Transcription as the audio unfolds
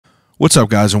What's up,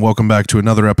 guys, and welcome back to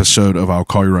another episode of I'll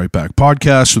Call You Right Back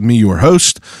podcast with me, your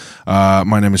host.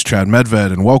 My name is Chad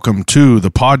Medved, and welcome to the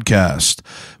podcast.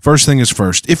 First thing is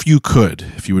first, if you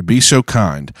would be so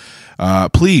kind,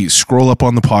 please scroll up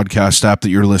on the podcast app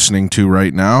that you're listening to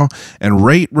right now and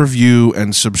rate, review,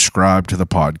 and subscribe to the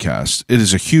podcast. It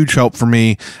is a huge help for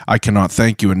me. I cannot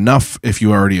thank you enough if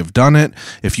you already have done it.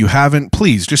 If you haven't,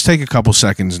 please just take a couple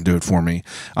seconds and do it for me.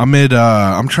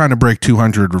 I'm trying to break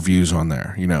 200 reviews on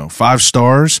there. 5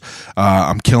 stars.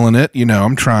 I'm killing it.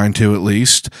 I'm trying to at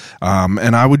least.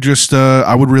 And I would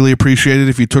I would really appreciate it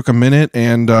if you took a minute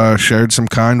and shared some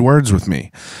kind words with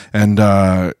me.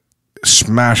 And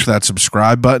smash that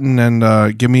subscribe button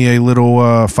and give me a little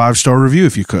 5-star review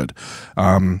if you could.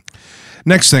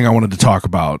 Next thing I wanted to talk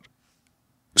about.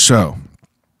 So,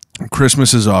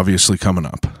 Christmas is obviously coming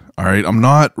up. All right, I'm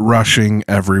not rushing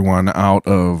everyone out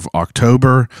of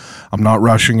October. I'm not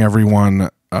rushing everyone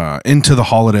into the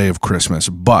holiday of Christmas,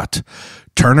 but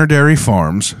Turner Dairy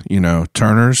Farms,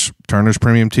 Turner's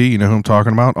Premium Tea, you know who I'm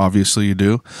talking about? Obviously you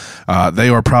do. They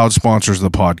are proud sponsors of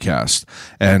the podcast,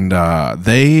 and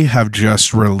they have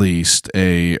just released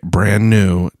a brand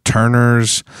new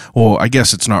Turner's, well, I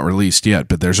guess it's not released yet,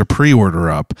 but there's a pre-order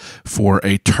up for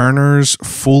a Turner's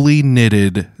fully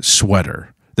knitted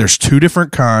sweater. There's 2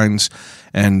 different kinds,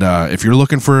 and if you're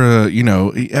looking for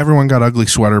everyone got ugly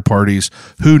sweater parties.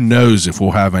 Who knows if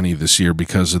we'll have any this year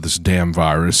because of this damn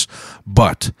virus,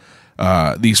 but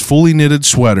these fully knitted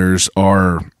sweaters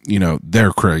are,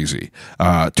 they're crazy.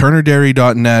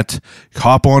 TurnerDairy.net,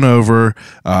 hop on over.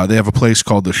 They have a place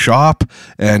called The Shop,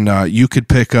 and you could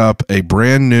pick up a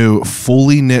brand new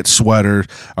fully knit sweater.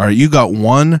 All right, you got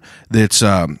one that's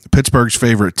Pittsburgh's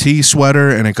favorite tea sweater,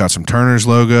 and it got some Turner's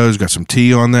logos, got some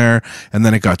tea on there, and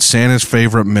then it got Santa's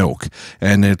favorite milk,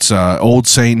 and it's old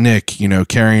Saint Nick,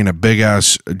 carrying a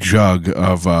big-ass jug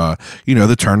of,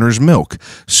 the Turner's milk.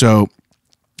 So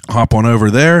hop on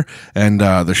over there, and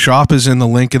the shop is in the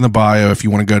link in the bio if you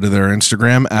want to go to their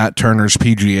Instagram at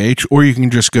TurnersPGH, or you can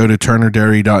just go to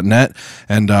TurnerDairy.net,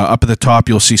 and up at the top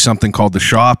you'll see something called the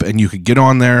shop, and you could get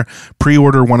on there,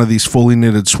 pre-order one of these fully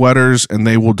knitted sweaters, and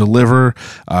they will deliver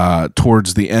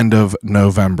towards the end of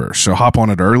November. So hop on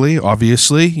it early,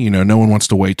 obviously. No one wants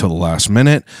to wait till the last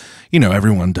minute.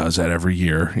 Everyone does that every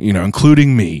year,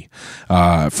 including me.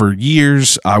 For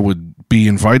years, I would be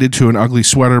invited to an ugly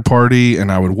sweater party,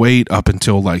 and I would wait up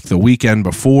until like the weekend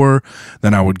before.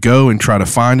 Then I would go and try to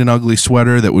find an ugly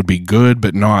sweater that would be good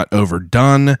but not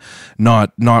overdone,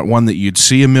 not one that you'd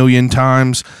see a million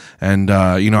times. And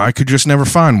I could just never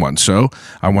find one. So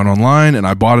I went online and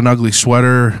I bought an ugly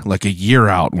sweater like a year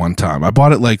out one time. I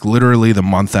bought it like literally the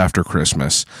month after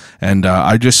Christmas, and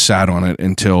I just sat on it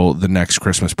until the next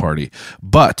Christmas party.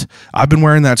 But I've been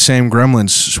wearing that same Gremlins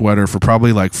sweater for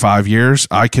probably like 5 years.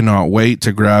 I cannot wait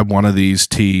to grab one of these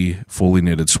tea fully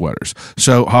knitted sweaters.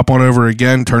 So hop on over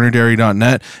again,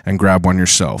 TurnerDairy.net, and grab one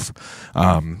yourself.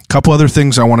 Couple other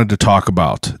things I wanted to talk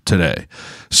about today.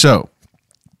 So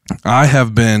I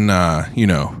have been,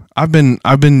 I've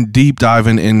been deep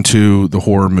diving into the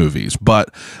horror movies, but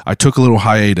I took a little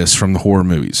hiatus from the horror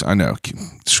movies. I know,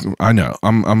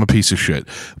 I'm a piece of shit,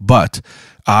 but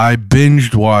I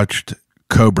binged watched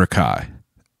Cobra Kai,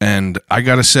 and I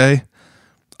gotta say,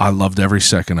 I loved every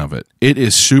second of it. It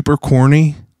is super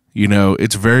corny.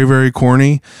 It's very, very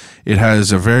corny. It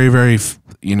has a very, very,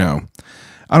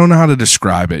 I don't know how to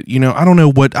describe it. I don't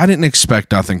know I didn't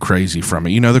expect nothing crazy from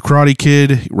it. The Karate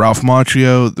Kid, Ralph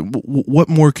Macchio, what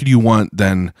more could you want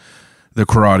than the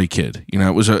Karate Kid?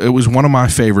 It was one of my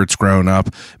favorites growing up.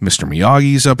 Mr.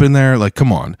 Miyagi's up in there, like,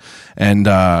 come on. And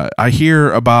I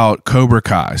hear about Cobra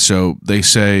Kai. So they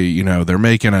say, they're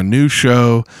making a new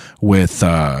show with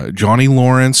Johnny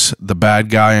Lawrence, the bad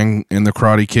guy in the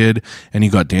Karate Kid, and you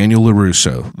got Daniel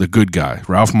LaRusso, the good guy,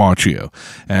 Ralph Macchio.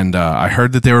 And I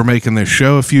heard that they were making this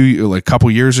show a couple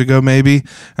years ago, maybe.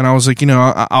 And I was like,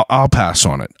 I'll pass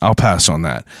on it. I'll pass on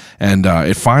that. And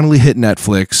it finally hit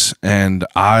Netflix, and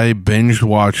I binge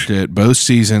watched it, both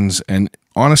seasons, and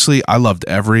honestly, I loved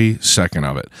every second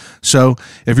of it. So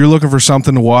if you're looking for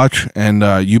something to watch, and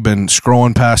you've been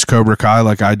scrolling past Cobra Kai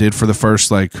like I did for the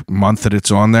first month that it's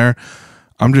on there,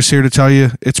 I'm just here to tell you,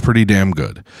 it's pretty damn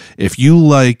good. If you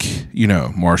like,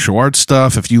 martial arts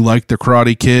stuff, if you like the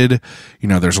Karate Kid,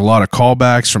 there's a lot of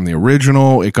callbacks from the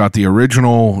original. It got the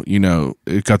original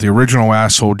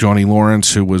asshole Johnny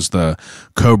Lawrence, who was the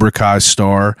Cobra Kai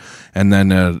star, and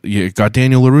then it got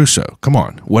Daniel LaRusso. Come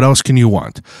on, what else can you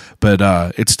want? But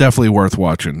it's definitely worth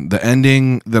watching. The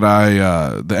ending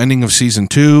of season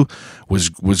 2 was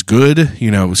good.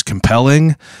 It was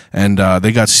compelling, and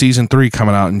they got season 3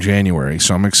 coming out in January,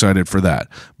 so I'm excited for that.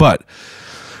 But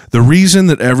The reason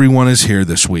that everyone is here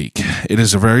this week, it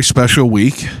is a very special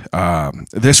week.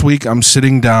 This week, I'm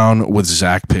sitting down with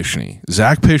Zach Pishney.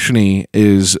 Zach Pishney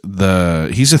he's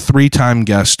a 3-time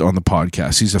guest on the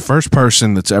podcast. He's the first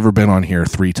person that's ever been on here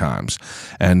 3 times.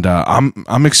 And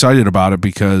I'm excited about it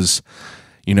because,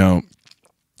 you know,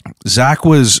 Zach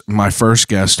was my first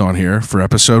guest on here for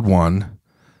episode 1,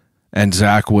 and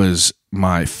Zach was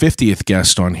my 50th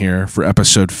guest on here for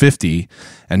episode 50,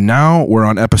 and now we're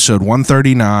on episode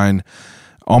 139,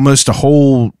 almost a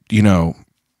whole,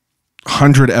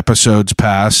 100 episodes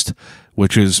passed,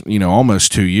 which is,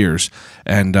 almost 2 years,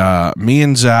 and me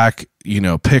and Zach,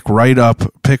 pick right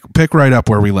up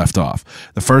where we left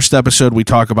off. The first episode, we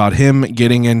talk about him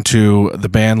getting into the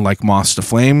band Like Moths To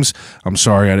Flames. I'm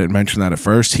sorry I didn't mention that at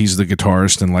first. He's the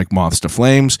guitarist in Like Moths To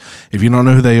Flames. If you don't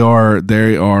know who they are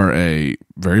a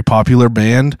very popular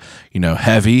band,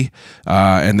 heavy,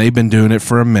 and they've been doing it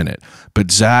for a minute. But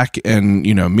Zach and,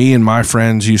 me and my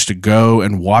friends used to go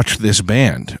and watch this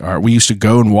band. We used to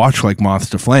go and watch Like Moths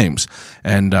To Flames.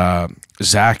 And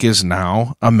Zach is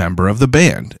now a member of the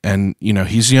band. And,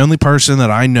 he's the only person that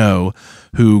I know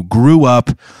who grew up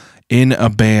in a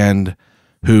band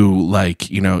who,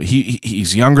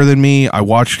 he's younger than me. I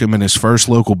watched him in his first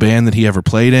local band that he ever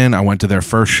played in. I went to their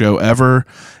first show ever.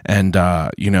 And,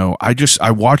 I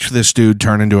watched this dude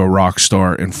turn into a rock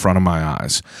star in front of my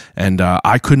eyes. And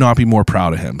I could not be more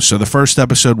proud of him. So the first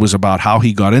episode was about how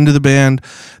he got into the band.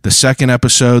 The second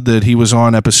episode that he was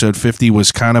on, episode 50,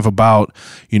 was kind of about,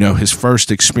 his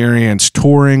first experience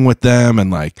touring with them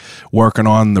and working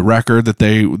on the record that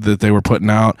they were putting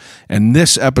out. And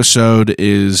this episode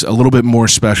is a little bit more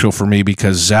special for me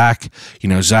because Zach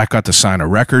got to sign a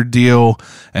record deal,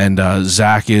 and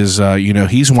Zach is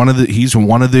he's one of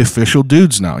the official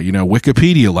dudes now.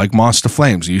 Wikipedia, Like Moths To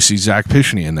Flames, you see Zach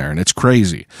Pishney in there, and it's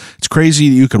crazy. It's crazy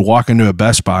that you could walk into a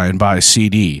Best Buy and buy a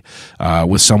CD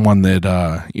with someone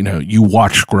that you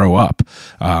watched grow up.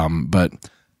 But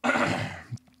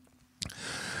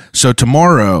so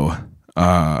tomorrow,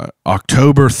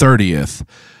 October 30th,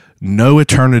 No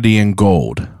Eternity in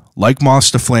Gold, Like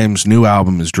Moths To Flames' new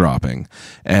album is dropping.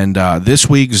 And this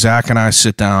week, Zach and I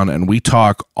sit down and we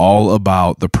talk all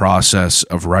about the process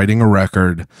of writing a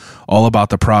record, all about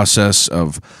the process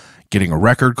of getting a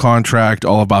record contract,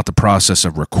 all about the process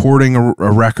of recording a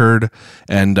record,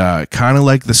 and kind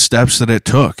of the steps that it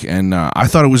took. And I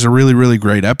thought it was a really, really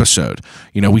great episode.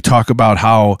 We talk about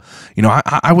how,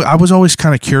 I was always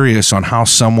kind of curious on how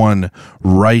someone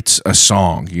writes a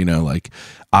song,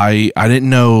 I didn't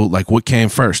know what came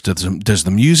first. Does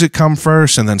the music come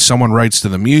first and then someone writes to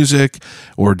the music,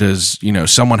 or does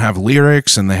someone have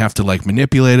lyrics and they have to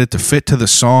manipulate it to fit to the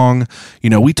song?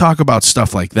 We talk about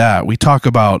stuff like that. We talk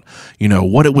about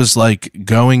what it was like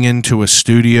going into a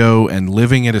studio and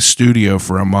living at a studio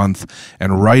for a month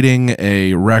and writing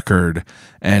a record,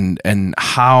 and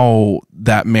how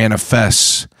that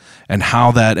manifests and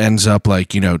how that ends up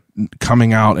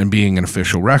coming out and being an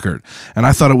official record. And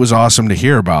I thought it was awesome to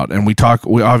hear about. And we talk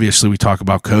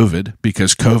about COVID,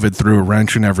 because COVID threw a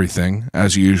wrench in everything,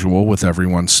 as usual with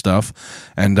everyone's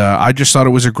stuff. And I just thought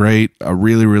it was a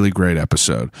really, really great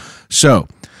episode. So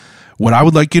what I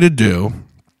would like you to do,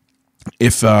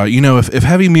 if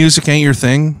heavy music ain't your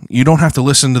thing, you don't have to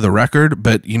listen to the record,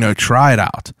 but try it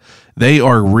out. They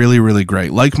are really, really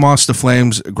great. Like Moths To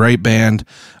Flames, great band.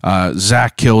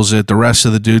 Zach kills it. The rest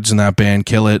of the dudes in that band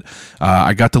kill it.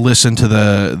 I got to listen to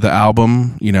the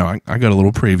album. I got a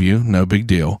little preview. No big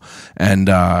deal. And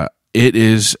it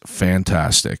is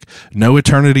fantastic. No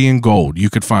Eternity in Gold. You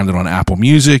could find it on Apple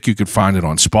Music. You could find it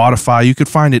on Spotify. You could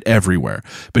find it everywhere.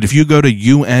 But if you go to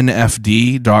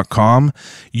unfd.com,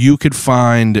 you could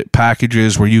find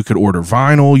packages where you could order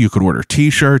vinyl, you could order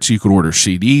t-shirts, you could order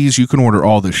CDs, you can order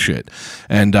all this shit.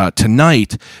 And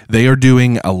tonight, they are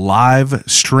doing a live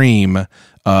stream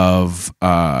of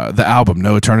the album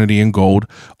No Eternity in Gold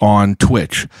on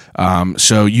Twitch.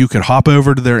 So you could hop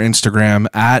over to their Instagram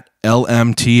at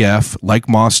LMTF, Like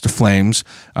Moths To Flames,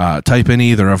 type in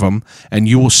either of them, and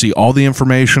you will see all the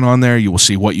information on there. You will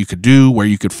see what you could do, where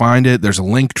you could find it. There's a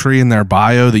link tree in their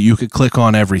bio that you could click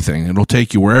on everything. It'll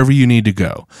take you wherever you need to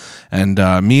go. And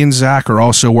me and Zach are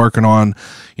also working on,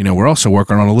 we're also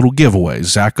working on a little giveaway.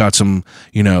 Zach got some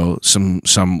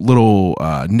little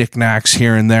knickknacks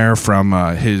here and there from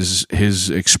his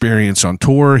experience on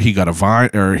tour. He got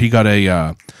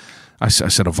I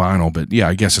said a vinyl, but yeah,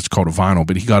 I guess it's called a vinyl.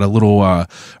 But he got a little a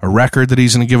record that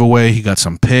he's going to give away. He got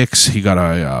some picks. He got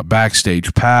a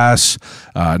backstage pass,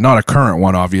 not a current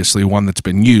one, obviously, one that's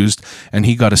been used. And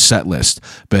he got a set list.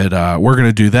 But we're going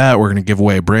to do that. We're going to give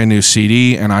away a brand new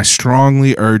CD. And I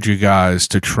strongly urge you guys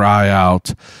to try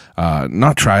out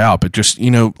not try out, but just,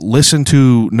 listen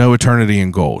to No Eternity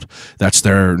in Gold. That's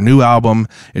their new album.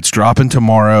 It's dropping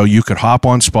tomorrow. You could hop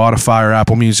on Spotify or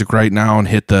Apple Music right now and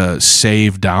hit the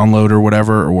save download or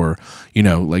whatever, or,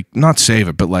 not save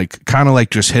it, but kind of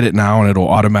just hit it now and it'll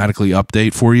automatically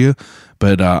update for you.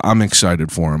 But I'm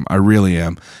excited for him. I really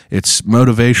am. It's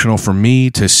motivational for me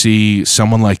to see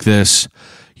someone like this,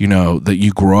 that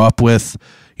you grew up with,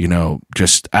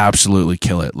 just absolutely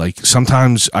kill it.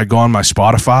 Sometimes I go on my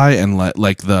Spotify and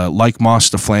the Like Moths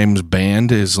To Flames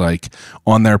band is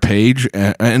on their page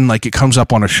and it comes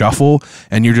up on a shuffle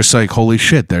and you're just like, holy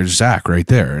shit, there's Zach right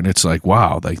there. And it's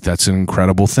wow, that's an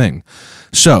incredible thing.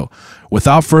 So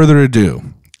without further ado,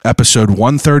 episode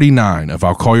 139 of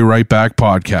I'll Call You Right Back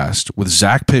podcast with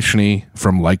Zach Pishney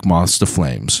from Like Moths To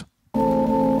Flames.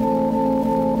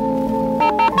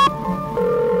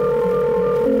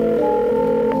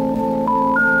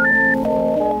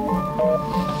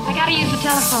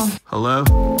 Telephone. Hello?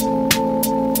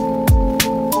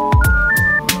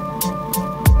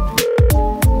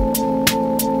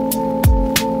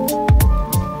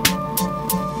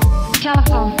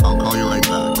 Telephone. I'll call you right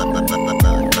back.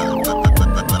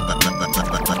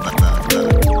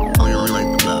 Call you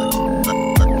right back.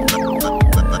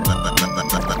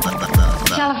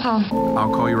 Telephone.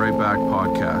 I'll Call You Right Back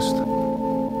podcast.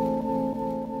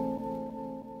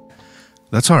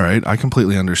 That's all right. I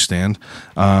completely understand.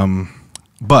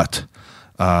 But,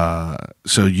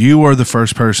 so you are the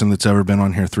first person that's ever been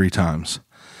on here 3 times.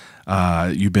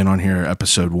 You've been on here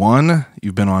episode 1,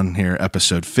 you've been on here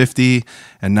episode 50,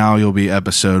 and now you'll be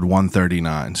episode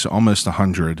 139. So almost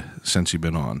 100 since you've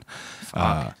been on.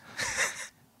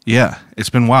 Yeah, it's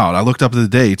been wild. I looked up the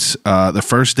dates. The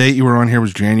first date you were on here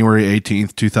was January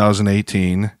 18th,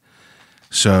 2018.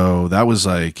 So that was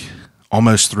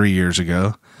almost 3 years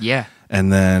ago. Yeah. And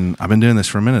then I've been doing this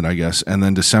for a minute, I guess. And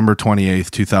then December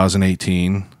 28th,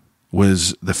 2018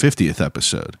 was the 50th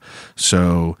episode.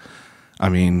 So,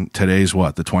 today's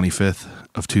what, the 25th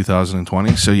of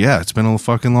 2020? So, yeah, it's been a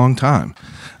fucking long time.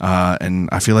 And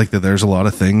I feel that there's a lot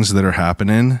of things that are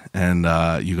happening, and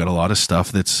you got a lot of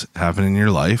stuff that's happening in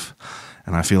your life.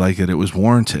 And I feel that it was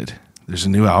warranted. There's a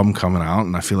new album coming out,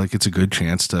 and I feel it's a good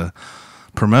chance to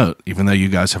promote, even though you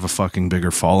guys have a fucking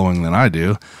bigger following than I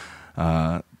do.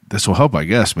 This will help, I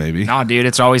guess, maybe. No, dude,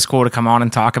 it's always cool to come on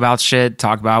and talk about shit,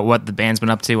 talk about what the band's been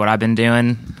up to, what I've been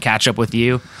doing, catch up with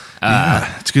you.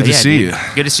 Yeah, it's good to see you.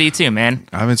 Good to see you too, man.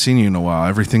 I haven't seen you in a while.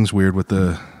 Everything's weird with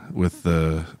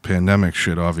the pandemic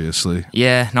shit, obviously.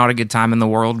 Yeah, not a good time in the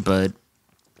world, but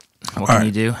what can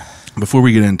you do? Before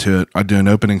we get into it, I do an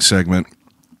opening segment.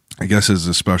 I guess it's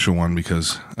a special one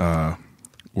because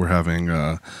we're having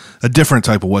a different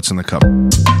type of What's in the Cup.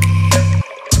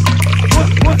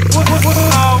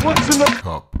 What's in the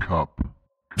cup?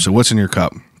 So what's in your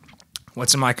cup?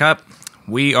 What's in my cup?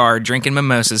 We are drinking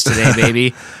mimosas today,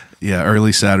 baby. Yeah,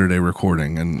 early Saturday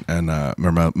recording and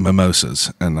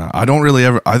mimosas. And I don't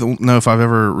know if I've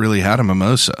ever really had a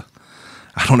mimosa.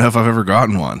 I don't know if I've ever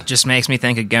gotten one. Just makes me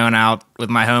think of going out with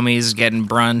my homies, getting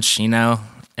brunch,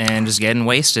 and just getting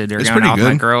wasted, or it's going out good.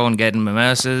 with my girl and getting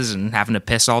mimosas and having to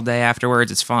piss all day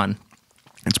afterwards. It's fun.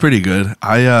 It's pretty good.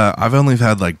 I've only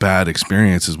had bad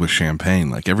experiences with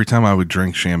champagne. Every time I would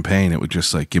drink champagne, it would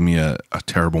just give me a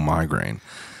terrible migraine.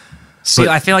 See,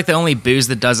 I feel the only booze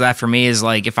that does that for me is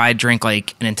if I drink an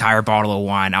entire bottle of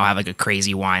wine, I'll have a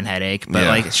crazy wine headache.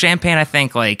 But champagne, I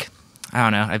think I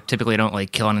don't know. I typically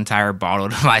don't kill an entire bottle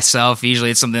to myself.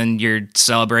 Usually it's something you're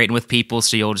celebrating with people,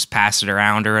 so you'll just pass it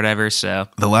around or whatever. So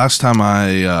the last time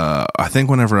I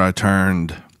think whenever I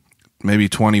turned maybe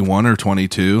 21 or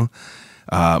 22.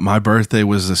 My birthday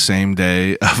was the same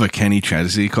day of a Kenny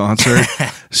Chesney concert.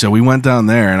 So we went down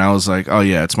there and I was like, oh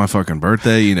yeah, it's my fucking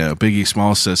birthday. Biggie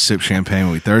Smalls says sip champagne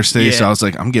when we thirsty. Yeah. So I was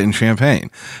like, I'm getting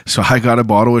champagne. So I got a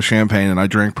bottle of champagne and I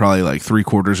drank probably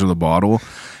 3/4 of the bottle.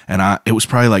 And it was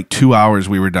probably 2 hours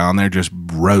we were down there just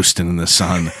roasting in the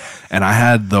sun. And I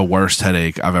had the worst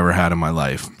headache I've ever had in my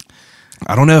life.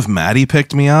 I don't know if Maddie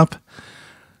picked me up.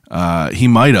 He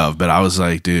might have, but I was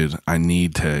like, dude, I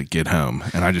need to get home.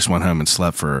 And I just went home and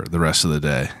slept for the rest of the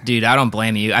day. Dude, I don't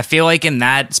blame you. I feel in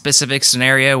that specific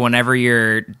scenario, whenever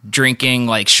you're drinking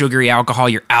sugary alcohol,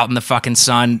 you're out in the fucking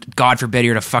sun. God forbid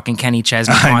you're at a fucking Kenny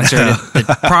Chesney concert. It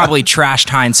probably trashed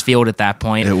Heinz Field at that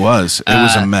point. It was. It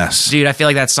was a mess. Dude, I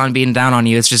feel that sun beating down on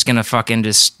you, it's just going to fucking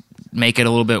just make it a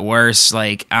little bit worse.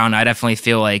 I don't know. I definitely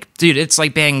feel dude, it's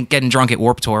getting drunk at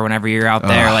Warped Tour whenever you're out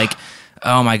there.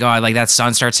 Oh my God, that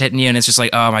sun starts hitting you and it's just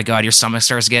oh my God, your stomach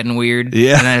starts getting weird.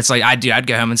 Yeah. And then it's I'd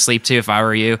go home and sleep too if I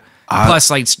were you. Plus,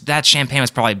 that champagne was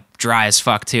probably dry as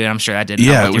fuck too, and I'm sure that didn't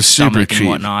Yeah, help it with was your super stomach cheap. and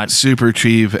whatnot. Super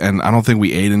cheap, and I don't think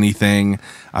we ate anything.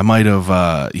 I might have,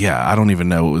 I don't even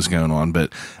know what was going on,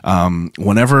 but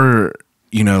whenever,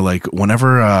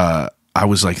 I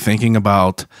was like thinking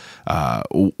about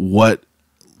what,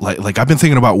 like I've been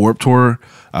thinking about Warped Tour,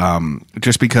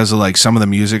 just because of like some of the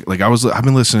music. Like I've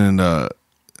been listening to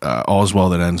All's Well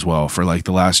That Ends Well for like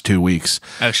the last 2 weeks.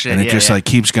 Oh shit! And it just like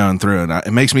keeps going through, and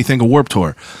it makes me think of Warped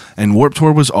Tour. And Warped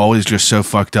Tour was always just so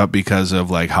fucked up because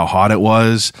of like how hot it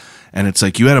was, and it's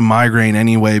like you had a migraine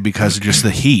anyway because of just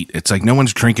the heat. It's like no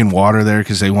one's drinking water there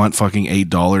because they want fucking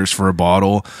 $8 for a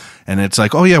bottle, and it's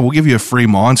like, oh yeah, we'll give you a free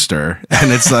Monster,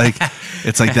 and it's like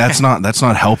that's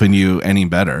not helping you any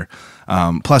better.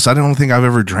 Plus, I don't think I've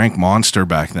ever drank Monster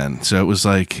back then, so it was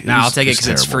like. I'll take it because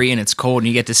it's free and it's cold, and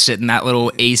you get to sit in that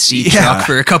little AC Yeah. truck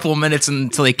for a couple of minutes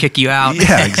until they kick you out.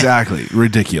 Yeah, exactly.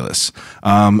 Ridiculous.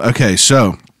 Okay,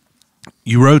 so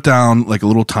you wrote down like a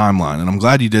little timeline, and I'm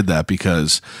glad you did that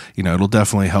because it'll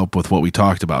definitely help with what we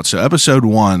talked about. So, episode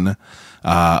 1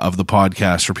 of the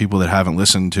podcast, for people that haven't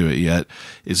listened to it yet,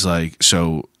 is like,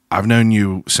 so I've known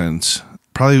you since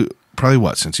probably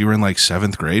what, since you were in like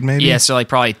 7th grade, maybe? Yeah, so like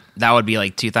probably that would be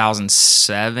like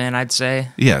 2007, I'd say.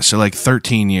 Yeah, so like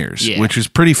 13 years, Yeah. which is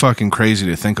pretty fucking crazy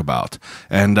to think about.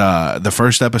 And the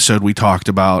first episode we talked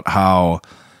about how,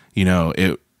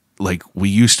 it like we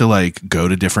used to like go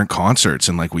to different concerts,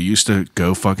 and like we used to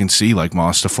go fucking see like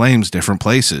Moths To Flames different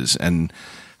places, and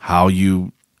how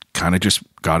you kind of just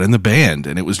got in the band.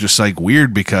 And it was just like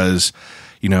weird because,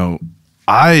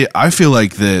 I feel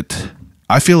like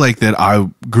that I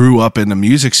grew up in the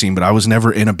music scene, but I was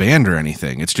never in a band or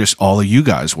anything. It's just all of you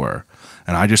guys were,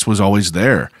 and I just was always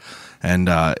there. And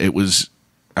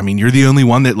you're the only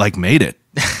one that like made it,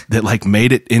 that like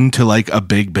made it into like a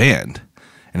big band.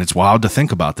 And it's wild to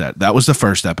think about that. That was the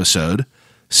first episode.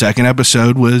 Second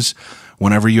episode was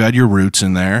whenever you had your roots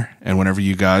in there, and whenever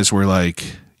you guys were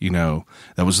like,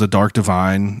 that was the Dark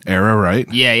Divine era, right?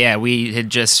 Yeah. We had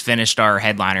just finished our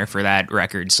headliner for that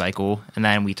record cycle, and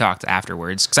then we talked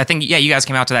afterwards. Because I think, you guys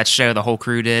came out to that show, the whole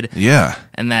crew did. Yeah.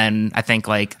 And then I think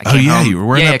like I came home. You were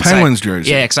wearing that Penguins jersey.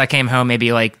 Yeah, because I came home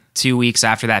maybe like 2 weeks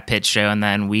after that pitch show, and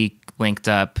then we linked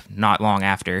up not long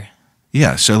after.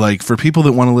 Yeah, so like for people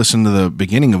that want to listen to the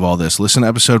beginning of all this, listen to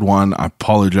episode 1. I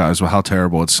apologize for how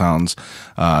terrible it sounds.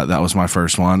 That was my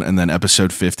first one. And then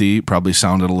episode 50 probably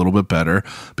sounded a little bit better,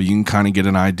 but you can kind of get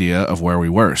an idea of where we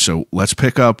were. So let's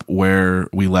pick up where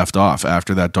we left off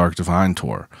after that Dark Divine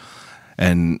tour.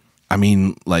 And I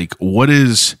mean, like,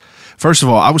 first of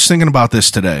all, I was thinking about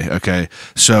this today, okay?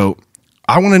 So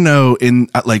I want to know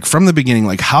from the beginning,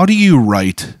 like, how do you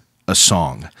write a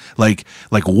song? Like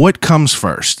what comes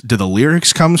first? Do the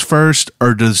lyrics comes first,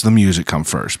 or does the music come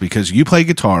first? Because you play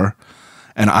guitar,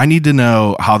 and I need to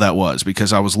know how that was,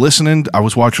 because I was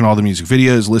watching all the music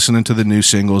videos, listening to the new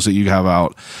singles that you have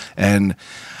out, and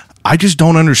I just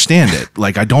don't understand it.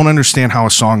 Like, I don't understand how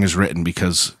a song is written,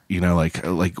 because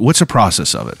like what's the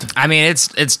process of it? I mean,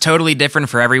 it's totally different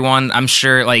for everyone. I'm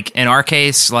sure, like in our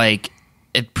case, like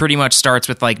it pretty much starts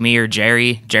with like me or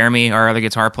Jeremy, our other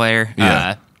guitar player.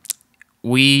 Yeah.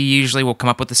 We usually will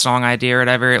come up with the song idea or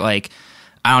whatever. Like,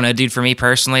 I don't know, dude, for me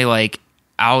personally, like,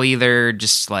 I'll either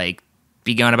just, like,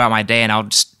 be going about my day and I'll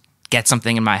just get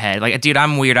something in my head. Like, dude,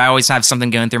 I'm weird. I always have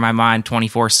something going through my mind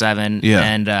 24/7. Yeah.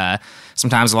 And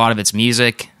sometimes a lot of it's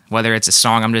music, whether it's a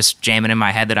song I'm just jamming in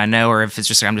my head that I know, or if it's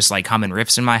just I'm just, like, humming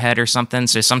riffs in my head or something.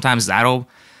 So sometimes that'll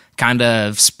kind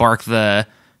of spark the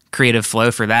creative flow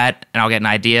for that, and I'll get an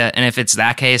idea. And if it's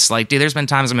that case, like, dude, there's been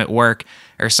times I'm at work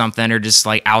or something, or just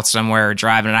like out somewhere or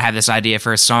driving, and I have this idea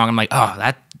for a song. I'm like,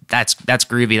 oh, that's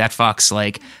groovy, that fucks.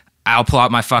 Like, I'll pull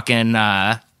out my fucking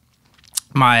my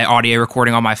audio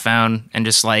recording on my phone and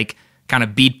just like kind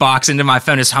of beatbox into my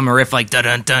phone, just hum a riff like dun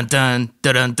dun dun dun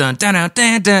dun dun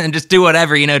dun dun, and just do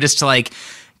whatever, just to like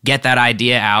get that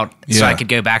idea out so I could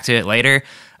go back to it later.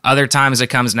 Other times it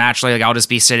comes naturally. Like, I'll just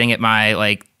be sitting at my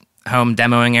like home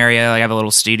demoing area. Like, I have a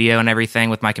little studio and everything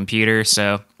with my computer,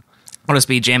 so I'll just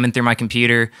be jamming through my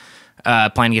computer,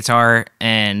 playing guitar,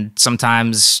 and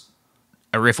sometimes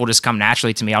a riff will just come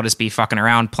naturally to me. I'll just be fucking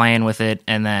around playing with it,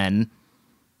 and then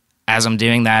as I'm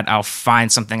doing that, I'll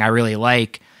find something I really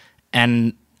like,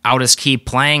 and I'll just keep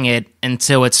playing it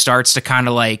until it starts to kind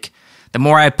of like, the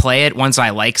more I play it, once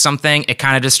I like something, it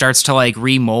kind of just starts to like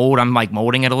remold. I'm like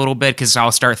molding it a little bit, because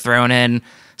I'll start throwing in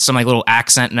some like little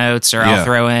accent notes, or I'll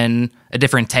throw in a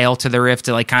different tail to the riff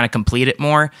to like kind of complete it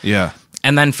more. Yeah.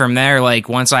 And then from there, like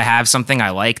once I have something I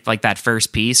like that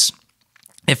first piece,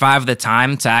 if I have the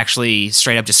time to actually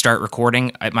straight up just start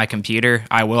recording at my computer,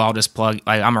 I will. I'll just plug,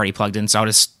 I'm already plugged in, so I'll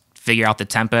just figure out the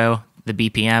tempo, the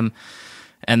BPM,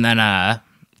 and then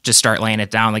just start laying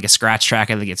it down like a scratch track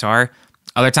of the guitar.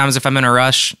 Other times, if I'm in a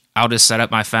rush, I'll just set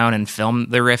up my phone and film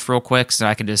the riff real quick so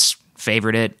I can just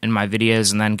favorite it in my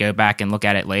videos and then go back and look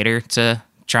at it later to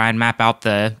try and map out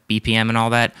the BPM and all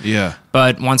that. Yeah.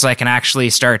 But once I can actually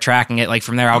start tracking it, like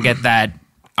from there, I'll get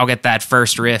that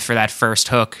first riff or that first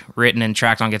hook written and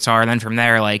tracked on guitar. And then from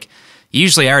there, like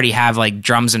usually I already have like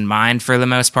drums in mind for the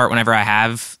most part. Whenever I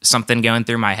have something going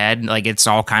through my head, like it's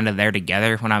all kind of there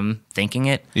together when I'm thinking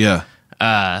it. Yeah.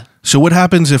 So what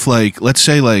happens if, like, let's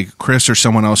say like Chris or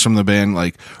someone else from the band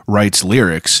like writes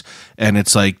lyrics and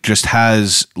it's like just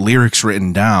has lyrics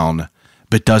written down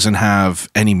but doesn't have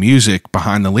any music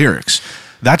behind the lyrics?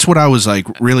 That's what I was like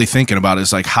really thinking about,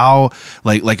 is like how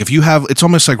like if you have, it's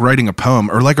almost like writing a poem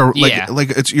or like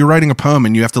it's, you're writing a poem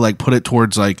and you have to like put it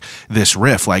towards like this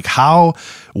riff. Like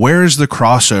where's the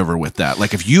crossover with that?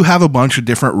 Like if you have a bunch of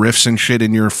different riffs and shit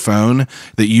in your phone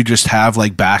that you just have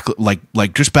like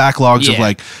just backlogs of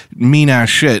like mean ass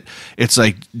shit, it's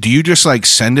like, do you just like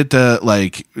send it to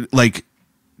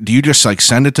do you just like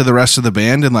send it to the rest of the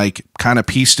band and like kind of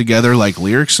piece together like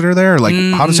lyrics that are there? Or, like,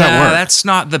 how does that work? That's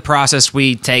not the process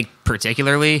we take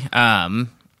particularly.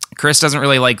 Chris doesn't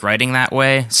really like writing that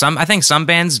way. I think some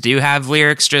bands do have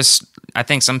lyrics. I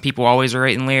think some people always are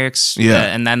writing lyrics,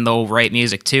 and then they'll write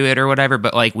music to it or whatever.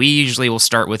 But like we usually will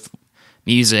start with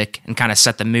music and kind of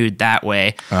set the mood that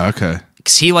way. Okay.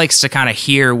 Because he likes to kind of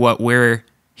hear what we're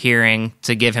hearing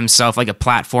to give himself like a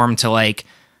platform to like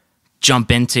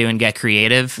jump into and get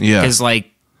creative. Yeah. Because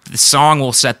like the song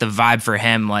will set the vibe for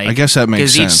him. Like, I guess that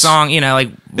makes sense. Because each song, like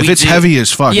if it's heavy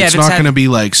as fuck, it's not going to be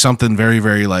like something very,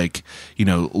 very like,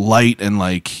 light and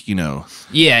like,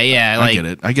 Yeah. I get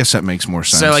it. I guess that makes more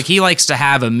sense. So like he likes to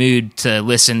have a mood to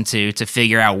listen to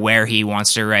figure out where he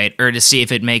wants to write or to see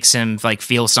if it makes him like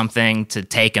feel something to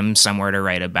take him somewhere to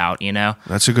write about,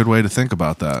 That's a good way to think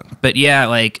about that. But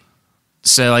yeah,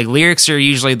 so like lyrics are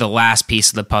usually the last piece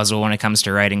of the puzzle when it comes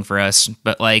to writing for us.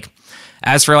 But like,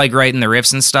 as for like writing the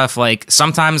riffs and stuff, like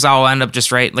sometimes I'll end up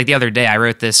just like the other day I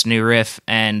wrote this new riff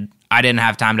and I didn't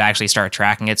have time to actually start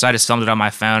tracking it. So I just filmed it on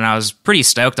my phone. I was pretty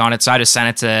stoked on it. So I just sent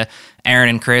it to Aaron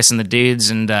and Chris and the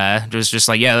dudes and it was just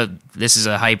like, yeah, this is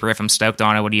a hype riff. I'm stoked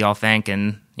on it. What do y'all think?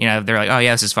 And, they're like, oh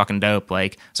yeah, this is fucking dope.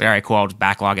 Like, it's like, all right, cool. I'll just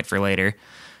backlog it for later.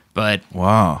 But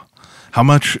wow. How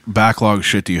much backlog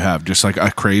shit do you have? Just like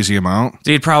a crazy amount?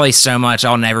 Dude, probably so much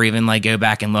I'll never even like go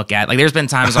back and look at. Like there's been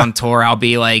times on tour I'll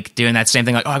be like doing that same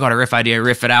thing, like, oh, I got a riff idea,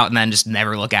 riff it out, and then just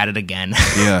never look at it again.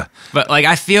 Yeah. But like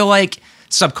I feel like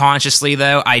subconsciously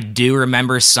though, I do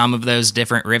remember some of those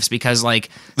different riffs because like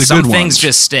some things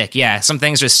just stick. Yeah, some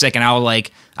things just stick, and I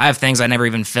have things I never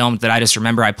even filmed that I just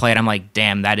remember I played. I'm like,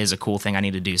 damn, that is a cool thing. I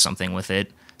need to do something with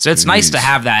it. So it's nice to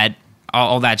have that.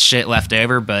 All that shit left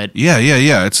over, but yeah.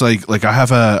 It's like I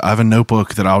have a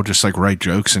notebook that I'll just like write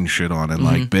jokes and shit on and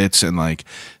like bits, and like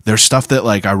there's stuff that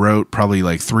like I wrote probably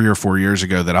like 3 or 4 years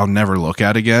ago that I'll never look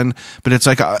at again. But it's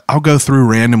like I'll go through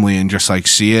randomly and just like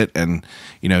see it, and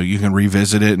you can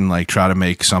revisit it and like try to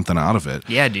make something out of it.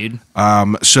 Yeah, dude.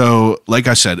 So like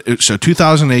I said,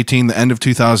 2018, the end of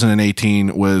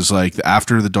 2018 was like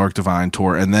after the Dark Divine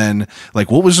tour, and then like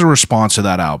what was the response to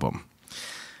that album?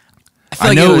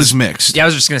 I know it was mixed. Yeah, I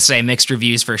was just gonna say mixed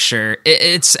reviews for sure.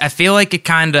 I feel like it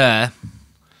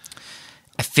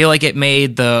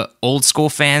made the old school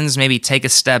fans maybe take a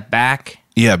step back.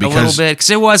 Yeah, because a little bit, because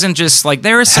it wasn't just like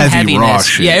there was some heavy raw heaviness.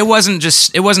 shit. Yeah, it wasn't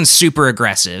super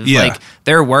aggressive. Yeah. Like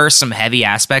there were some heavy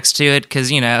aspects to it because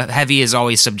heavy is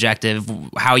always subjective.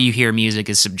 How you hear music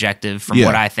is subjective from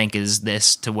what I think is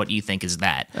this to what you think is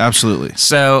that. Absolutely.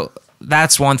 So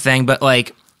that's one thing, but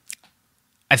like.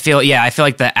 I feel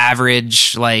like the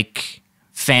average like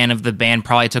fan of the band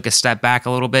probably took a step back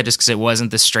a little bit just because it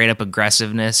wasn't the straight up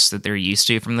aggressiveness that they're used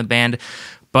to from the band.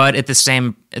 But at the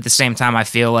same time, I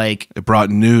feel like it brought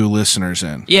new listeners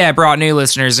in. Yeah, it brought new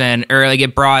listeners in, or like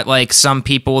it brought like some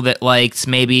people that liked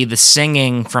maybe the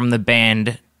singing from the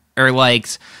band, or like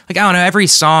I don't know, every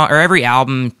song or every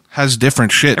album has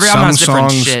different shit. Every album has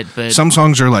different shit, but some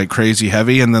songs are like crazy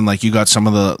heavy, and then like you got some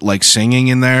of the like singing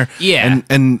in there. Yeah,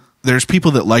 and there's people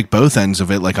that like both ends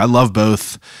of it. Like I love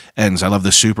both ends. I love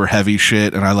the super heavy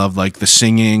shit, and I love like the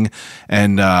singing.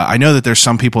 And I know that there's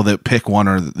some people that pick one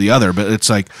or the other, but it's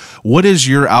like, what is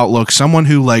your outlook? Someone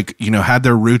who like had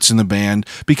their roots in the band,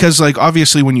 because like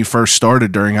obviously when you first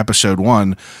started during episode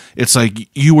 1, it's like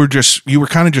you were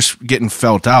kind of just getting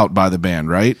felt out by the band,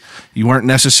 right? You weren't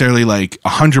necessarily like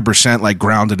 100% like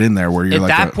grounded in there. Where you're at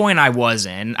that point, I was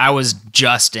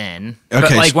just in. Okay,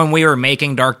 but like when we were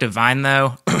making Dark Divine,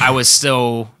 though, I was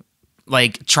still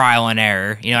like trial and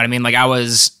error. You know what I mean? Like I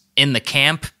was in the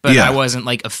camp, but Yeah. I wasn't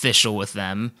like official with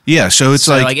them. Yeah, so it's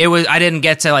So like, like it was, I didn't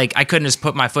get to like, I couldn't just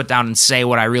put my foot down and say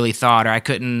what I really thought, or I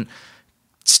couldn't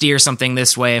steer something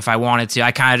this way if I wanted to.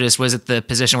 I kind of just was at the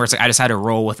position where it's like I just had to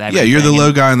roll with everything. yeah, you're the And-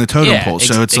 low guy in the totem Yeah, pole,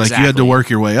 so it's like you had to exactly. work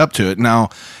your way up to it. Now,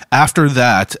 after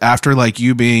that, after like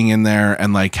you being in there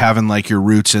and like having like your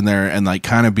roots in there and like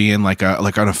kind of being like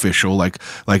unofficial, like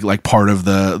part of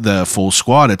the full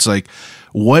squad, it's like,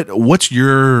 what's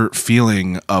your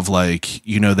feeling of like,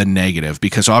 you know, the negative?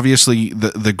 Because obviously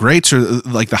the greats are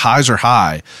like, the highs are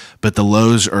high, but the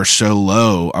lows are so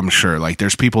low. I'm sure like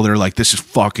there's people that are like, this is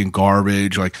fucking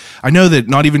garbage. Like, I know that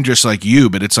not even just like you,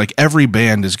 but it's like every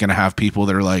band is going to have people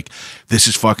that are like, this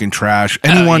is fucking trash.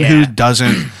 Anyone who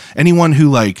doesn't, anyone who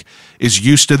like is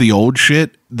used to the old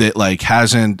shit that like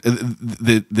hasn't,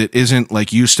 that isn't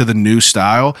like used to the new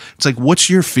style. It's like, what's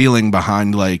your feeling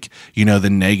behind like, you know,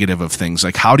 the negative of things?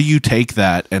 Like, how do you take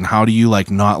that and how do you like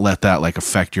not let that like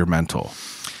affect your mental?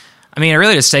 I mean, I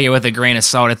really just take it with a grain of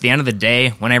salt. At the end of the day,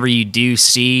 whenever you do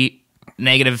see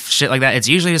negative shit like that, it's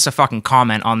usually just a fucking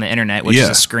comment on the internet, which is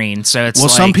a screen. So it's well,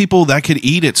 like, some people that could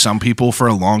eat at some people for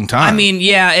a long time. I mean,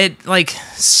 yeah, it like,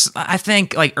 I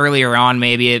think like earlier on,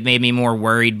 maybe it made me more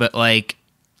worried, but like,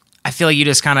 I feel like you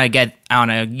just kind of get, I don't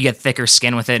know, you get thicker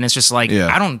skin with it. And it's just like,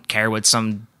 I don't care what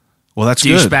some well, that's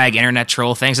good. douchebag internet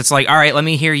troll thinks. It's like, all right, let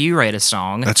me hear you write a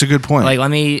song. That's a good point. Like,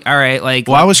 let me, all right, like.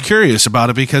 Well, I was curious about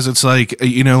it because it's like,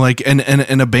 you know, like, and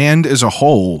a band as a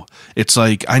whole, it's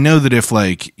like, I know that if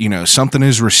like, you know, something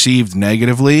is received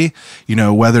negatively, you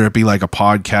know, whether it be like a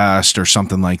podcast or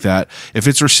something like that, if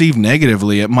it's received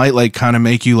negatively, it might like kind of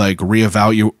make you like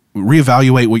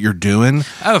reevaluate what you're doing.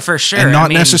 Oh, for sure. And not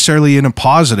necessarily in a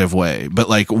positive way, but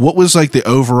like, what was like the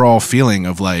overall feeling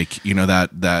of like, you know,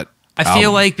 that I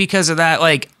feel like because of that,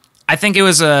 like, I think it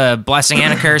was a blessing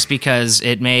and a curse because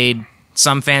it made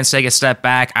some fans take a step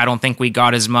back. I don't think we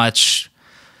got as much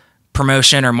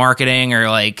promotion or marketing or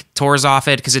like tours off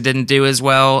it because it didn't do as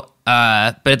well.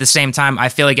 But at the same time, I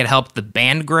feel like it helped the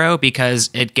band grow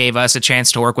because it gave us a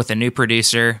chance to work with a new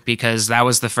producer because that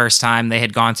was the first time they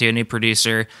had gone to a new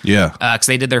producer. Yeah. Because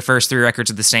they did their first 3 records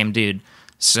with the same dude.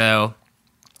 So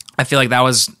I feel like that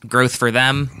was growth for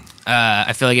them.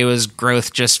 I feel like it was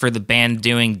growth just for the band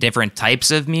doing different types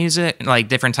of music, like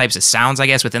different types of sounds, I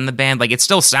guess, within the band. Like, it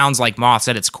still sounds like Moths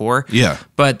at its core. Yeah.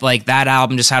 But, like, that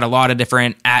album just had a lot of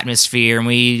different atmosphere, and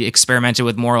we experimented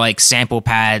with more, like, sample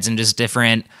pads and just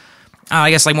different, I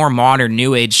guess, like, more modern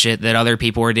new age shit that other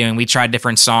people were doing. We tried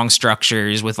different song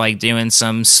structures with, like, doing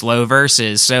some slow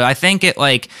verses. So I think it,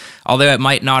 like, although it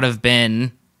might not have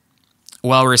been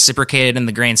well reciprocated in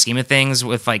the grand scheme of things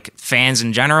with like fans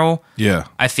in general. Yeah.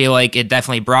 I feel like it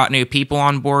definitely brought new people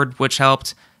on board, which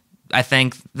helped. I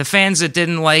think the fans that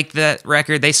didn't like that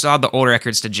record, they still had the old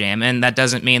records to jam, and that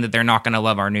doesn't mean that they're not going to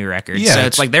love our new records. Yeah, so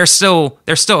it's like they're still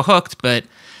hooked, but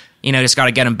you know, just got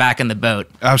to get them back in the boat.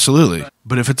 Absolutely.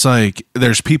 But if it's like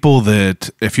there's people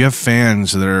that if you have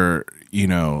fans that are, you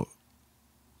know,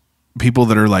 people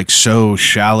that are like so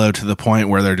shallow to the point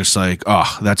where they're just like,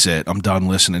 oh, that's it, I'm done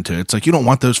listening to it. It's like you don't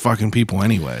want those fucking people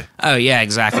anyway. Oh yeah,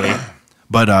 exactly.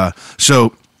 But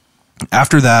so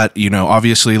after that, you know,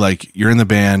 obviously like you're in the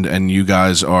band and you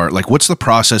guys are like, what's the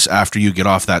process after you get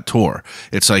off that tour?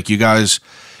 It's like you guys,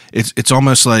 it's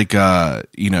almost like,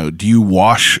 you know, do you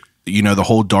wash, you know, the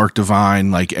whole Dark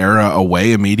Divine like era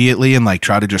away immediately and like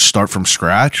try to just start from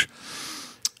scratch?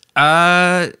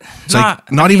 It's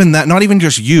like not even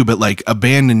just you, but like a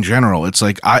band in general. It's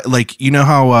like I like, you know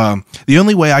how the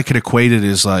only way I could equate it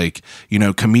is like, you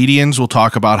know, comedians will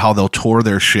talk about how they'll tour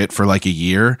their shit for like a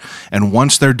year, and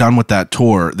once they're done with that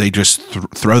tour, they just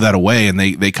throw that away and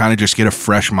they kind of just get a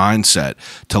fresh mindset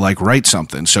to like write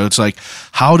something. So it's like,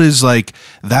 how does like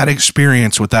that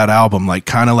experience with that album like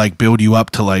kind of like build you up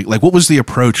to like what was the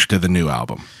approach to the new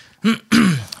album?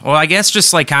 Well, I guess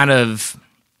just like kind of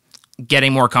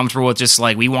getting more comfortable with just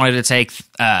like we wanted to take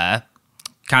kind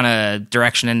of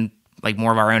direction in like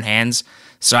more of our own hands.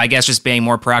 So I guess just being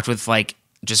more proactive with like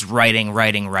just writing.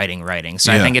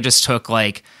 So I think it just took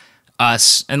like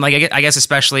us and like I guess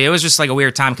especially it was just like a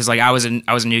weird time because like I was a new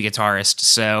guitarist.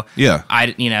 So yeah,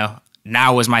 I you know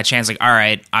now was my chance. Like, all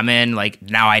right, I'm in. Like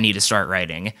now I need to start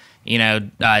writing. You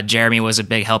know, Jeremy was a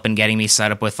big help in getting me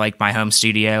set up with like my home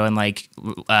studio and like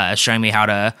showing me how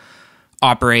to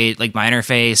operate like my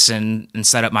interface and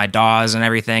set up my DAWs and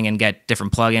everything and get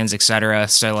different plugins, etc.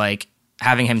 So like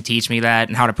having him teach me that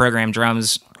and how to program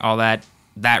drums, all that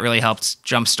really helped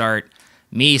jumpstart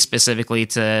me specifically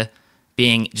to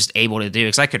being just able to do.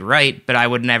 Because I could write, but I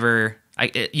would never.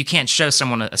 You can't show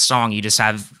someone a song. You just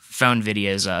have phone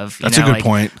videos of. That's a good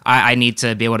point. I need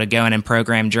to be able to go in and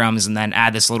program drums and then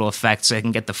add this little effect so I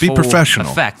can get the full professional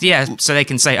effect. Yeah, so they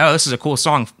can say, oh, this is a cool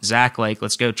song, Zach, like,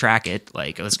 let's go track it.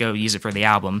 Like, let's go use it for the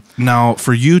album. Now,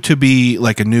 for you to be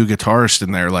like a new guitarist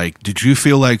in there, like, did you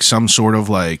feel like some sort of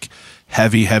like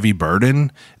heavy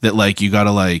burden that like you got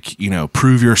to like, you know,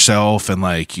 prove yourself and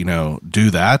like, you know, do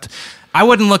that? I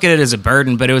wouldn't look at it as a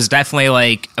burden, but it was definitely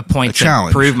like a point to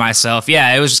challenge. Prove myself.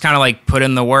 Yeah, it was just kind of like put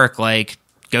in the work, like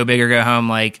go big or go home.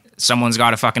 Like someone's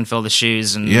got to fucking fill the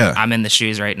shoes, and I'm in the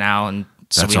shoes right now, and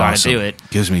so we got to do it.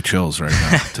 Gives me chills right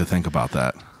now to think about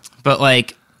that. But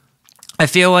like, I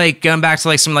feel like going back to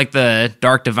like some like the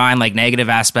Dark Divine like negative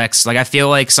aspects. Like I feel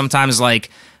like sometimes like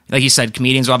you said,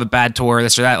 comedians will have a bad tour,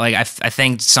 this or that. Like I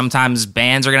think sometimes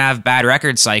bands are gonna have bad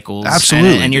record cycles.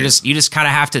 Absolutely, and you just kind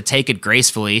of have to take it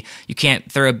gracefully. You can't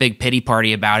throw a big pity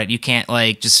party about it. You can't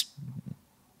like just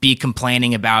be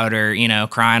complaining about it or, you know,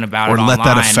 crying about it or let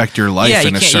online. that affect your life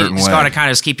in a certain way. You just gotta kind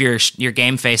of just keep your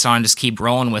game face on, just keep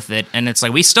rolling with it. And it's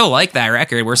like we still like that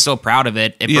record. We're still proud of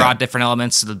it. It brought different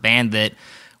elements to the band that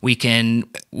we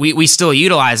still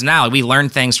utilize now. We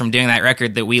learned things from doing that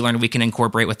record that we learned we can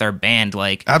incorporate with our band.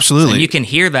 Like absolutely, and you can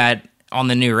hear that on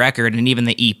the new record and even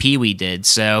the EP we did.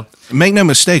 So make no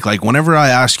mistake, like whenever I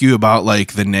ask you about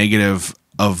like the negative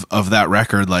of that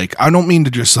record, like I don't mean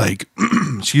to just like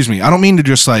excuse me, I don't mean to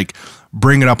just like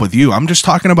bring it up with you. I'm just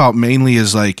talking about mainly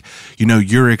as like, you know,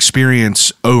 your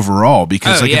experience overall,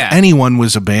 because if anyone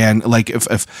was a band, like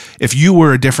if you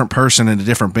were a different person in a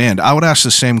different band, I would ask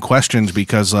the same questions,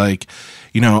 because like,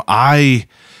 you know,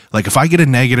 if I get a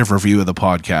negative review of the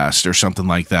podcast or something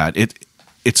like that,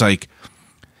 it's like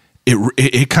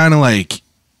it kind of like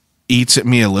eats at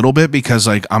me a little bit, because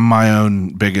like I'm my own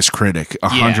biggest critic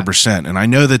 100%. And I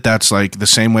know that that's like the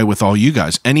same way with all you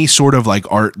guys. Any sort of like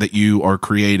art that you are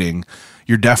creating,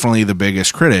 you're definitely the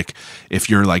biggest critic if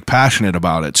you're like passionate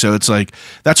about it. So it's like,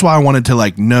 that's why I wanted to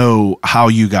like know how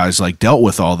you guys like dealt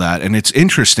with all that. And it's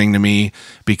interesting to me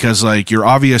because like you're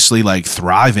obviously like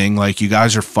thriving, like you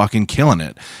guys are fucking killing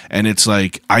it. And it's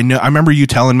like, I remember you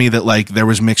telling me that like there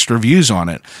was mixed reviews on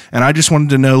it. And I just wanted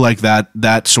to know like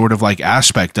that sort of like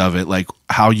aspect of it, like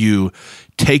how you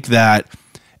take that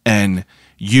and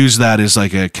use that as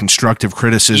like a constructive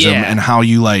criticism, and how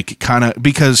you like kind of,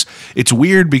 because it's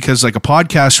weird, because like a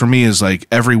podcast for me is like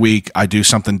every week I do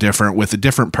something different with a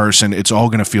different person. It's all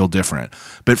going to feel different.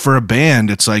 But for a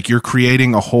band, it's like you're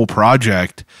creating a whole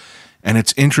project, and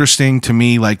it's interesting to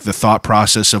me, like the thought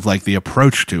process of like the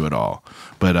approach to it all.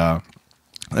 But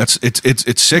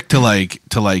it's sick to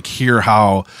like hear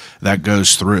how that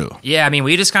goes through. Yeah, I mean,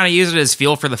 we just kind of use it as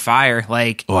fuel for the fire.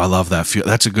 Like, oh, I love that fuel.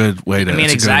 That's a good way to. I mean,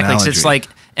 exactly. So it's like,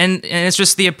 and it's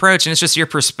just the approach, and it's just your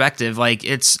perspective. Like,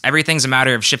 everything's a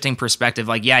matter of shifting perspective.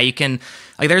 Like, yeah, you can.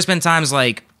 Like, there's been times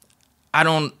like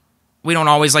we don't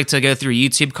always like to go through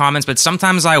YouTube comments, but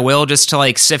sometimes I will, just to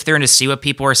like sift through and to see what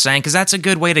people are saying, because that's a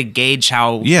good way to gauge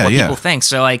what people think.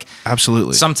 So like,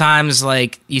 absolutely, sometimes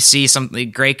like you see some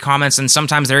great comments, and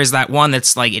sometimes there is that one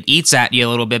that's like it eats at you a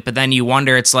little bit, but then you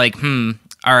wonder, it's like, all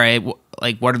right,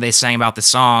 like what are they saying about the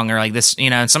song, or like this,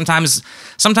 you know? And sometimes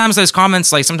those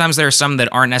comments, like sometimes there are some that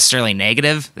aren't necessarily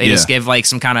negative. They just give like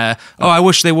some kind of, I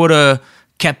wish they would have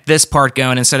kept this part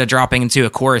going instead of dropping into a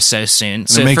chorus so soon.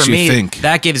 So for me,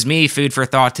 that gives me food for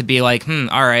thought to be like,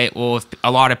 all right, well, if a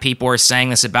lot of people are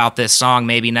saying this about this song,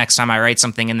 maybe next time I write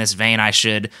something in this vein, I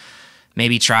should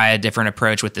maybe try a different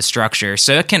approach with the structure.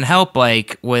 So it can help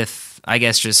like with, I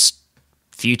guess, just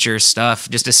future stuff,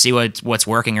 just to see what's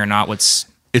working or not.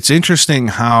 It's interesting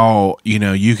how, you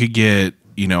know, you could get,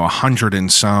 you know, 100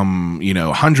 and some, you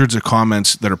know, hundreds of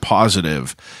comments that are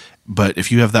positive, but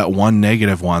if you have that one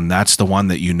negative one, that's the one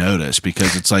that you notice,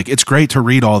 because it's like, it's great to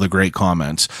read all the great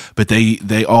comments, but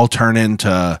they all turn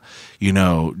into, you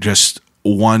know, just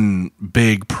one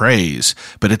big praise.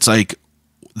 But it's like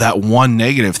that one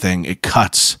negative thing, it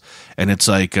cuts. And it's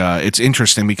like, it's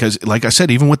interesting because, like I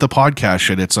said, even with the podcast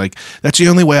shit, it's like, that's the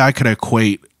only way I could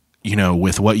equate, you know,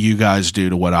 with what you guys do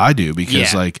to what I do,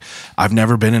 because like I've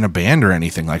never been in a band or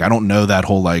anything. Like I don't know that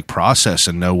whole like process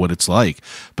and know what it's like,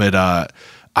 but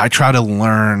I try to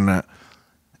learn.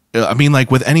 I mean,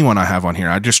 like with anyone I have on here,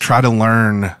 I just try to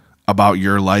learn about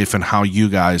your life and how you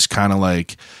guys kind of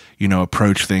like, you know,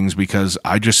 approach things, because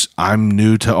I'm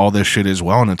new to all this shit as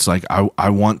well. And it's like, I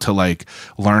want to like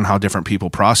learn how different people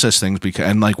process things,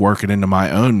 and like work it into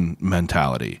my own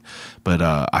mentality. But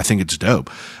I think it's dope.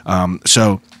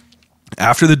 So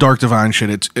after the Dark Divine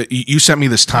shit, you sent me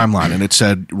this timeline, and it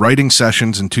said writing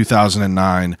sessions in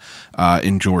 2009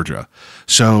 in Georgia.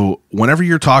 So whenever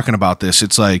you're talking about this,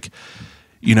 it's like,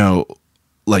 you know,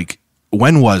 like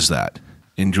when was that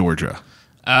in Georgia?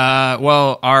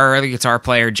 Well, our other guitar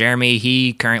player, Jeremy,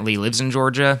 he currently lives in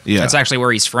Georgia. Yeah. That's actually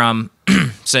where he's from.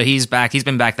 So he's back. He's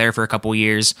been back there for a couple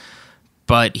years,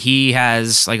 but he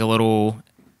has like a little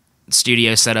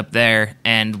studio set up there,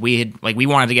 and we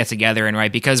wanted to get together and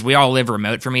write because we all live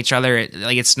remote from each other.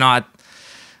 It's not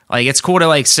like it's cool to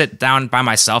like sit down by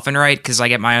myself and write because I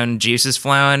get my own juices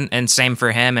flowing, and same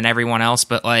for him and everyone else.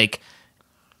 But like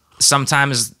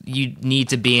sometimes you need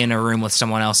to be in a room with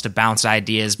someone else to bounce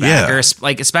ideas back. Yeah. Or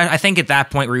like especially, I think at that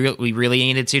point we really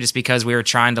needed to, just because we were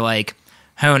trying to like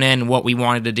hone in what we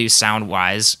wanted to do sound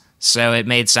wise. So it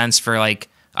made sense for like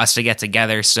us to get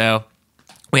together. So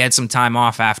we had some time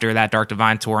off after that Dark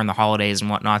Divine tour and the holidays and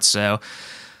whatnot. So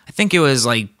I think it was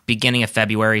like beginning of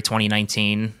February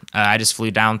 2019. I just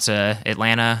flew down to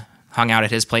Atlanta, hung out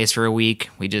at his place for a week.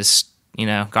 We just,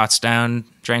 got stoned,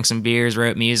 drank some beers,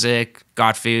 wrote music,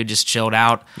 got food, just chilled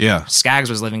out. Yeah. Skaggs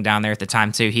was living down there at the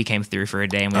time too. He came through for a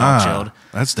day and we all chilled.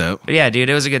 That's dope. But yeah, dude,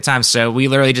 it was a good time. So we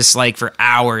literally just like for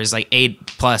hours, like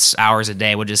 8+ hours a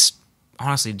day would just,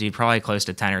 honestly, dude, probably close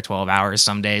to 10 or 12 hours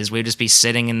some days. We'd just be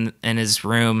sitting in his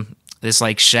room, this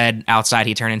like shed outside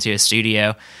he turned into a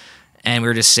studio, and we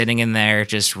were just sitting in there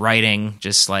just writing,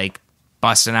 just like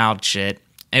busting out shit.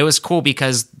 It was cool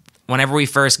because whenever we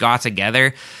first got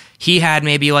together, he had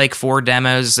maybe like 4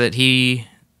 demos that he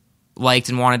liked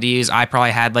and wanted to use. I probably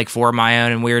had like 4 of my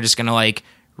own, and we were just gonna like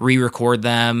re-record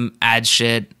them, add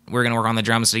shit. We're gonna work on the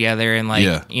drums together and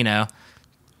like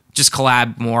just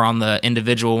collab more on the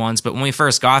individual ones. But when we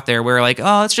first got there, we were like,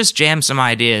 oh, let's just jam some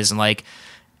ideas. And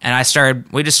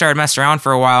we just started messing around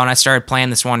for a while, and I started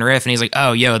playing this one riff, and he's like,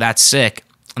 oh, yo, that's sick.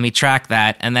 Let me track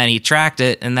that. And then he tracked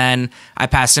it, and then I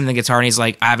passed him the guitar, and he's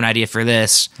like, I have an idea for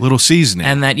this. Little seasoning.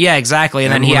 And then, yeah, exactly.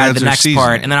 And then he added the next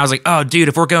part. And then I was like, oh, dude,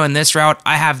 if we're going this route,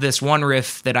 I have this one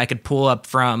riff that I could pull up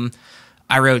from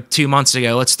I wrote 2 months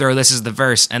ago. Let's throw this as the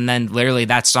verse. And then literally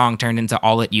that song turned into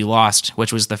All That You Lost,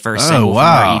 which was the first single from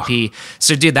our EP.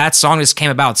 So dude, that song just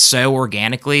came about so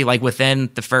organically. Like within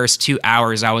the first 2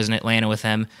 hours I was in Atlanta with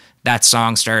him, that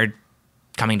song started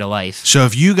coming to life. So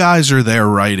if you guys are there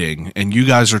writing and you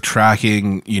guys are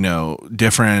tracking,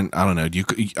 different, I don't know,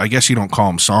 I guess you don't call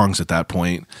them songs at that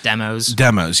point.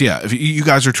 Demos, yeah. If you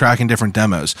guys are tracking different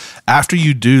demos, after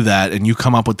you do that and you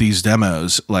come up with these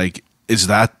demos, like, is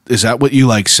that what you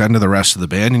like send to the rest of the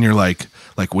band, and you're like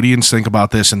what do you think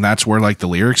about this, and that's where like the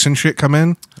lyrics and shit come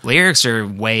in? Lyrics are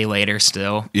way later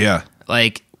still. Yeah.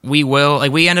 Like we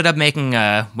ended up making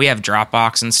we have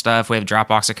Dropbox and stuff. We have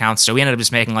Dropbox accounts, so we ended up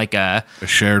just making like a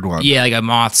shared one. Yeah, like a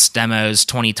Moths demos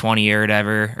 2020 or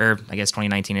whatever, or I guess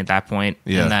 2019 at that point.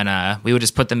 Yeah. And then we would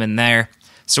just put them in there.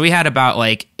 So we had about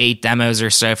like 8 demos or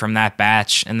so from that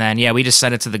batch, and then we just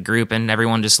sent it to the group and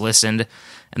everyone just listened.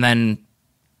 And then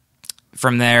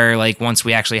from there, like once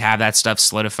we actually have that stuff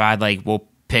solidified, like we'll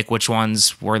pick which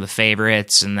ones were the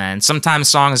favorites, and then sometimes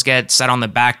songs get set on the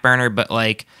back burner. But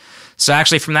like, so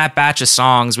actually from that batch of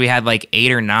songs, we had like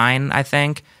 8 or 9, I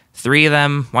think. 3 of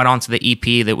them went on to the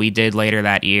EP that we did later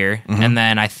that year, and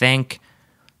then I think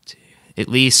at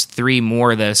least 3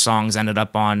 more of those songs ended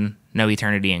up on No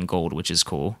Eternity in Gold, which is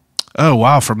cool. Oh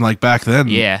wow! From like back then,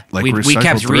 yeah. Like we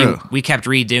kept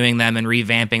redoing them and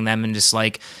revamping them, and just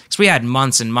like, because we had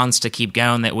months and months to keep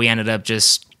going, that we ended up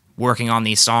just working on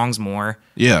these songs more.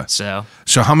 Yeah. So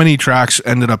how many tracks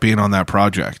ended up being on that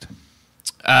project?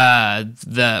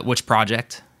 Which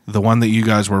project? The one that you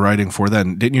guys were writing for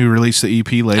then. Didn't you release the EP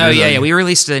later? Oh yeah. We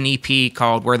released an EP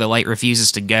called Where the Light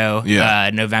Refuses to Go. Yeah.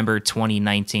 November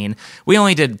 2019. We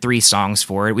only did 3 songs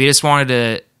for it. We just wanted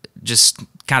to just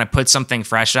kind of put something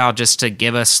fresh out, just to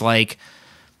give us like,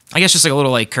 I guess just like a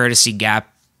little like courtesy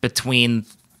gap between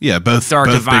both Dark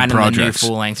both Divine big and the new projects.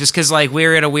 full length, just because like we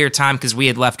were at a weird time because we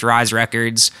had left Rise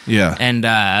Records,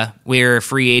 and we were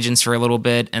free agents for a little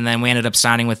bit, and then we ended up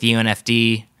signing with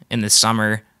UNFD in the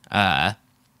summer.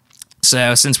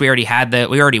 So since we already had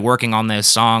we were already working on those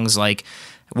songs. Like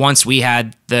once we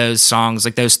had those songs,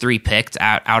 like those 3 picked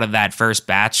out of that first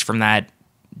batch from that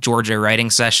Georgia writing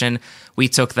session, we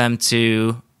took them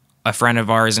to a friend of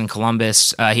ours in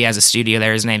Columbus. He has a studio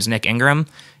there. His name's Nick Ingram.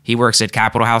 He works at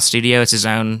Capitol House Studio. It's his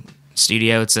own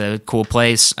studio. It's a cool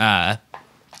place.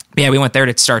 We went there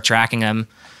to start tracking them,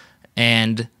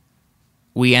 and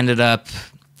we ended up,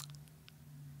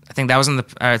 I think that was in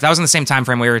the same time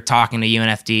frame we were talking to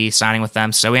UNFD, signing with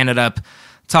them. So we ended up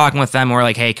talking with them. We're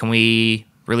like, hey, can we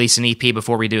release an EP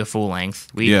before we do a full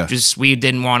length? We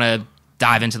didn't want to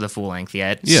dive into the full length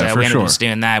yet. Yeah, so for we ended sure. up just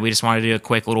doing that. We just wanted to do a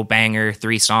quick little banger,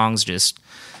 3 songs, just,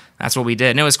 That's what we did.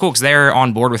 And it was cool because they were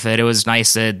on board with it. It was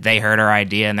nice that they heard our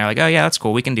idea and they're like, oh, yeah, that's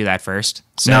cool. We can do that first.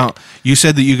 So, now, you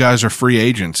said that you guys are free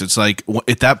agents. It's like,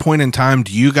 at that point in time,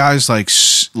 do you guys like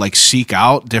seek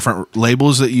out different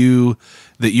labels that you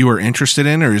are interested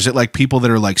in? Or is it like people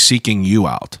that are like seeking you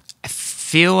out? I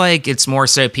feel like it's more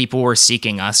so people were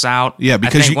seeking us out. Yeah,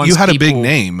 because you had a big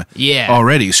name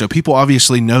already. So people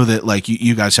obviously know that like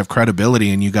you guys have credibility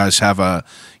and you guys have a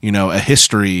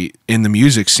history in the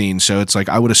music scene. So it's like,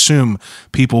 I would assume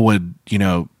people would,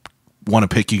 want to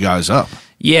pick you guys up.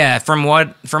 Yeah, from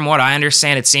what I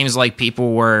understand, it seems like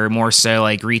people were more so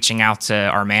like reaching out to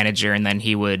our manager and then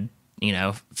he would,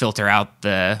 filter out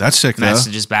the That's sick,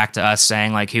 messages back to us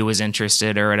saying like who was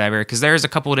interested or whatever. Because there's a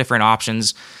couple of different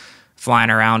options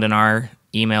flying around in our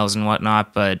emails and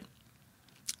whatnot, but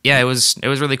yeah, it was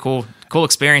really cool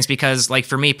experience because like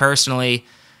for me personally,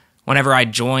 whenever I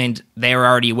joined, they were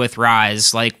already with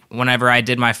Rise. Like whenever I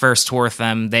did my first tour with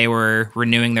them, they were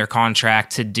renewing their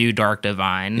contract to do Dark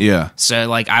Divine. Yeah. So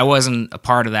like I wasn't a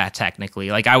part of that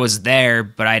technically. Like I was there,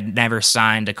 but I'd never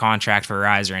signed a contract for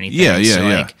Rise or anything.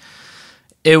 Yeah.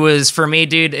 It was for me,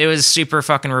 dude. It was super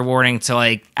fucking rewarding to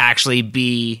like actually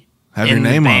be have in your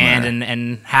name the band on there.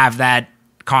 and have that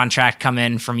contract come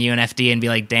in from UNFD and be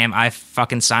like, damn, I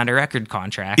fucking signed a record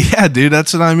contract. Yeah, dude,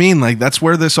 that's what I mean. Like that's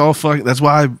where this all that's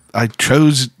why I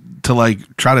chose to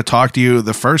like try to talk to you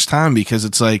the first time, because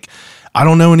it's like I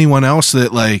don't know anyone else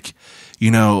that like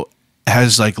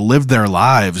has like lived their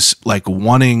lives like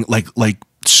wanting like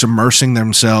submersing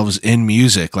themselves in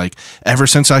music. Like ever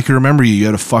since I could remember you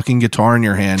had a fucking guitar in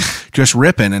your hand just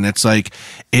ripping, and it's like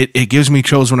it gives me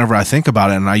chills whenever I think about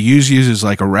it. And I use you as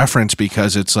like a reference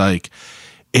because it's like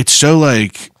it's so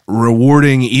like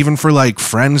rewarding even for like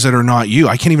friends that are not you.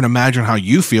 I can't even imagine how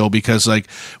you feel, because like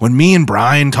when me and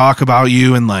Brian talk about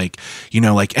you and like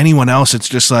like anyone else, it's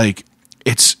just like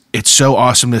it's so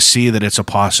awesome to see that it's a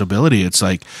possibility. It's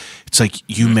like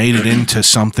you made it into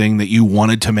something that you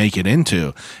wanted to make it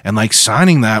into, and like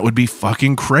signing that would be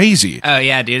fucking crazy. Oh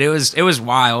yeah, dude, it was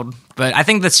wild. But I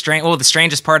think the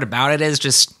strangest part about it is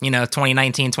just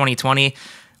 2019, 2020.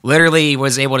 Literally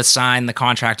was able to sign the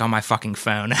contract on my fucking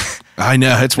phone. I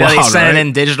know, it's wild. They sent right? it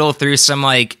in digital through some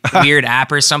like weird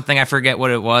app or something. I forget what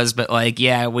it was, but like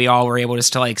yeah, we all were able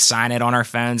just to like sign it on our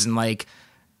phones and like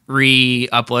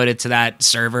re-upload it to that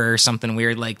server or something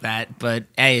weird like that. But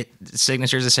hey,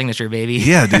 signature's a signature, baby.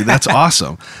 Yeah, dude, that's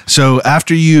awesome. So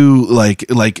after you like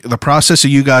the process of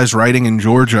you guys writing in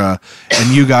Georgia and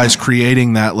you guys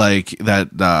creating that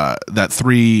that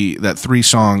three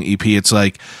song EP, it's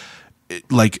like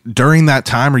during that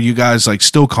time, are you guys like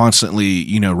still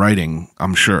constantly writing?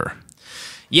 I'm sure.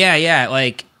 Yeah,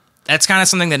 like that's kind of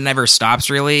something that never stops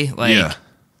really. Like yeah.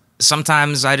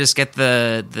 Sometimes I just get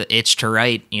the itch to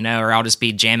write, or I'll just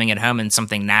be jamming at home and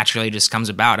something naturally just comes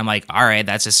about. I'm like, all right,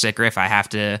 that's a sick riff. I have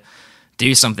to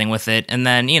do something with it. And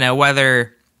then,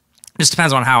 whether just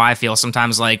depends on how I feel.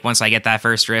 Sometimes like once I get that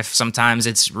first riff, sometimes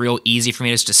it's real easy for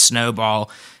me just to snowball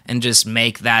and just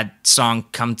make that song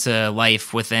come to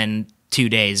life within 2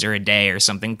 days or a day or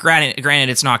something. Granted,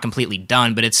 it's not completely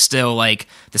done, but it's still like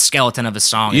the skeleton of a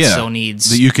song. Yeah, it still needs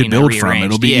that you could build from. rearranged.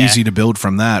 It'll be easy to build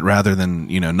from that rather than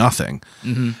nothing.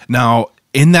 Mm-hmm. Now,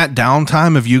 in that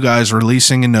downtime of you guys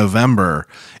releasing in November,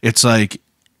 it's like,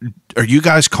 are you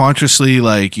guys consciously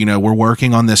like we're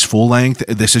working on this full length?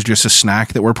 This is just a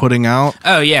snack that we're putting out.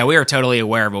 Oh yeah, we were totally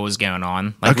aware of what was going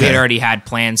on. Like we had already had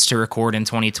plans to record in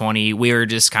 2020. We were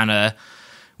just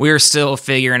we were still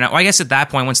figuring out. Well, I guess at that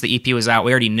point, once the EP was out,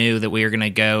 we already knew that we were going to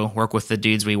go work with the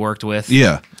dudes we worked with.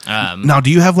 Yeah. Now,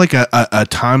 do you have like a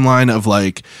timeline of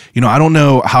like, I don't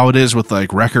know how it is with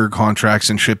like record contracts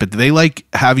and shit, but do they like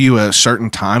have you a certain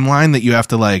timeline that you have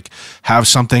to like have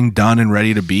something done and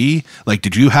ready to be? Like,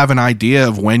 did you have an idea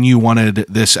of when you wanted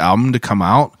this album to come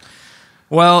out?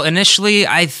 Well, initially,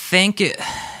 I think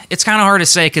it's kind of hard to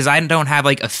say because I don't have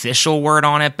like official word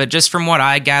on it, but just from what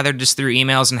I gathered just through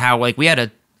emails and how like we had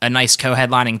a nice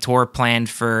co-headlining tour planned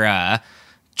for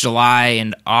July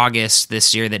and August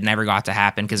this year that never got to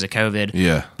happen because of COVID.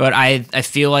 Yeah. But I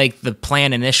feel like the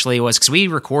plan initially was, because we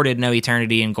recorded No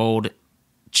Eternity in Gold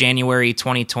January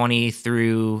 2020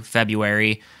 through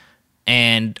February,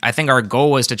 and I think our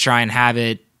goal was to try and have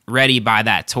it ready by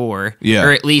that tour. Yeah.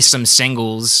 Or at least some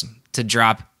singles to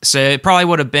drop. So it probably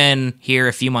would have been here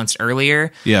a few months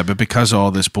earlier. Yeah, but because of all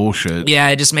this bullshit. Yeah,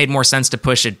 it just made more sense to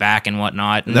push it back and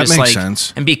whatnot. And that just, makes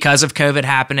sense. And because of COVID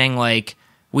happening, like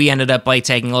we ended up like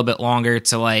taking a little bit longer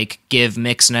to like give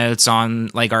mix notes on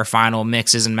like our final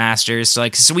mixes and masters. So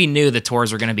like, so we knew the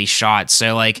tours were going to be shot.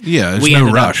 So like, yeah, there's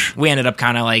no rush. We ended up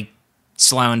kind of like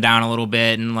slowing down a little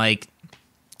bit, and like,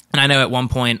 and I know at one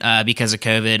point because of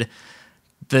COVID,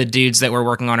 the dudes that were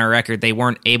working on our record, they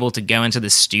weren't able to go into the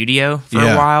studio for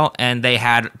Yeah. a while, and they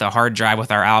had the hard drive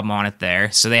with our album on it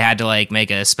there. So they had to like make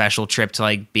a special trip to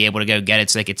like be able to go get it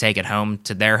so they could take it home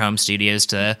to their home studios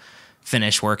to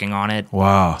finish working on it.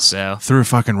 Wow. So Threw a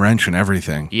fucking wrench and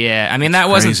everything. yeah, I mean, that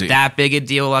crazy. wasn't that big a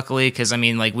deal, luckily, because I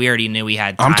mean, like, we already knew we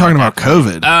had I'm time talking at about that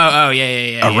point. COVID. Oh,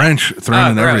 yeah. A wrench thrown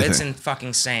and bro, everything. it's fucking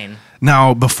insane.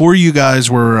 Now, before you guys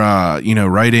were,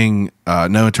 writing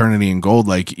No Eternity in Gold,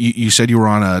 like you said you were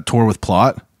on a tour with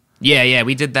Plot. Yeah,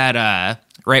 we did that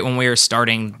right when we were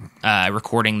starting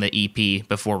recording the EP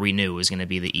before we knew it was going to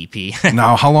be the EP.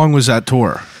 Now, how long was that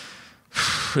tour?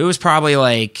 It was probably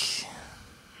like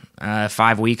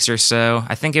 5 weeks or so.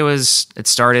 I think it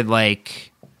started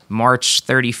like March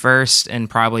 31st and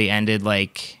probably ended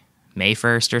like May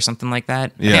 1st or something like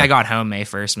that. I Yeah. think I got home May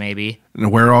 1st maybe. And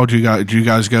where all did you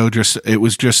guys go? It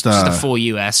was just The full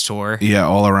US tour. yeah,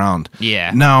 all around.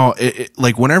 Yeah. Now,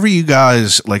 like whenever you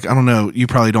guys, like, I don't know, you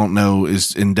probably don't know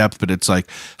is in depth, but it's like,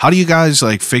 how do you guys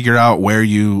like figure out where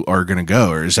you are going to go?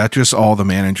 Or is that just all the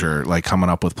manager like coming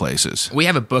up with places? We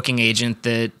have a booking agent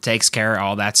that takes care of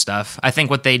all that stuff. I think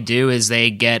what they do is they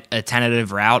get a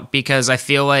tentative route, because I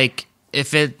feel like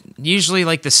if it usually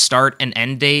like the start and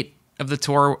end date of the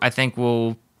tour, I think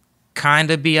will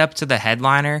kind of be up to the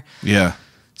headliner. Yeah.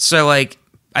 So like,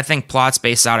 I think Plot's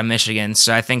based out of Michigan.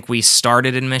 So I think we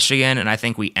started in Michigan and I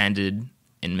think we ended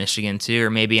in Michigan too, or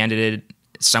maybe ended it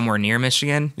somewhere near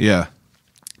Michigan. Yeah.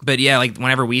 But yeah, like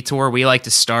whenever we tour, we like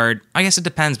to start, I guess it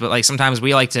depends, but like sometimes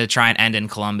we like to try and end in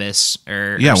Columbus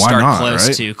or Yeah, why start not, close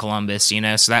right? to Columbus, you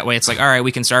know? So that way it's like, all right,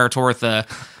 we can start our tour with a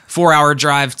 4-hour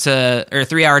drive to, or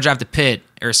 3-hour drive to Pitt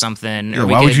or something. Yeah, or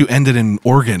why would you end it in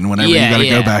Oregon whenever you Yeah, got to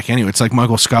go yeah. back anyway? It's like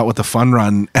Michael Scott with the fun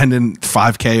run ending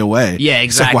 5K away. Yeah,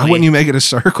 It's like, why exactly. wouldn't you make it a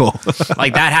circle?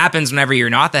 Like that happens whenever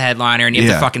you're not the headliner and you have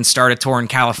Yeah. to fucking start a tour in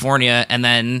California and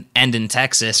then end in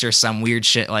Texas or some weird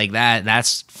shit like that.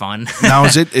 That's fun. Now,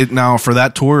 is it now for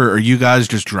that tour, are you guys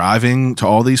just driving to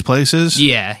all these places?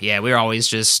 yeah. We always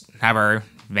just have our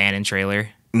van and trailer.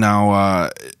 Now,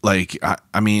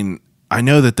 I mean, I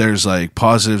know that there's like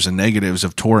positives and negatives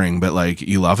of touring, but like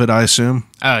you love it, I assume.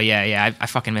 Oh yeah. I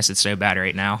fucking miss it so bad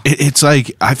right now. It's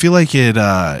like I feel like it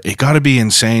got to be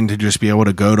insane to just be able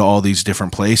to go to all these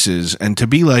different places and to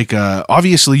be like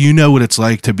obviously you know what it's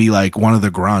like to be like one of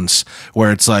the grunts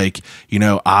where it's like, you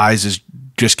know, Eyes is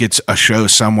just gets a show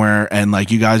somewhere and like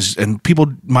you guys and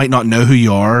people might not know who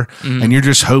you are and you're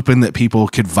just hoping that people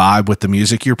could vibe with the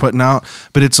music you're putting out,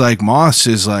 but it's like Moss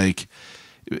is like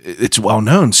it's well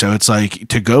known, so it's like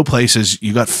to go places,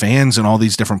 you got fans in all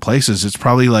these different places. It's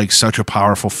probably like such a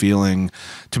powerful feeling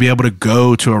to be able to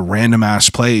go to a random ass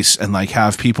place and like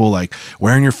have people like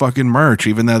wearing your fucking merch,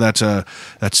 even though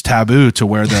that's taboo to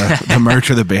wear the merch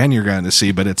of the band you're going to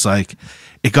see. But it's like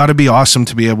it got to be awesome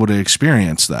to be able to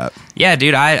experience that. Yeah,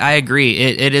 dude, I agree.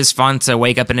 It is fun to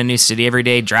wake up in a new city every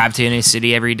day, drive to a new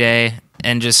city every day,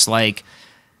 and just like,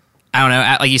 I don't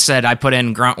know, like you said, I put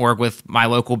in grunt work with my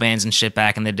local bands and shit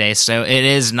back in the day, so it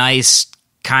is nice,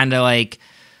 kind of like,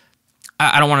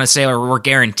 I don't want to say we're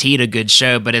guaranteed a good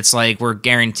show, but it's like we're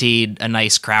guaranteed a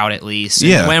nice crowd at least.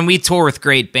 And Yeah. when we tour with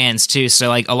great bands too, so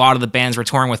like a lot of the bands we're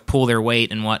touring with pull their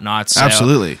weight and whatnot. So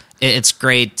Absolutely. it's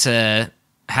great to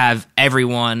have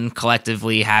everyone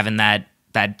collectively having that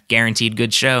guaranteed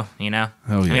good show, you know?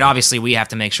 Oh, I mean, yeah. obviously we have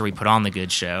to make sure we put on the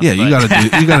good show. Yeah, you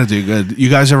but- gotta do good. You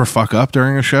guys ever fuck up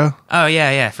during a show? Oh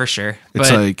yeah, for sure. It's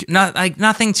but like-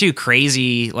 nothing too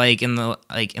crazy like in the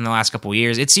last couple of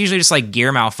years. It's usually just like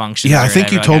gear malfunctions. Yeah, I or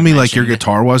think you whatever, told I've me like your mentioned.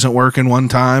 guitar wasn't working one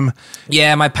time.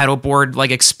 Yeah, my pedal board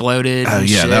like exploded. Oh, and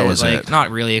yeah, shit. that was like, it. Not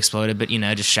really exploded, but you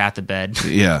know, just shat the bed.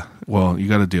 Yeah, well, you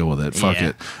got to deal with it. Fuck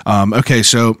Yeah. it. Okay,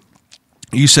 so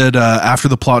you said after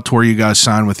the Plot tour, you guys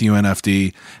signed with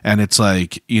UNFD, and it's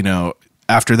like, you know,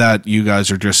 after that, you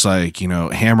guys are just like, you know,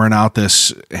 hammering out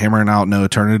No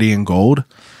Eternity in Gold.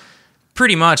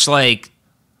 Pretty much like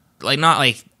not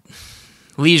like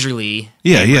leisurely.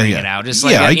 Yeah. hammering it out. Just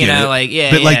like I you get know, it. like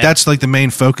yeah, but like yeah. that's like the main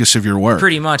focus of your work.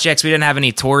 Pretty much, yeah, 'cause we didn't have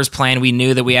any tours planned. We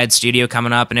knew that we had studio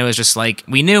coming up, and it was just like,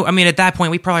 we knew, I mean, at that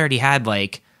point, we probably already had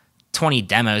like 20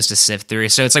 demos to sift through.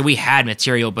 So it's like we had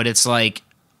material, but it's like,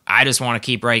 I just want to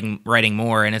keep writing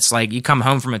more. And it's like, you come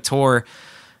home from a tour,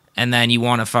 and then you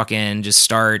want to fucking just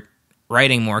start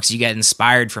writing more because you get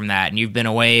inspired from that. And you've been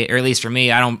away, or at least for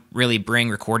me, I don't really bring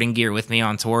recording gear with me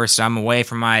on tour, so I'm away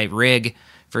from my rig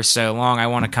for so long. I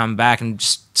want to come back and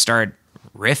just start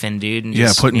riffing, dude. And Yeah,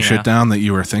 just, putting you shit know. down that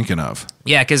you were thinking of.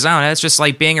 Yeah, because I don't know, it's just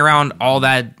like being around all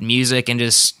that music and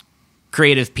just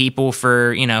creative people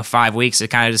for, 5 weeks. It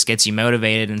kind of just gets you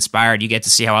motivated, inspired. You get to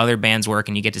see how other bands work,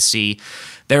 and you get to see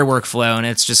their workflow, and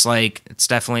it's just like, it's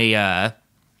definitely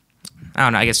I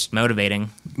don't know, I guess motivating.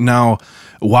 Now,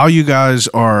 while you guys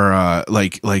are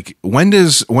like when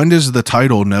does the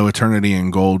title No Eternity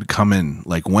in Gold come in?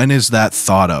 Like, when is that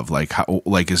thought of? Like, how,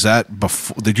 like, is that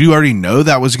before? Did you already know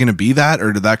that was going to be that,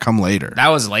 or did that come later? That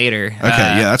was later. Okay,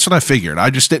 yeah, that's what I figured. I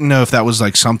just didn't know if that was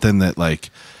like something that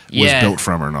like was built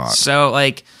from or not. So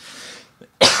like,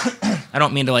 I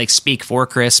don't mean to like speak for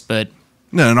Chris, but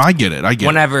no, I get it.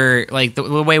 Whenever like the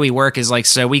way we work is like,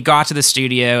 so we got to the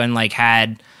studio and like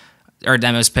had our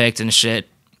demos picked and shit.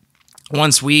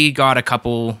 Once we got a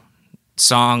couple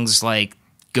songs like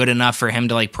good enough for him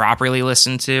to like properly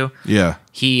listen to,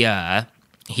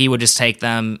 he would just take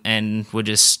them and would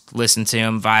just listen to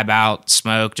them, vibe out,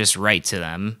 smoke, just write to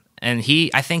them. And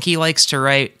I think he likes to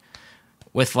write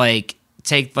with like,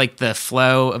 take like the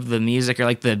flow of the music or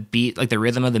like the beat, like the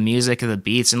rhythm of the music of the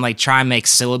beats, and like try and make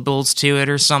syllables to it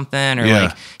or something, or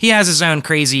like he has his own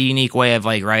crazy unique way of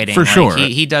like writing. For sure,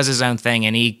 he does his own thing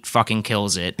and he fucking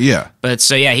kills it. Yeah. But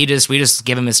so yeah, we just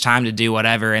give him his time to do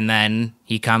whatever, and then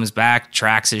he comes back,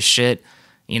 tracks his shit.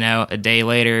 You know, a day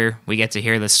later we get to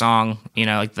hear the song. You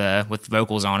know, like with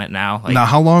vocals on it now. Like, now,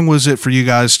 how long was it for you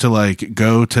guys to like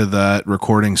go to that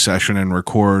recording session and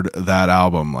record that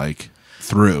album like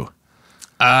through?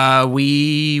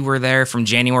 We were there from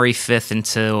January 5th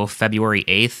until February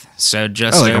 8th, so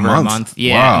just like over a month.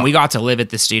 Yeah, wow. And we got to live at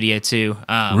the studio too.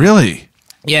 Really?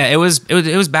 Yeah, it was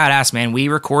badass, man. We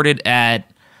recorded at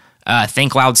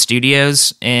Think Loud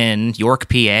Studios in York,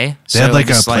 PA. They had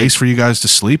like a place for you guys to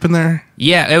sleep in there?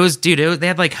 Yeah, it was, dude. They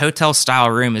had like hotel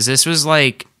style rooms. This was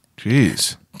like,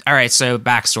 jeez. All right, so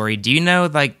backstory. Do you know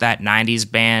like that '90s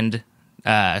band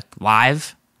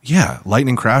Live? Yeah,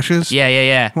 Lightning Crashes?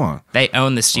 Yeah. Come on. They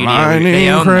own the studio. Lightning they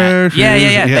own Crashes. that.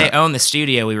 Yeah. They own the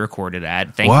studio we recorded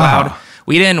at. Think Loud.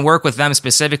 We didn't work with them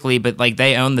specifically, but like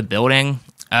they own the building.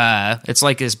 It's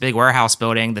like this big warehouse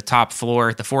building. The top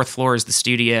floor, the fourth floor is the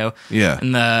studio. Yeah.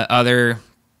 And the other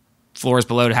floors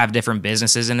below to have different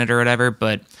businesses in it or whatever.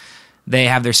 But they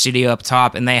have their studio up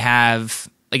top, and they have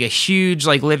like a huge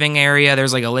like living area.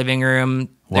 There's like a living room.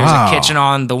 There's a kitchen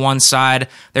on the one side.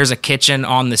 There's a kitchen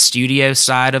on the studio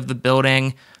side of the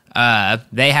building.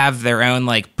 They have their own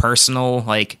like personal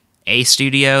like a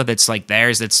studio that's like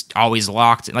theirs that's always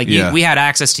locked. Like we had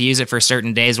access to use it for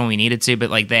certain days when we needed to, but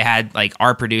like they had like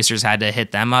our producers had to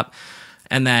hit them up.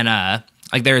 And then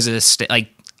like there's a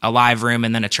live room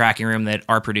and then a tracking room that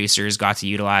our producers got to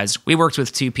utilize. We worked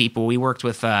with two people. We worked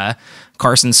with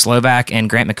Carson Slovak and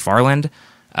Grant McFarland.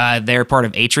 They're part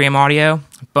of Atrium Audio,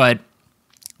 but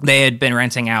they had been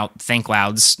renting out Think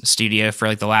Loud's studio for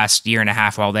like the last year and a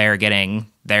half while they were getting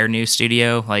their new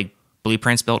studio, like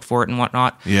blueprints built for it and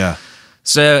whatnot. Yeah.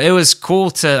 So it was cool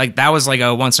to like, that was like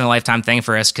a once in a lifetime thing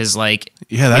for us. Cause like,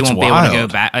 that's we won't wild. be able to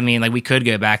go back. I mean, like we could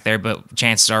go back there, but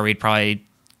chances are we'd probably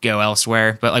go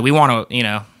elsewhere. But like, we want to, you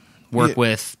know, work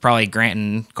with probably Grant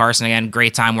and Carson again.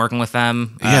 Great time working with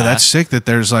them. Yeah, that's sick that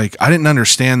there's like, I didn't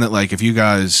understand that like if you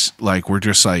guys like were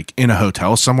just like in a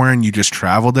hotel somewhere and you just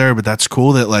traveled there, but that's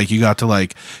cool that like you got to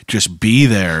like just be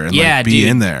there and like be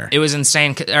in there. It was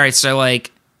insane. All right, so like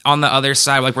on the other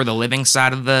side, like where the living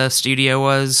side of the studio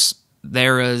was,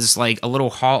 there was like a little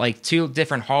hall, like two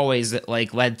different hallways that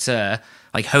like led to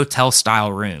like hotel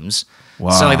style rooms. Wow.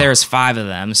 So like there was 5 of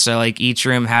them. So like each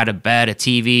room had a bed, a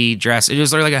TV, dresser. It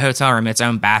was literally like a hotel room, its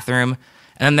own bathroom.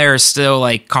 And then there are still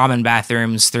like common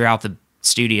bathrooms throughout the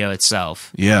studio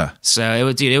itself. Yeah. So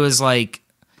it was like,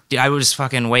 I would just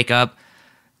fucking wake up,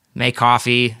 make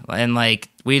coffee, and like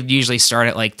we'd usually start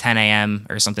at like 10 a.m.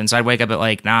 or something. So I'd wake up at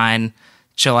like 9,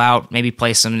 chill out, maybe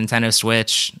play some Nintendo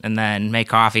Switch, and then make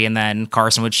coffee. And then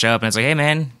Carson would show up and it's like, hey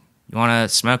man, you want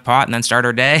to smoke pot and then start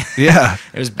our day? Yeah.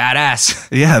 It was badass.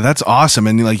 Yeah, that's awesome.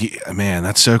 And like, man,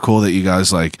 that's so cool that you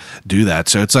guys like do that.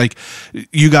 So it's like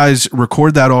you guys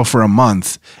record that all for a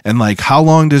month. And like, how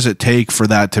long does it take for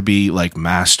that to be like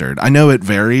mastered? I know it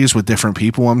varies with different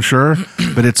people, I'm sure,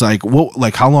 but it's like,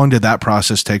 like how long did that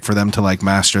process take for them to like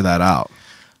master that out?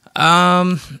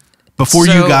 Before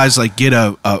you guys like get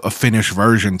a finished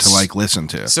version to like listen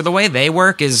to. So the way they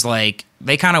work is like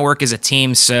they kind of work as a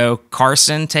team. So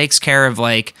Carson takes care of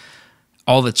like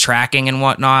all the tracking and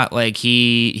whatnot. Like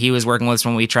he was working with us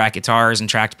when we track guitars and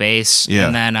tracked bass. Yeah.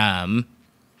 And then I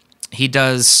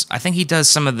think he does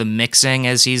some of the mixing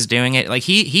as he's doing it. Like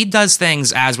he does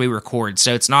things as we record.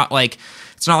 So it's not like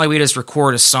we just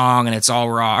record a song and it's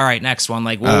all raw. All right, next one.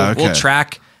 Like we'll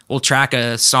track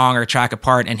a song or track a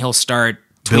part and he'll start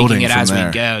tweaking it as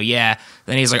we go. Yeah.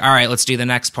 Then he's like, all right, let's do the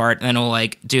next part. And then he'll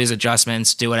like do his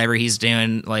adjustments, do whatever he's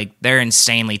doing. Like they're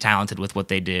insanely talented with what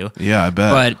they do. Yeah, I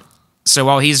bet. But so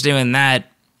while he's doing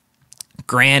that,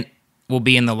 Grant will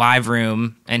be in the live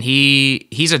room, and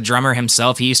he's a drummer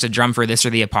himself. He used to drum for This or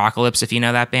the Apocalypse, if you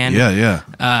know that band.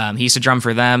 Yeah. He used to drum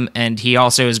for them, and he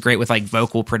also is great with like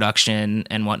vocal production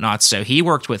and whatnot. So he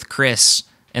worked with Chris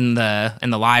in the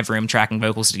live room, tracking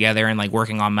vocals together and like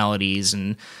working on melodies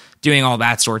and doing all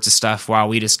that sorts of stuff while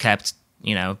we just kept,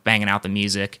 you know, banging out the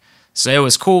music. So it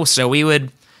was cool. So we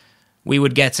would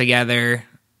get together.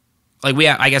 Like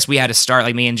I guess we had to start,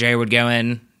 like me and Jay would go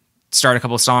in, start a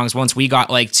couple of songs. Once we got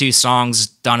like 2 songs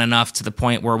done enough to the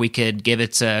point where we could give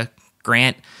it to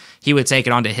Grant, he would take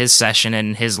it onto his session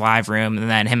in his live room, and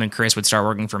then him and Chris would start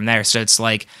working from there. So it's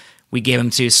like we give them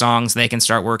 2 songs, they can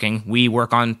start working. We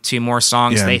work on 2 more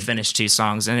songs, they finish 2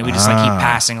 songs, and we just like keep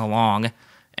passing along.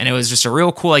 And it was just a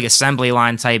real cool like assembly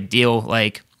line type deal,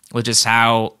 like with just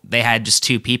how they had just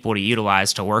 2 people to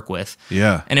utilize to work with.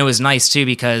 Yeah. And it was nice too,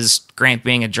 because Grant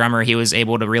being a drummer, he was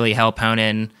able to really help hone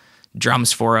in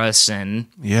drums for us and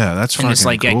that's fucking just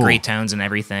like cool. get great tones and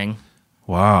everything.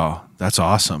 Wow, that's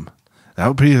awesome. That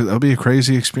would be a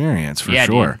crazy experience for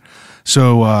sure. Dude.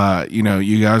 So you know,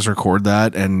 you guys record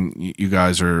that, and you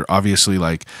guys are obviously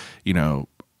like, you know,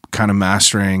 kind of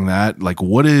mastering that. Like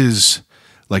what's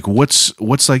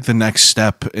like the next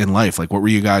step in life? Like what were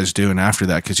you guys doing after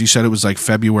that? Because you said it was like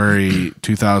February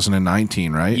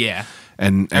 2019, right? Yeah.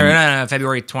 And no,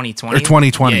 February 2020. Or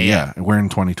 2020, yeah. We're in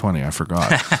 2020, I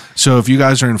forgot. So if you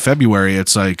guys are in February,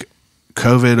 it's like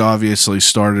COVID obviously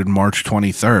started March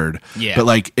 23rd. Yeah. But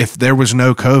like if there was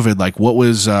no COVID, like what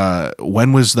was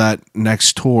when was that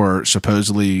next tour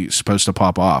supposedly supposed to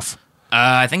pop off?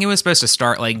 I think it was supposed to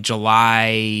start like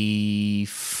July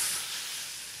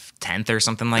 10th or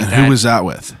something like that. Who was that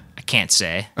with? I can't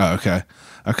say. Oh, okay.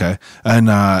 And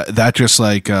that just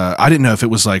like I didn't know if it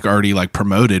was like already like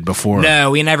promoted before. No,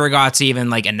 we never got to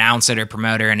even like announce it or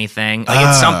promote or anything. Like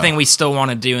it's something we still want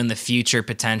to do in the future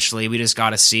potentially. We just got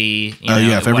to see, you know,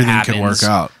 if everything can work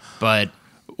out. But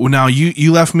well, now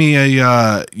you left me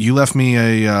a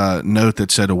note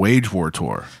that said a Wage War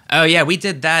tour. Oh yeah, we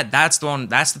did that. That's the one.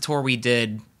 That's the tour we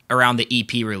did around the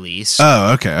EP release.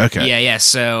 Oh, okay. Yeah.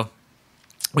 So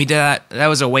we did that. That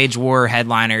was a Wage War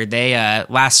headliner. They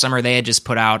last summer they had just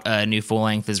put out a new full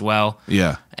length as well.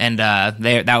 Yeah, and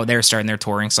they were starting their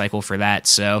touring cycle for that.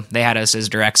 So they had us as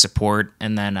direct support,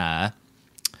 and then our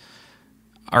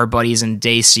buddies in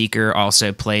Dayseeker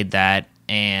also played that,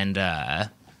 and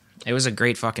it was a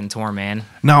great fucking tour, man.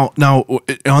 Now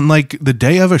on like the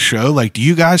day of a show, like do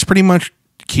you guys pretty much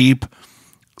keep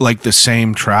like the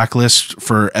same track list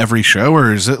for every show,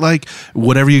 or is it like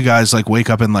whatever you guys like wake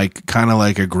up and like kind of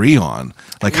like agree on?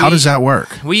 Like how does that work?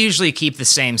 We usually keep the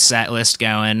same set list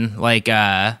going. Like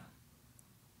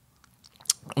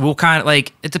we'll kind of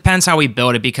like, it depends how we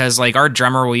build it, because like our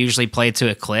drummer will usually play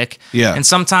to a click. Yeah. And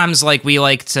sometimes like we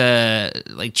like to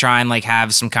like try and like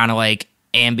have some kind of like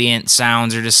ambient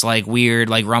sounds or just like weird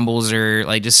like rumbles or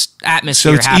like just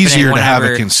atmosphere. So it's happening easier whenever, to have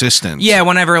it consistent. Yeah,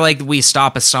 whenever like we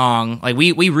stop a song, like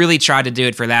we really tried to do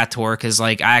it for that tour, because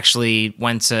like I actually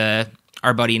went to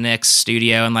our buddy Nick's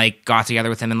studio and like got together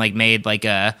with him and like made like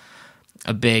a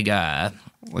big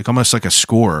like almost like a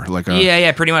score, like a yeah,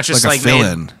 pretty much just like a fill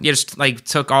in. Yeah, just like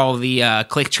took all the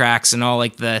click tracks and all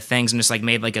like the things and just like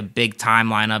made like a big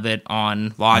timeline of it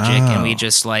on Logic, and we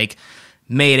just like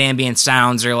made ambient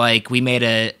sounds, or like we made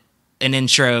an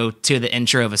intro to the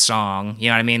intro of a song. You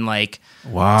know what I mean? Like,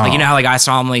 wow. Like, you know how like I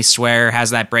Solemnly Swear has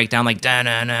that breakdown like da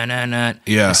na na na na.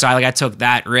 Yeah. So I took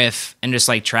that riff and just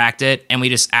like tracked it, and we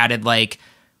just added like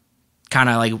kind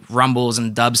of like rumbles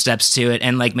and dubsteps to it,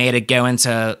 and like made it go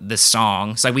into the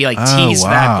song. So like we like teased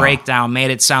that breakdown,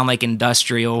 made it sound like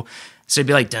industrial. So it'd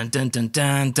be like dun dun dun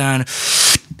dun dun,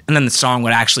 and then the song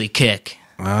would actually kick.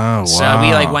 Oh, wow. So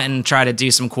we like went and tried to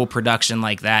do some cool production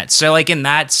like that. So like in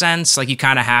that sense, like you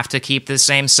kind of have to keep the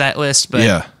same set list, but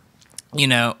yeah, you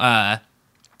know,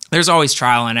 there's always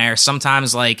trial and error.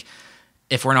 Sometimes like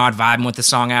if we're not vibing with the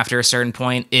song after a certain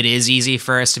point, it is easy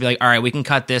for us to be like, all right, we can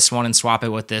cut this one and swap it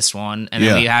with this one. And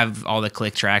then we have all the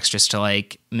click tracks just to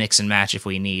like mix and match if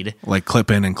we need. Like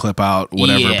clip in and clip out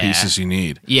whatever pieces you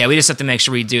need. Yeah, we just have to make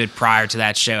sure we do it prior to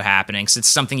that show happening. So it's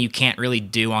something you can't really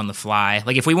do on the fly.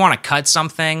 Like if we want to cut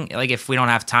something, like if we don't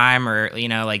have time, or, you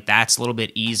know, like that's a little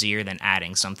bit easier than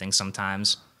adding something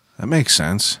sometimes. That makes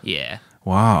sense. Yeah.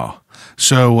 Wow.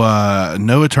 So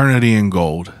No Eternity in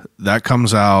Gold, that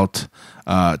comes out...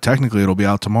 technically it'll be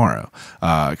out tomorrow,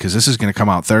 because this is going to come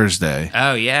out Thursday.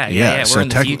 Oh yeah. So we're in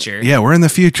the future. Yeah, we're in the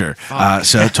future.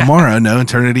 So tomorrow, No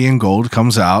Eternity in Gold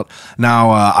comes out.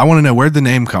 Now, I want to know, where'd the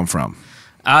name come from?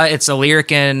 It's a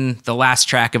lyric in the last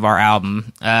track of our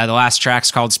album. The last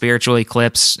track's called Spiritual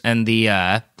Eclipse, and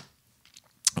the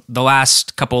the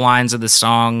last couple lines of the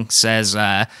song says,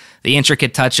 the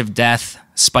intricate touch of death,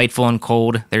 spiteful and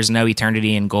cold, there's no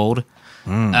eternity in gold.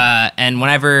 And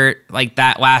whenever like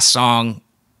that last song,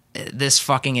 this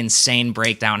fucking insane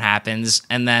breakdown happens,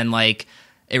 and then like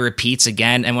it repeats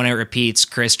again, and when it repeats,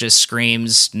 Chris just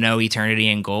screams, no eternity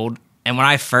in gold. And when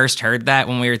I first heard that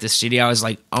when we were at the studio, I was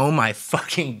like, oh my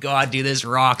fucking God, dude, this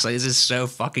rocks. Like, this is so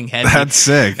fucking heavy. That's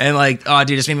sick. And like, oh,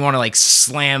 dude, it just made me want to like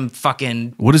slam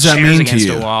fucking What does that chairs mean to against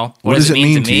you? a wall. What does it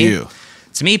mean to you?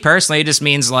 To me personally, it just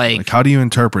means like How do you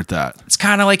interpret that? it's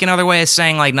kind of like another way of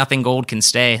saying like nothing gold can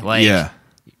stay. Like, Yeah.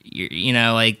 you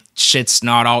know, like shit's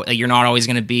not all, you're not always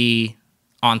going to be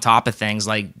on top of things.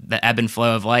 Like the ebb and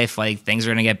flow of life, like things are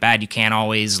going to get bad. You can't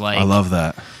always like, I love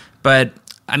that. but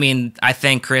I mean, I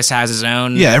think Chris has his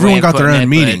own. Yeah, way everyone of got their putting own it,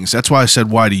 meanings. That's why I said,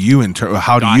 how do you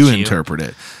interpret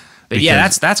it? But yeah,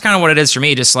 Because- that's kind of what it is for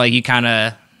me. Just like you kind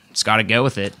of just got to go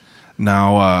with it.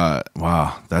 Now,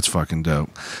 wow, that's fucking dope.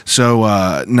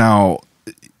 So now,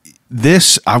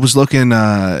 this I was looking.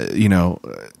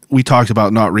 We talked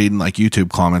about not reading like YouTube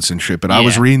comments and shit, but I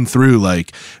was Yeah. reading through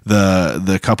like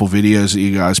the couple videos that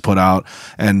you guys put out,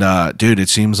 and dude, it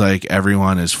seems like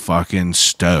everyone is fucking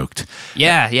stoked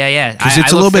Yeah. because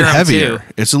it's a little bit heavier.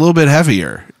 It's a little bit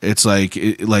heavier. It's like,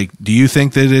 do you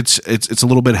think that it's a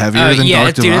little bit heavier than yeah,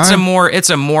 Dark dude, Divine? it's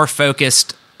a more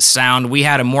focused sound. We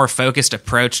had a more focused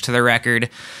approach to the record.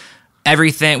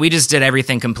 We just did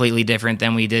everything completely different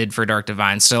than we did for Dark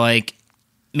Divine. So like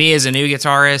me as a new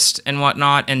guitarist and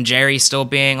whatnot, and Jerry still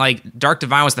being like, Dark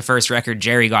Divine was the first record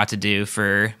Jerry got to do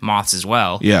for Moths as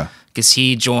well. Yeah. Because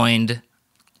he joined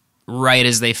right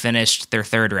as they finished their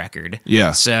third record.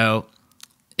 Yeah. So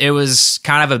it was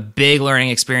kind of a big learning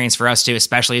experience for us too,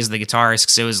 especially as the guitarist,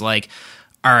 because it was like,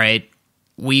 all right,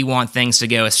 we want things to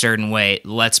go a certain way.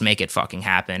 Let's make it fucking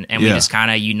happen. And we Yeah. just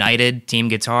kind of united, team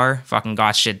guitar, fucking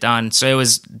got shit done. So it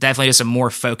was definitely just a more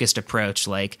focused approach.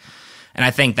 Like, and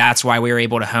I think that's why we were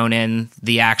able to hone in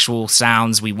the actual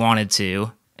sounds we wanted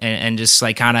to, and just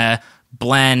like kind of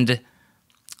blend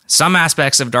some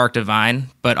aspects of Dark Divine,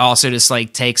 but also just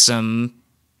like take some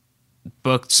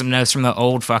notes from the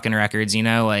old fucking records, you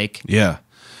know, like. Yeah.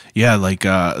 Like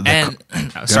And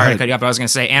sorry ahead. to cut you off, but I was gonna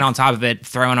say, and on top of it,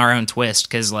 throwing our own twist,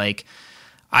 because like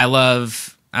I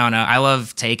love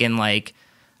taking like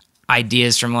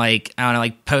ideas from like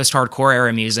post-hardcore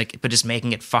era music, but just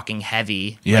making it fucking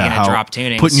heavy, yeah, like in a drop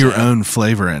tuning, putting your own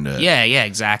flavor into it. Yeah,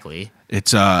 exactly.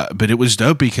 It's but it was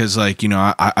dope because like,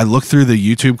 I looked through the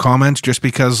YouTube comments just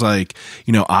because like,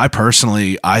 I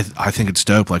personally I think it's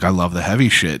dope. Like I love the heavy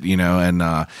shit,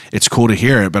 and it's cool to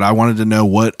hear it, but I wanted to know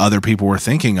what other people were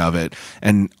thinking of it.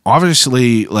 And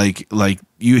obviously like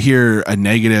you hear a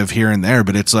negative here and there,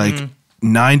 but it's like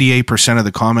 98% of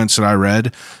the comments that I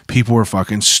read, people were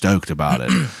fucking stoked about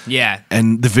it. Yeah.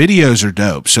 And the videos are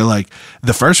dope. So like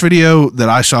the first video that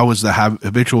I saw was the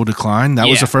Habitual Decline. That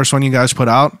was Yeah. the first one you guys put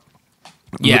out.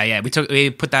 Yeah. We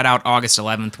put that out August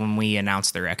 11th when we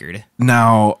announced the record.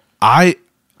 Now,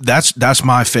 that's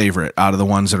my favorite out of the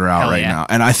ones that are out Hell right yeah. now.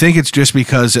 And I think it's just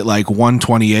because at like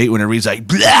 128, when everybody's like,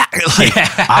 blah, like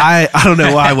I don't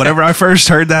know why. Whenever I first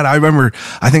heard that, I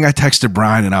think I texted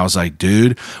Brian and I was like,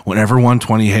 dude, whenever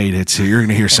 128 hits here, you're going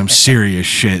to hear some serious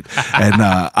shit. And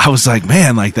I was like,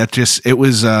 man, like that just, it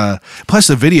was, plus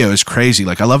the video is crazy.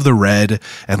 Like I love the red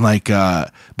and like,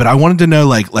 but I wanted to know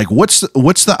like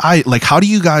like, how do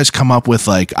you guys come up with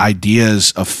like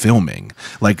ideas of filming,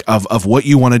 like of what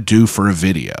you want to do for a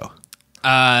video?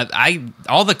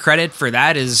 All the credit for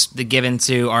that is given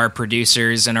to our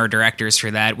producers and our directors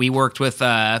for that. We worked with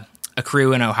a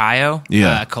crew in Ohio,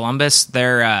 Columbus.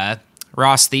 They're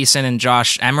Ross Thiessen and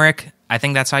Josh Emmerich. I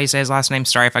think that's how you say his last name.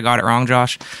 Sorry if I got it wrong,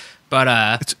 Josh.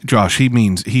 But It's Josh. He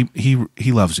means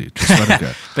he loves you. Just let it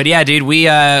go. but yeah, dude,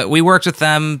 we worked with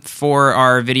them for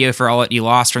our video for All That You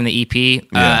Lost from the EP.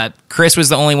 Yeah. Chris was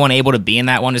the only one able to be in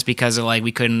that one just because of like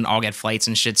we couldn't all get flights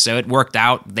and shit. So it worked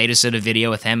out. They just did a video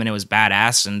with him and it was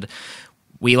badass. And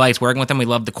we liked working with them. We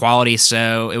loved the quality,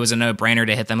 so it was a no-brainer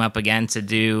to hit them up again to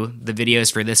do the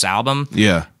videos for this album.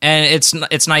 Yeah. And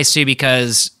it's nice too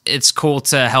because it's cool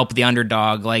to help the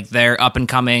underdog. Like they're up and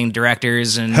coming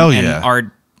directors and, Hell and yeah.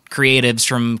 art creatives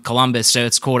from Columbus, so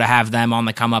it's cool to have them on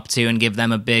the come up too and give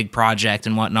them a big project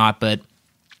and whatnot. But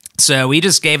so we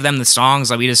just gave them the songs.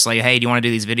 Like we just like, hey, do you want to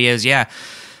do these videos? Yeah.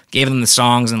 Gave them the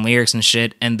songs and lyrics and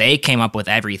shit, and they came up with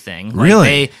everything. Like,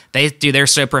 Really? They're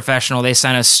so professional. They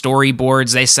sent us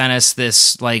storyboards. They sent us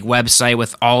this like website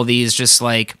with all these just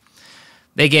like,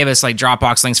 they gave us like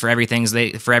Dropbox links for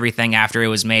everything after it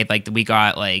was made. Like we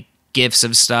got like GIFs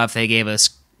of stuff. They gave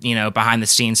us, behind the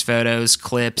scenes photos,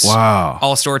 clips, Wow.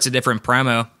 all sorts of different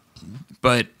promo.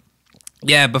 But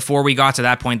Yeah, before we got to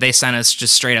that point, they sent us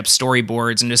just straight up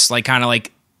storyboards and just like kind of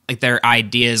like their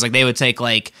ideas. Like they would take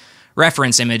like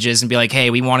reference images and be like, hey,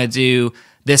 we want to do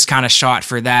this kind of shot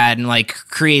for that and like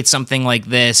create something like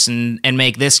this and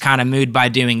make this kind of mood by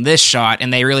doing this shot.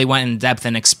 And they really went in depth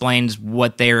and explained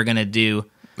what they were going to do.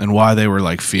 And why they were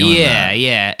like feeling that.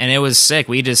 Yeah. And it was sick.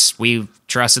 We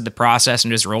trusted the process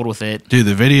and just rolled with it. Dude,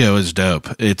 the video is dope.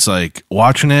 It's like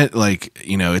watching it, like,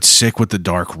 you know, it's sick with the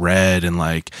dark red and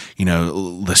like, you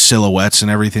know, the silhouettes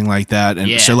and everything like that.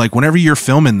 And so like whenever you're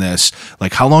filming this,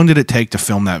 like how long did it take to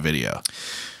film that video?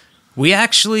 We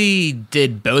actually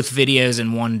did both videos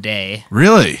in one day.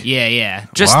 Really? Yeah.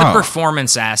 Just the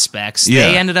performance aspects.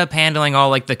 Yeah. They ended up handling all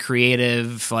like the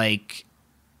creative, like,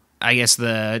 I guess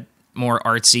the more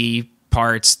artsy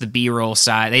parts, the B-roll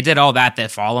side. They did all that the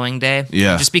following day.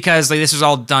 Yeah. Just because like this was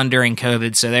all done during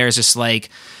COVID, so there's just like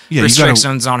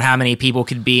restrictions on how many people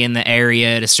could be in the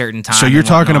area at a certain time. So you're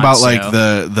talking about like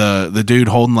the dude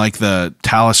holding like the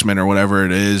talisman or whatever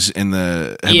it is in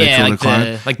the habitual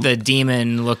decline? like the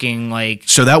demon looking like.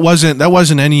 So that wasn't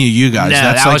any of you guys. No,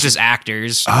 that was just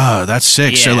actors. Oh, that's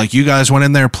sick. Yeah. So like you guys went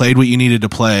in there, played what you needed to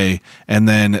play, and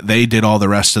then they did all the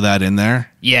rest of that in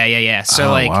there? Yeah.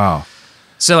 So wow.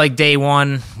 So, like, day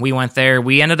one, we went there.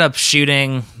 We ended up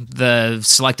shooting the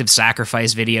Selective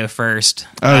Sacrifice video first.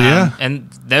 Oh, yeah? And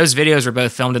those videos were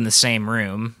both filmed in the same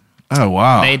room. Oh,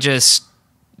 wow.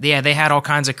 They had all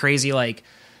kinds of crazy, like...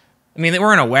 I mean, they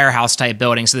were in a warehouse-type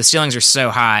building, so the ceilings are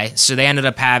so high. So they ended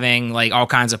up having, like, all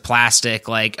kinds of plastic,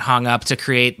 like, hung up to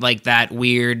create, like, that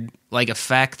weird, like,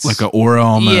 effect. Like an aura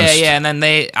almost. Yeah. And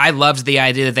then I loved the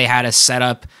idea that they had us set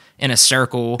up in a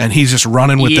circle, and he's just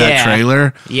running with that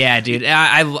trailer. Yeah, dude.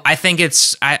 I think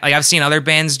it's I've seen other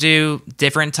bands do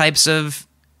different types of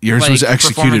yours was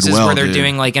executed well, where they're dude.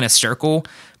 doing like in a circle,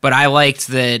 but I liked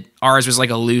that ours was like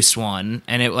a loose one,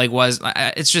 and it like was.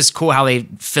 It's just cool how they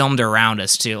filmed around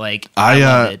us too. Like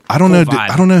I don't know.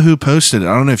 I don't know who posted it.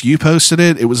 I don't know if you posted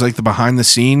it. It was like the behind the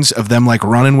scenes of them like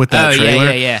running with that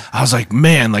trailer. Yeah. I was like,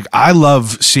 man, like I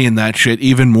love seeing that shit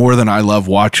even more than I love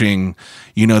watching,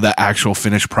 you know, the actual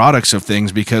finished products of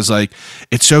things, because like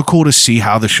it's so cool to see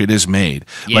how the shit is made.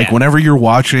 Yeah. Like whenever you're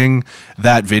watching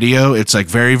that video, it's like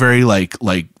very, very like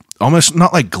almost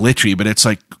not like glitchy, but it's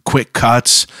like quick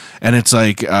cuts, and it's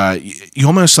like you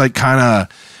almost like kind of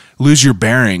lose your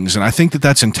bearings, and I think that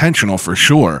that's intentional for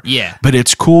sure. Yeah. But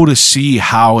it's cool to see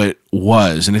how it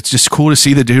was, and it's just cool to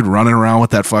see the dude running around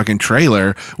with that fucking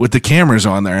trailer with the cameras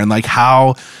on there, and like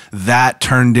how that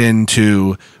turned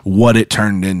into what it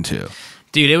turned into.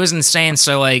 Dude, it was insane.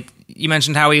 So like you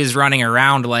mentioned how he was running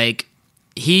around, like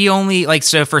he only like,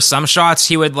 so for some shots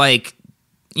he would like,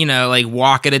 you know, like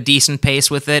walk at a decent pace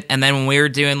with it. And then when we were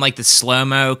doing like the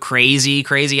slow-mo crazy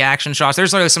action shots,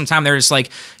 there's like some time they're just like,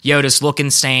 yo, just look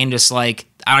insane. Just like,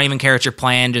 I don't even care what you're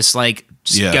playing. Just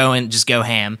go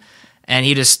ham.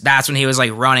 And that's when he was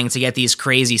like running to get these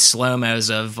crazy slow-mos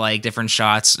of like different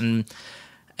shots. And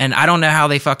I don't know how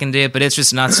they fucking do it, but it's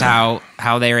just nuts how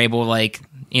they're able to like,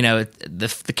 you know,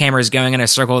 the camera is going in a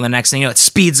circle, and the next thing you know, it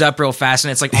speeds up real fast,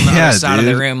 and it's like on the other side of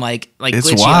the room, like it's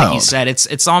glitchy, wild. like you said.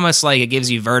 It's almost like it gives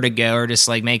you vertigo, or just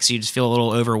like makes you just feel a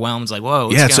little overwhelmed. It's like, whoa,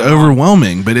 what's it's going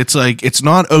overwhelming, on? but it's like it's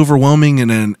not overwhelming in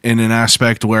an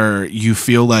aspect where you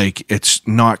feel like it's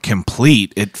not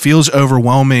complete. It feels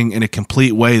overwhelming in a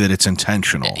complete way that it's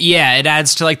intentional. Yeah, it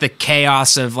adds to like the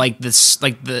chaos of like this,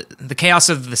 like the chaos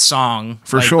of the song,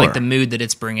 for like, sure, like the mood that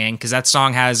it's bringing, because that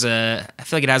song I feel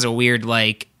like it has a weird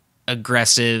like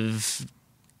aggressive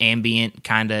ambient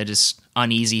kind of just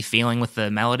uneasy feeling with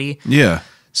the melody. Yeah.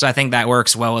 So I think that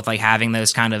works well with like having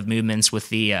those kind of movements with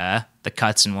the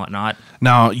cuts and whatnot.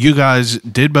 Now, you guys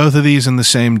did both of these in the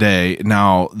same day.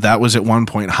 Now, that was at one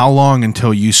point. How long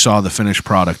until you saw the finished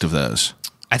product of those?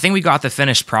 I think we got the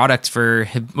finished product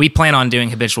we plan on doing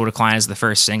Habitual Decline as the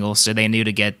first single, so they knew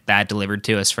to get that delivered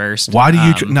to us first. Why do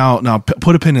you now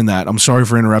put a pin in that? I'm sorry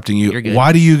for interrupting you. You're good.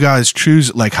 Why do you guys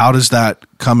choose, like, how does that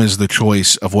come as the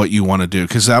choice of what you want to do?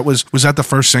 Because was that the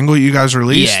first single you guys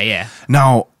released? Yeah.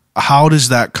 Now, how does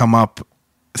that come up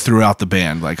throughout the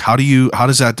band? Like, how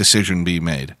does that decision be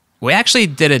made? We actually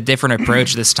did a different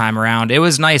approach this time around. It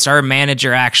was nice. Our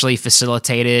manager actually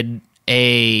facilitated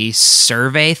a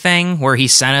survey thing where he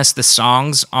sent us the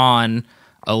songs on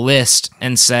a list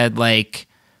and said, like,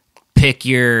 pick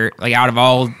your, like, out of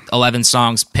all 11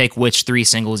 songs, pick which 3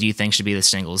 singles you think should be the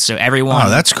singles. So everyone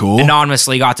that's cool.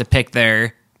 Anonymously got to pick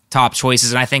their top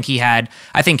choices. And I think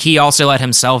he also let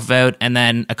himself vote, and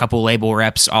then a couple label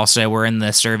reps also were in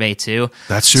the survey too.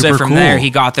 That's super cool. So from there,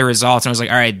 he got the results and was like,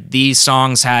 all right, these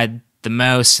songs had the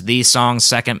most, these songs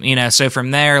second, you know. So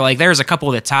from there, like, there's a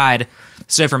couple that tied.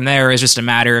 So from there, it was just a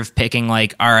matter of picking,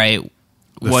 like, all right,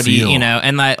 what do you know?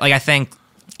 And like I think,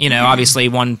 obviously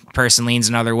one person leans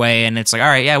another way, and it's like, all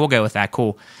right, yeah, we'll go with that,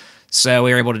 cool. So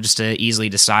we were able to easily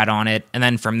decide on it, and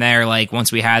then from there, like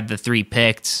once we had the 3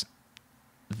 picked,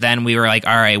 then we were like,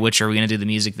 all right, which are we going to do the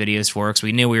music videos for? Because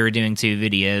we knew we were doing 2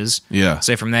 videos. Yeah.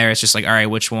 So from there, it's just like, all right,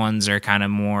 which ones are kind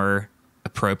of more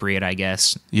appropriate, I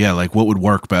guess. Yeah, like what would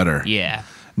work better? Yeah.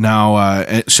 Now,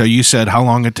 so you said how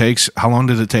long did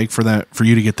it take for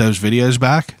you to get those videos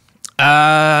back?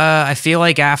 I feel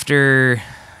like I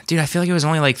feel like it was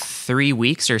only like 3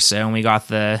 weeks or so when we got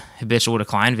the Habitual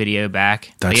Decline video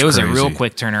back. That's it was crazy. a real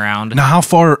quick turnaround. Now, how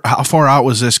far out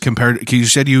was this compared? Because you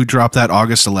said you dropped that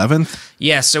August 11th.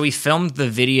 Yeah, so we filmed the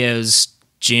videos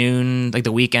June, like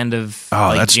the weekend of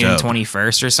that's June dope.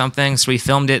 21st or something. So we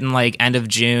filmed it in like end of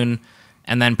June,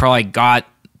 and then probably got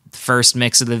the first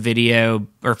mix of the video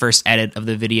or first edit of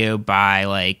the video by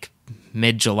like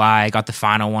mid-July. Got the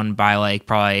final one by like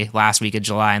probably last week of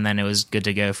July, and then it was good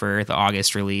to go for the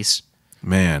August release.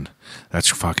 Man, that's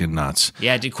fucking nuts.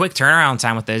 Yeah, dude, quick turnaround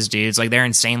time with those dudes. Like they're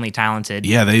insanely talented.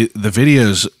 Yeah, the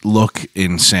videos look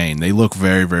insane. They look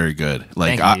very, very good.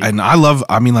 Like, Thank you. I love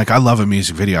a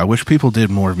music video. I wish people did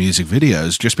more music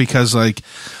videos, just because, like,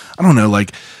 I don't know,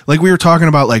 like we were talking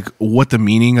about, like what the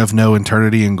meaning of No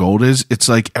Eternity in Gold is. It's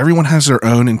like everyone has their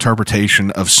own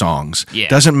interpretation of songs. Yeah.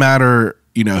 Doesn't matter,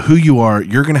 who you are.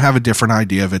 You're going to have a different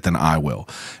idea of it than I will.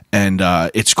 And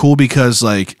it's cool because,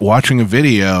 like, watching a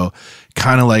video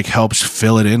kind of like helps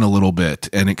fill it in a little bit,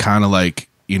 and it kind of like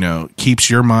keeps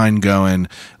your mind going.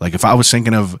 Like if I was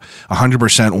thinking of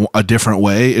 100% a different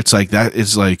way, it's like that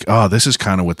is like, oh, this is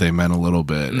kind of what they meant a little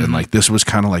bit, and like this was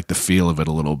kind of like the feel of it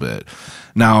a little bit.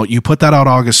 Now you put that out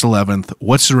August 11th.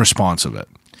 What's the response of it?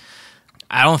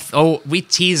 We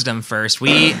teased them first.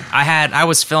 I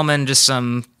was filming just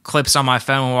some clips on my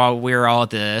phone while we were all at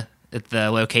the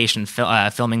location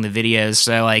filming the videos.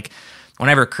 So like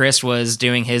whenever Chris was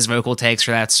doing his vocal takes for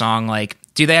that song, like,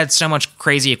 dude, they had so much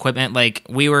crazy equipment. Like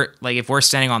we were like, if we're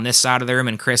standing on this side of the room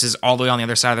and Chris is all the way on the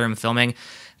other side of the room filming,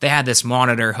 they had this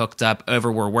monitor hooked up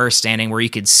over where we're standing where you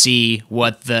could see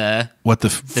what the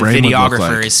frame would look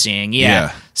videographer like. is seeing.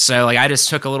 Yeah. So like I just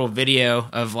took a little video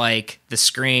of like the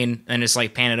screen and just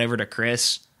like pan it over to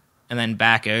Chris and then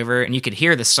back over, and you could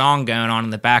hear the song going on in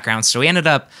the background. So we ended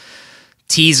up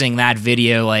teasing that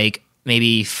video like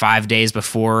maybe 5 days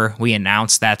before we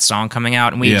announced that song coming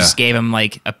out, and we just gave him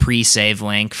like a pre-save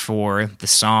link for the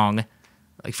song,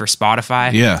 like for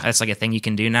Spotify. Yeah. That's like a thing you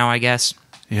can do now, I guess.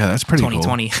 Yeah, that's pretty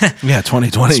 2020. cool. Yeah,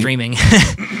 2020. Streaming.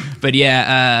 But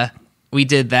yeah, we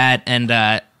did that,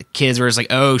 and kids were just like,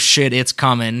 oh shit, it's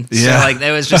coming. Yeah. So like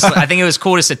it was just, I think it was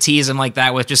cool just to tease them like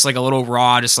that with just like a little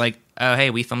raw, just like, oh hey,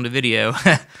 we filmed a video.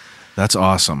 That's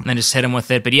awesome. And then just hit them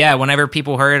with it. But yeah, whenever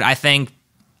people heard, I think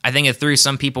it threw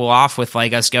some people off with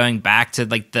like us going back to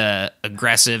like the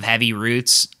aggressive, heavy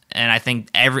roots, and I think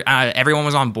everyone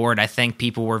was on board. I think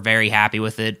people were very happy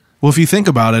with it. Well, if you think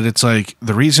about it, it's like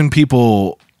the reason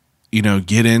people,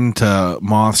 get into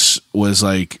Moths was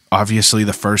like obviously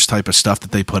the first type of stuff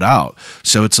that they put out.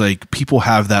 So it's like people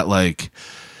have that like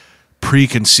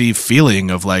preconceived feeling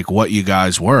of like what you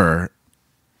guys were,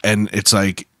 and it's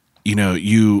like you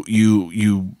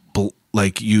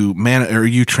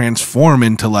transform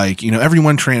into like,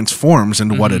 everyone transforms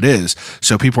into what it is.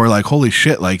 So people are like, holy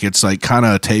shit, like it's like kind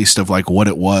of a taste of like what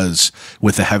it was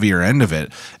with the heavier end of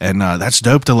it. And that's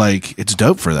dope to like, it's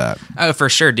dope for that. Oh, for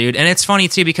sure, dude. And it's funny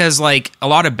too, because like a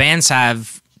lot of bands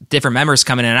have different members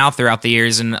coming in and out throughout the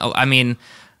years. And I mean,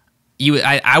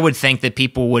 I would think that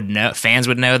people would know, fans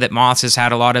would know that Moths has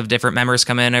had a lot of different members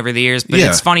come in over the years. But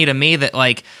it's funny to me that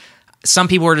like, some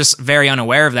people are just very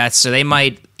unaware of that, so they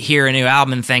might hear a new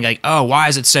album and think like, oh, why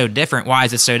is it so different? Why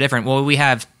is it so different? Well, we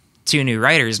have 2 new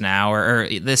writers now, or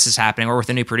this is happening, or with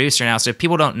a new producer now, so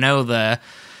people don't know the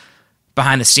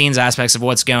behind-the-scenes aspects of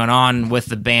what's going on with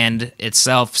the band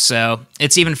itself. So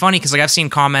it's even funny, because like I've seen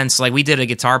comments, like we did a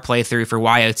guitar playthrough for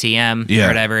YOTM or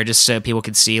whatever, just so people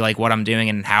could see like what I'm doing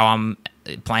and how I'm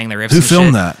playing the riffs. Who and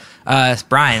filmed shit. that?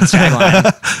 Brian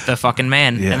Skagline, the fucking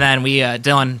man. Yeah. And then we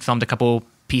Dylan filmed a couple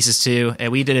pieces too.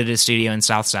 We did it at a studio in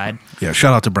Southside. Yeah,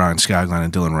 shout out to Brian Skagline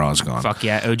and Dylan Rosgon. Fuck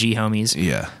yeah, OG homies.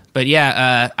 Yeah. But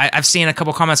yeah, I've seen a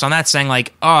couple comments on that saying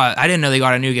like, oh, I didn't know they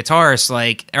got a new guitarist.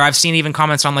 Like, or I've seen even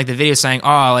comments on like the video saying,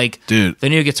 oh, like, dude, the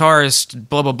new guitarist,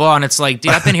 blah blah blah. And it's like,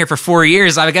 dude, I've been here for 4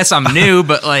 years. I guess I'm new,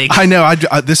 but like, I know.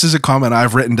 This is a comment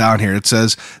I've written down here. It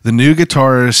says the new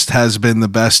guitarist has been the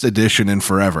best addition in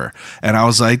forever, and I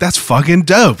was like, that's fucking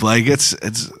dope. Like, it's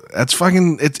That's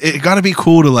fucking, it got to be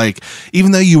cool to like,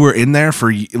 even though you were in there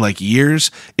for like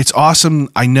years, it's awesome.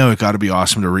 I know it got to be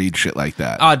awesome to read shit like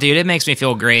that. Oh, dude, it makes me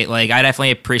feel great. Like, I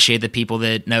definitely appreciate the people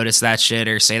that notice that shit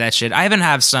or say that shit. I even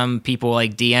have some people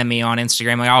like DM me on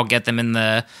Instagram. Like, I'll get them in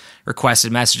the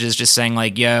requested messages just saying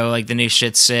like, yo, like the new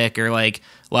shit's sick, or like,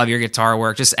 love your guitar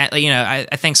work. Just, you know,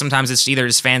 I think sometimes it's either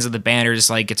just fans of the band or just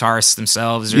like guitarists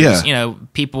themselves, or just, you know,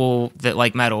 people that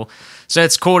like metal. So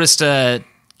it's cool just to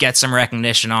get some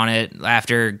recognition on it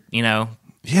after, you know,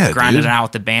 grinding it out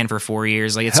with the band for 4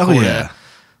 years. Like, it's cool to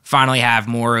finally have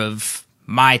more of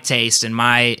my taste and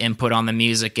my input on the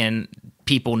music and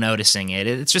people noticing it.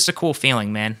 It's just a cool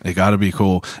feeling, man. It got to be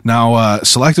cool. Now,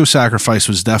 Selective Sacrifice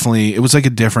was definitely, it was like a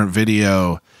different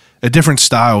video, a different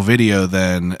style video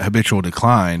than Habitual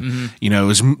Decline. Mm-hmm. You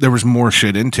know, there was more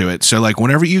shit into it. So like,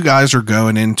 whenever you guys are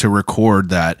going in to record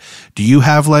that, do you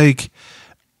have like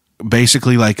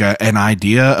basically like an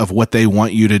idea of what they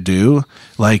want you to do?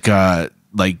 Like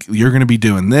you're going to be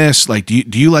doing this. Like, do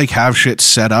you like have shit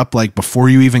set up like before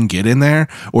you even get in there?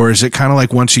 Or is it kind of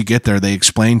like once you get there, they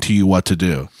explain to you what to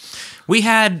do? We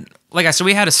had, like I said,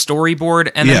 we had a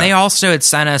storyboard, and then they also had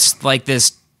sent us like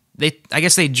this, I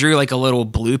guess they drew like a little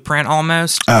blueprint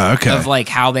almost of like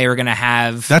how they were going to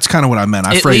have. That's kind of what I meant.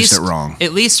 I phrased it wrong.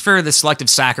 At least for the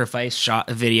Selective Sacrifice shot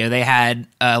video, they had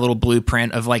a little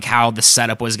blueprint of like how the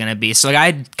setup was going to be. So like,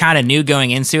 I kind of knew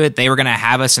going into it, they were going to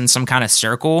have us in some kind of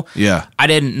circle. Yeah. I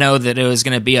didn't know that it was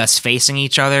going to be us facing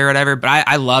each other or whatever, but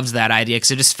I loved that idea because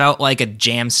it just felt like a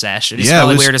jam sesh. It just felt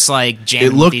like we were just like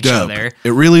jamming with each other.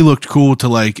 It really looked cool to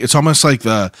like, it's almost like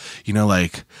the, you know,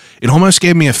 like, it almost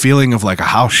gave me a feeling of like a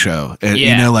house show.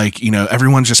 You know, like, you know,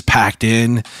 everyone's just packed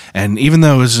in. And even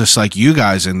though it was just like you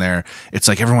guys in there, it's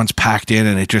like everyone's packed in,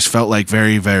 and it just felt like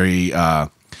very, very, it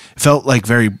felt like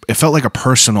a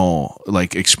personal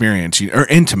like experience, or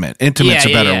intimate. Intimate's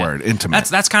a better word. Intimate.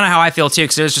 That's kind of how I feel too.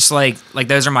 Cause it was just like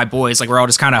those are my boys. Like, we're all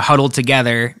just kind of huddled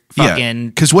together.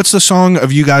 Fucking. Cause what's the song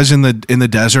of you guys in the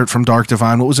desert from Dark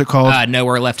Divine? What was it called?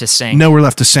 Nowhere Left to Sink. Nowhere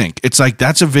Left to Sink. It's like,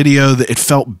 that's a video that it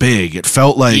felt big. It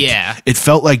felt like, it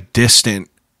felt like distant.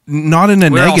 Not in a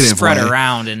we're negative all spread way.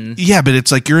 Around and but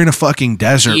it's like you're in a fucking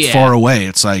desert far away.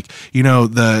 It's like, you know,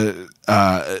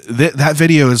 that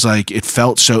video is like, it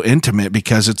felt so intimate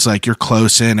because it's like you're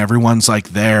close in, everyone's like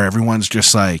there, everyone's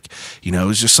just like, you know,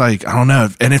 it's just like, I don't know,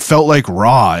 and it felt like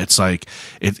raw. It's like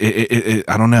it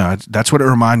I don't know, that's what it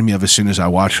reminded me of. As soon as I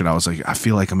watched it, I was like, I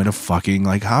feel like I'm in a fucking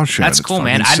like house show. That's cool,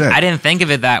 man. I didn't think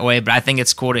of it that way, but I think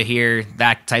it's cool to hear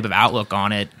that type of outlook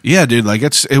on it. Yeah, dude, like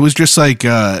it was just like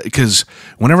because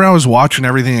whenever I was watching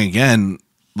everything again,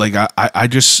 like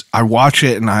I watch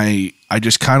it and I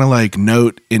just kind of like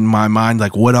note in my mind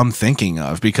like what I'm thinking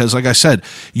of, because like I said,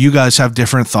 you guys have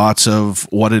different thoughts of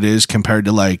what it is compared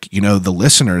to like, you know, the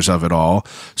listeners of it all.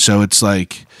 So it's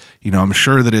like, you know, I'm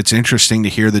sure that it's interesting to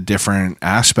hear the different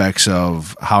aspects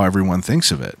of how everyone thinks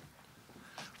of it.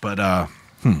 But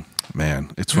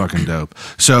man, it's fucking dope.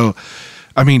 So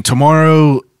I mean,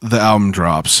 tomorrow the album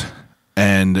drops,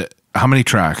 and how many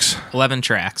tracks? 11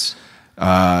 tracks.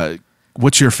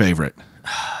 What's your favorite?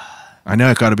 I know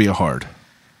it got to be a hard.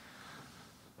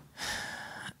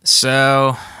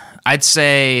 So I'd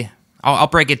say I'll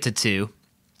break it to two.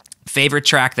 Favorite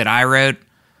track that I wrote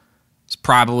is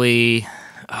probably,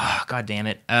 God damn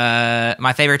it.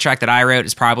 My favorite track that I wrote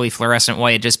is probably Fluorescent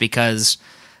White, just because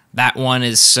that one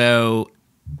is so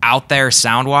out there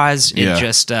sound wise. It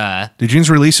just did you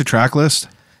release a track list?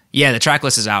 Yeah, the track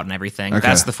list is out and everything. Okay.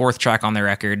 That's the 4th track on the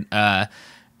record.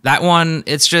 That one,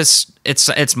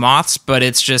 it's Moths, but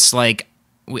it's just like,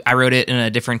 I wrote it in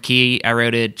a different key. I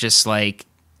wrote it just like,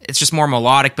 it's just more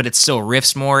melodic, but it still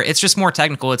riffs more. It's just more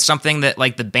technical. It's something that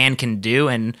like the band can do,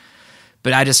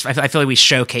 but I feel like we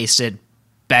showcased it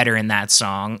better in that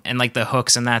song, and like the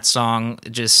hooks in that song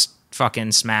just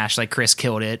fucking smashed. Like, Chris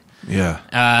killed it.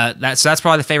 Yeah. That's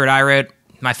probably the favorite I wrote.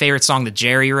 My favorite song that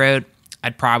Jerry wrote,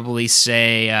 I'd probably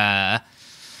say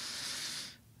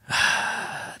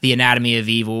The Anatomy of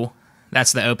Evil.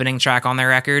 That's the opening track on their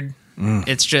record.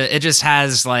 It just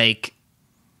has like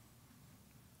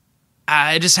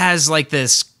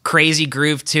this crazy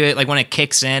groove to it. Like when it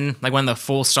kicks in, like when the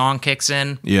full song kicks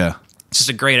in. Yeah. It's just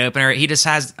a great opener. He just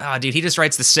has, he just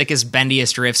writes the sickest,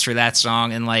 bendiest riffs for that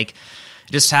song, and like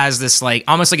just has this like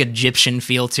almost like Egyptian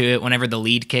feel to it whenever the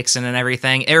lead kicks in and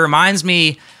everything. It reminds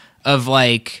me of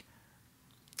like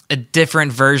a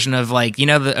different version of like, you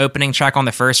know, the opening track on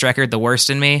the first record, The Worst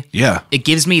in Me? Yeah. It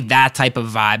gives me that type of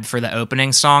vibe for the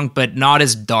opening song, but not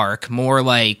as dark, more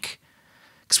like,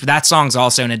 because that song's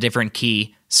also in a different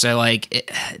key. So like,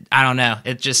 I don't know.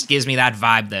 It just gives me that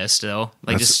vibe though still.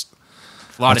 Like just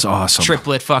A lot That's of awesome.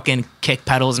 triplet fucking kick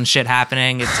pedals and shit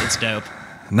happening. It's dope.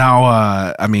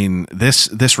 Now, I mean,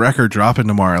 this record dropping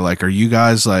tomorrow, like, are you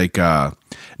guys like,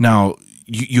 now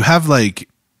you have like,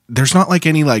 there's not like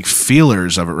any like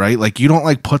feelers of it, right? Like you don't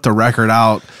like put the record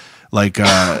out. Like,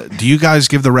 do you guys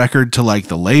give the record to like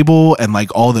the label and like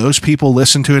all those people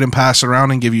listen to it and pass it around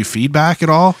and give you feedback at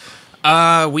all?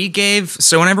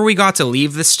 So whenever we got to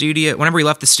leave the studio, whenever we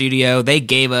left the studio, they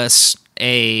gave us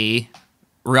a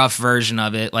rough version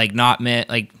of it, like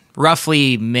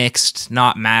roughly mixed,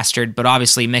 not mastered, but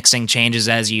obviously mixing changes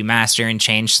as you master and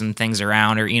change some things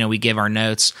around, or, we give our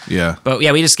notes. Yeah. But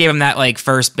yeah, we just gave them that like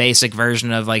first basic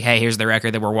version of like, hey, here's the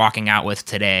record that we're walking out with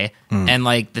today. And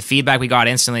like the feedback we got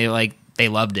instantly, like they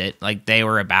loved it. Like they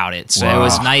were about it. So It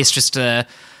was nice just to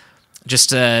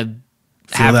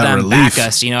have them relief. back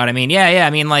us, you know what I mean? Yeah.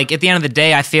 I mean, like at the end of the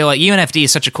day, I feel like UNFD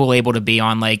is such a cool label to be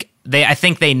on. Like I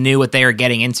think they knew what they were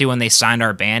getting into when they signed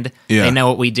our band. Yeah. They know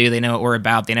what we do. They know what we're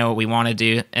about. They know what we want to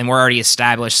do, and we're already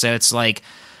established. So it's like,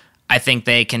 I think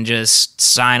they can just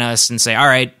sign us and say, all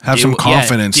right, have some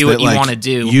confidence do what that you like, want to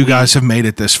do. You guys have made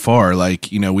it this far. Like,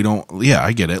 we don't,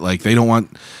 I get it. Like they don't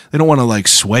want to like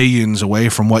sway yins away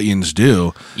from what yins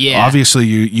do. Yeah. Obviously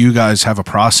you guys have a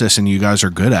process and you guys are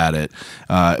good at it.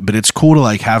 But it's cool to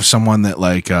like have someone that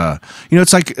like,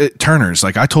 it's like Turner's.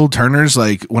 Like I told Turner's,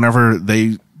 like whenever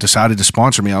they decided to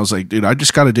sponsor me, I was like, dude, I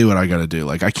just got to do what I got to do.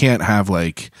 Like I can't have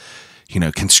like,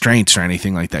 constraints or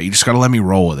anything like that. You just got to let me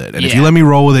roll with it. And if you let me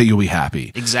roll with it, you'll be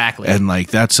happy. Exactly. And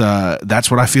like, that's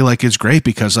what I feel like is great,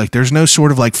 because like, there's no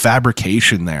sort of like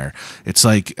fabrication there. It's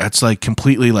like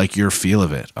completely like your feel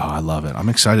of it. Oh, I love it. I'm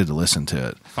excited to listen to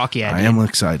it. Fuck yeah. I am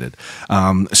excited.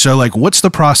 So like, what's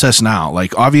the process now?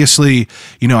 Like, obviously,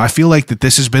 I feel like that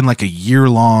this has been like a year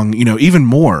long, even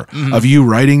more of you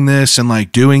writing this and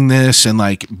like doing this and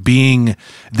like being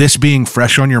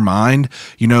fresh on your mind.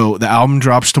 The album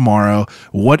drops tomorrow.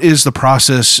 What is the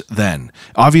process then?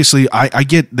 Obviously, I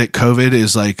get that COVID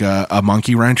is like a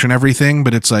monkey wrench and everything,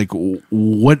 but it's like,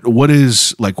 what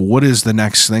is the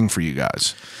next thing for you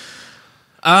guys?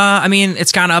 I mean,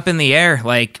 it's kind of up in the air,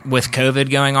 like with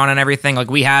COVID going on and everything. Like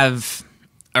we have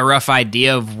a rough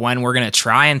idea of when we're going to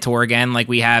try and tour again. Like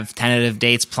we have tentative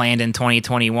dates planned in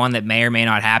 2021 that may or may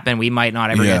not happen. We might not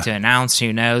ever get to announce,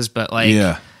 who knows? But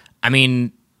like, I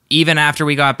mean, even after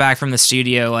we got back from the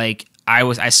studio, like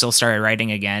I still started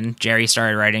writing again. Jerry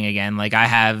started writing again. Like I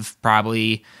have at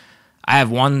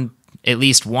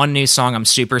least one new song I'm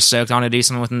super stoked on to do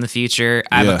something with in the future.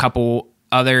 I have a couple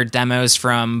other demos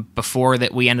from before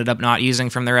that we ended up not using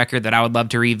from the record that I would love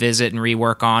to revisit and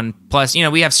rework on. Plus,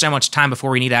 we have so much time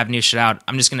before we need to have new shit out.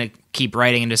 I'm just going to keep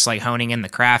writing and just like honing in the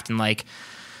craft and like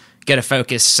get a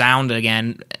focused sound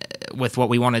again with what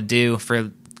we want to do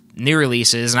for new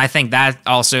releases. And I think that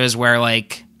also is where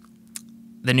like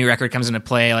the new record comes into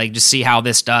play. Like just see how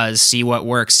this does, see what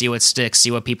works, see what sticks,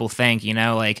 see what people think,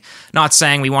 like not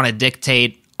saying we want to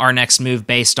dictate our next move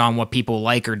based on what people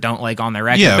like or don't like on the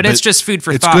record, but it's just food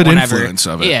for thought. It's good whenever, influence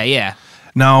of it. Yeah.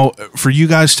 Now, for you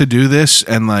guys to do this,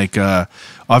 and like,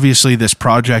 obviously, this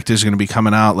project is going to be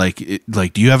coming out. Like, do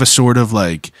you have a sort of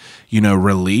like,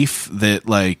 relief that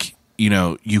like,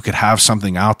 you could have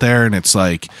something out there, and it's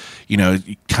like, you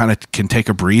kind of can take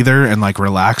a breather and like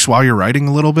relax while you're writing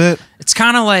a little bit. It's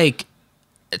kind of like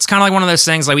one of those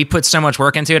things. Like we put so much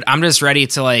work into it. I'm just ready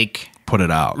to like put it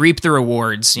out, reap the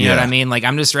rewards. You know what I mean? Like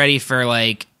I'm just ready for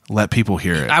like, let people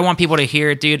hear it. I want people to hear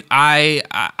it, dude. I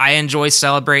enjoy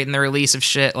celebrating the release of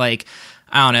shit. Like,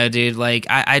 I don't know, dude. Like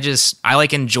I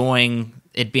like enjoying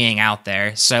it being out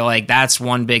there. So like that's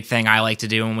one big thing I like to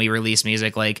do when we release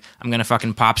music. Like I'm gonna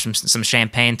fucking pop some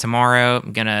champagne tomorrow.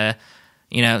 I'm gonna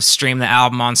stream the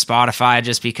album on Spotify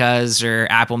just because, or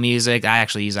Apple Music. I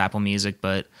actually use Apple Music,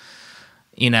 but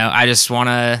I just want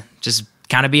to just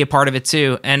kind of be a part of it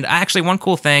too. And actually, one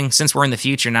cool thing, since we're in the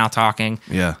future now talking,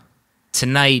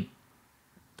 tonight,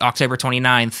 October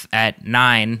 29th at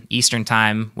 9 Eastern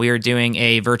time, we are doing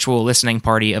a virtual listening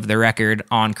party of the record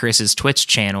on Chris's Twitch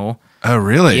channel. Oh,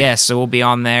 really? Yeah, so we'll be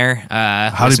on there.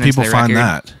 How did people find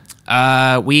that?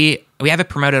 We have it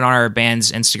promoted on our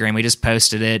band's Instagram. We just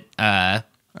posted it the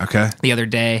other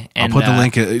day. And, I'll put the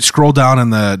link. Scroll down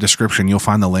in the description. You'll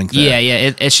find the link there.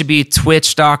 Yeah. It should be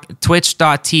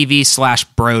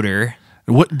twitch.tv/broder.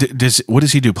 What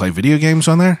does he do? Play video games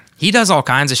on there? He does all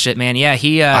kinds of shit, man. Yeah,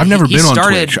 I've never been on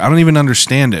Twitch. I don't even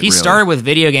understand it. He started with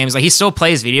video games. Like he still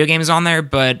plays video games on there,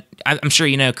 but I'm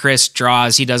sure Chris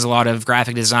draws. He does a lot of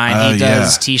graphic design. He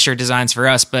does t-shirt designs for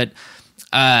us, but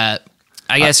I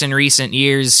guess in recent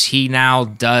years he now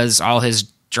does all his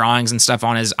drawings and stuff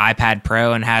on his iPad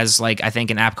Pro and has like I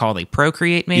think an app called like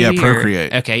Procreate maybe. Yeah,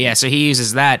 Procreate. Okay, yeah. So he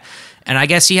uses that, And I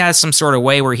guess he has some sort of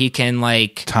way where he can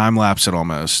like time lapse it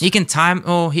almost. He can time.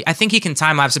 Oh, I think he can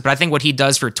time lapse it. But I think what he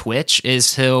does for Twitch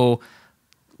is he'll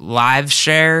live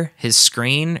share his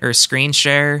screen or screen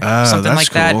share something like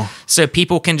cool. that, so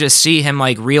people can just see him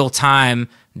like real time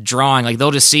drawing. Like they'll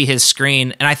just see his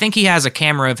screen, and I think he has a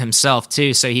camera of himself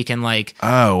too, so he can like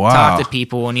talk to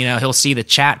people, and he'll see the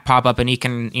chat pop up, and he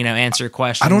can answer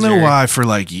questions. I don't know why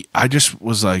I just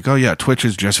was like, oh yeah, Twitch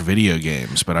is just video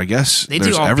games, but I guess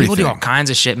there's everything. People do all kinds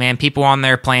of shit, man. People on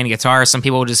there playing guitar. Some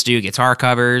people just do guitar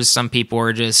covers. Some people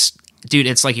are just. Dude,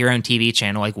 it's like your own TV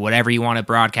channel. Like whatever you want to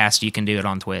broadcast, you can do it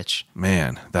on Twitch.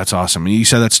 Man, that's awesome. And you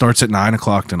said that starts at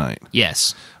 9:00 tonight.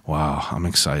 Yes. Wow, I'm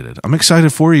excited. I'm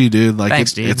excited for you, dude. Like,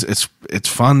 thanks, dude. It's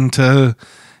fun to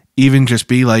even just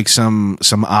be like some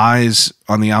eyes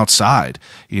on the outside.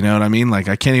 You know what I mean? Like,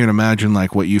 I can't even imagine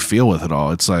like what you feel with it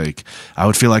all. It's like I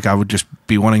would feel like I would just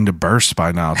be wanting to burst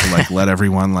by now to like let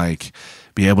everyone like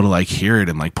be able to like hear it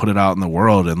and like put it out in the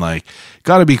world, and like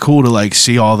got to be cool to like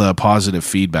see all the positive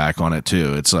feedback on it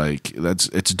too. It's like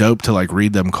it's dope to like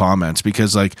read them comments,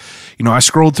 because like I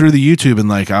scrolled through the YouTube and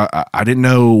like I didn't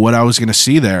know what I was gonna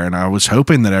see there, and I was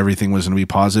hoping that everything was gonna be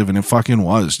positive, and it fucking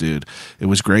was, dude. It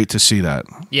was great to see that.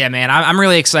 Yeah, man, I'm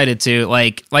really excited too.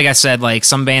 Like I said, like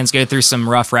some bands go through some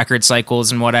rough record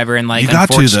cycles and whatever, and like you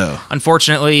got to though.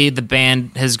 Unfortunately, the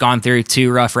band has gone through 2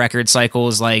 rough record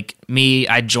cycles. Like me,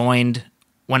 I joined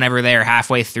whenever they're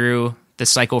halfway through the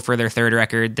cycle for their 3rd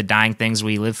record, The Dying Things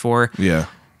We Live For. Yeah.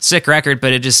 Sick record,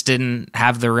 but it just didn't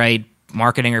have the right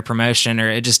marketing or promotion, or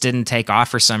it just didn't take off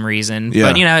for some reason.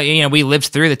 Yeah. But we lived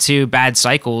through the 2 bad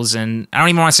cycles, and I don't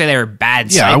even want to say they were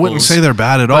bad cycles. Yeah, I wouldn't say they're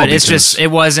bad at all. But it's just,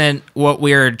 it wasn't what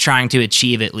we were trying to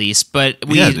achieve, at least. But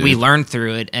we learned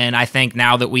through it, and I think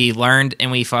now that we learned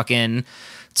and we fucking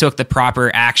took the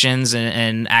proper actions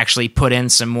and actually put in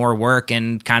some more work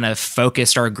and kind of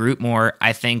focused our group more,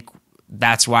 I think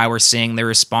that's why we're seeing the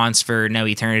response for No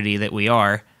Eternity that we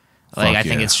are. Like, I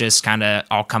think it's just kind of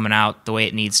all coming out the way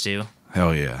it needs to.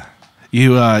 Hell yeah.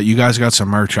 You guys got some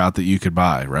merch out that you could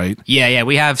buy, right? Yeah.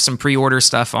 We have some pre-order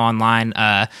stuff online.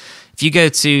 If you go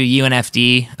to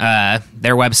UNFD,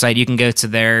 their website, you can go to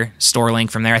their store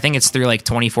link from there. I think it's through like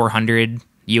 2400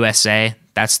 USA.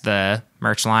 That's the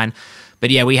merch line. But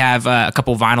yeah, we have a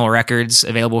couple vinyl records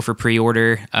available for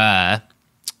pre-order.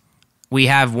 We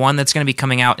have one that's going to be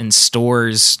coming out in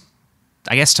stores,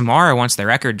 I guess tomorrow once the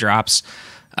record drops.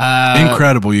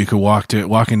 Incredible! You could walk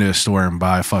into a store and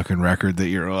buy a fucking record that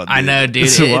you're on. Dude. I know, dude.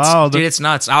 It's wild. Dude, it's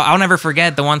nuts. I'll never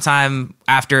forget the one time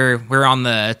after we were on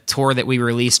the tour that we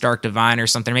released Dark Divine or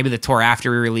something. Maybe the tour after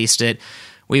we released it.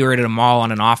 We were at a mall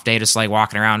on an off day, just like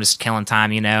walking around, just killing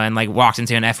time, and like walked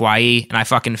into an FYE, and I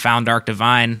fucking found Dark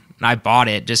Divine, and I bought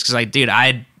it just because, like, dude,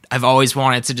 I've always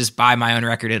wanted to just buy my own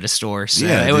record at a store, so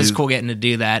yeah, it was cool getting to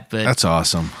do that. But that's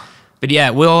awesome. But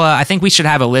yeah, we'll. I think we should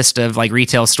have a list of like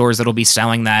retail stores that'll be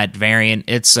selling that variant.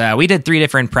 It's we did 3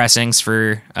 different pressings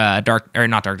for not Dark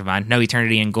Divine, No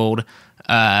Eternity and Gold.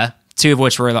 2 of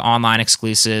which were the online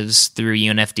exclusives through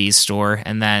UNFD's store,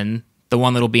 and then the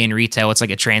one that'll be in retail, it's like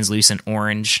a translucent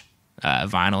orange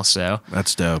vinyl. So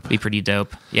that's dope. Be pretty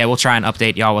dope. Yeah, we'll try and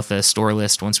update y'all with the store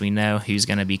list once we know who's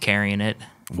going to be carrying it.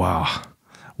 Wow.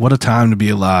 What a time to be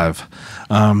alive.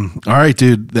 All right,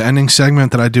 dude, the ending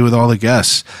segment that I do with all the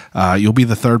guests, you'll be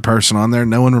the 3rd person on there.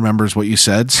 No one remembers what you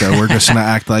said, so we're just going to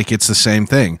act like it's the same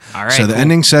thing. All right, so the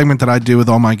ending segment that I do with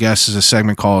all my guests is a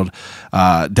segment called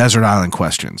Desert Island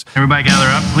Questions. Everybody gather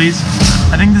up, please.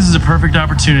 I think this is a perfect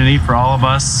opportunity for all of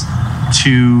us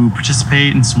to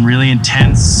participate in some really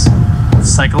intense,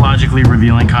 psychologically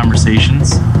revealing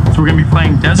conversations. So we're going to be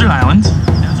playing Desert Island.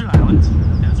 Desert Island.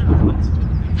 Desert Island.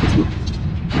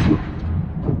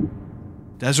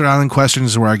 Desert Island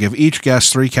Questions is where I give each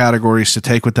guest 3 categories to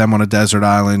take with them on a desert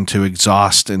island to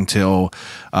exhaust until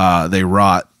they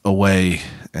rot away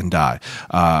and die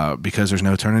because there's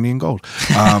no eternity in gold.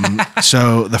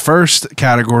 So the first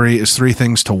category is 3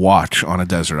 things to watch on a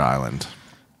desert island.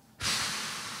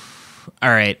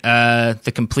 All right.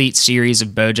 The complete series of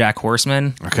BoJack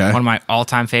Horseman. Okay. One of my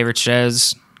all-time favorite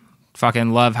shows.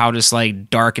 Fucking love how just like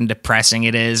dark and depressing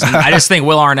it is. And I just think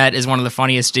Will Arnett is one of the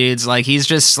funniest dudes. Like he's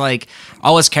just like,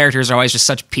 all his characters are always just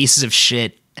such pieces of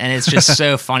shit, and it's just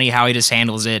so funny how he just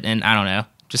handles it. And I don't know,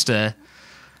 just a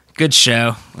good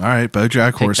show. All right,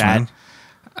 BoJack Horseman.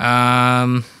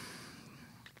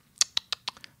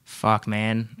 Fuck,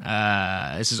 man.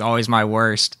 This is always my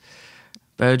worst.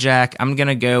 BoJack. I'm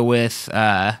gonna go with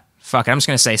fuck. I'm just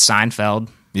gonna say Seinfeld.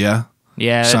 Yeah.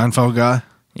 Seinfeld guy.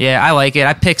 Yeah, I like it.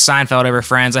 I pick Seinfeld over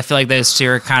Friends. I feel like those 2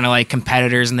 are kind of like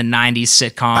competitors in the 90s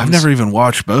sitcoms. I've never even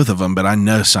watched both of them, but I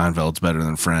know Seinfeld's better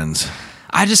than Friends.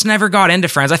 I just never got into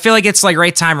Friends. I feel like it's like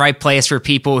right time, right place for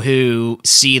people who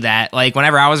see that. Like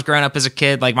whenever I was growing up as a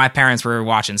kid, like my parents were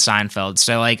watching Seinfeld,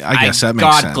 so like I guess that makes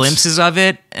got sense. glimpses of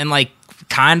it and like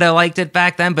kind of liked it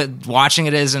back then. But watching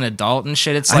it as an adult and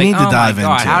shit, it's I like, need to oh dive my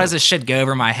god, into how it. does this shit go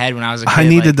over my head when I was a kid? I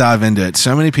need to Like, dive into it.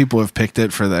 So many people have picked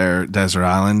it for their desert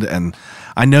island, and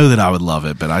I know that I would love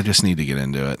it, but I just need to get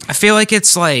into it. I feel like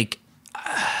it's like.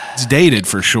 It's dated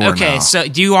for sure. Okay, now. so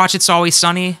do you watch It's Always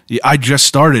Sunny? Yeah, I just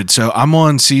started, so I'm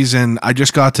on I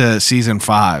just got to season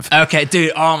 5. Okay,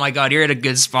 dude. Oh my god, you're at a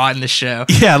good spot in the show.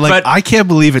 Yeah, like But- I can't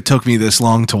believe it took me this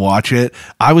long to watch it.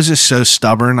 I was just so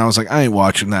stubborn. I was like, I ain't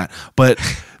watching that. But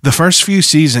the first few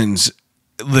seasons,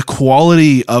 the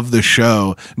quality of the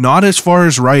show, not as far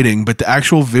as writing, but the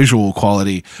actual visual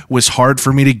quality was hard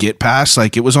for me to get past.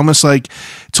 Like it's almost like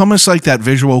that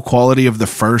visual quality of the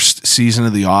first season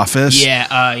of The Office.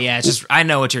 Yeah, it's just I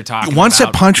know what you're talking Once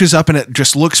about. it punches up and it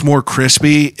just looks more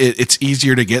crispy, it's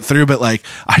easier to get through. But like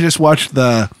I just watched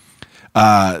the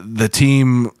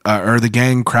team or the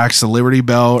gang cracks the Liberty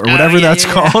Bell or whatever that's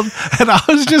called, and I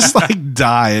was just like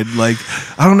dying. Like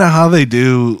I don't know how they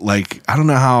do. Like I don't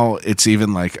know how it's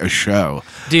even like a show.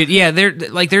 Dude, yeah, they're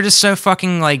just so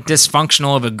fucking like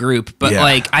dysfunctional of a group. But Yeah.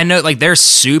 like I know like they're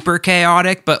super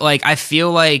chaotic, but like I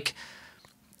feel like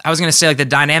I was gonna say like the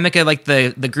dynamic of like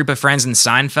the group of friends in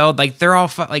Seinfeld, like they're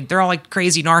all like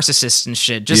crazy narcissists and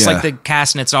shit, just Yeah. like the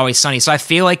cast in It's Always Sunny. So I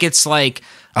feel like it's like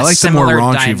I a like the more similar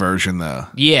raunchy version though.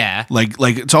 Yeah, Like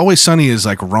It's Always Sunny is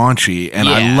like raunchy, and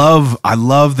Yeah. I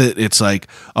love that it's like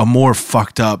a more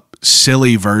fucked up,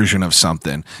 silly version of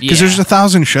something. Because Yeah. there's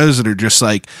 1,000 shows that are just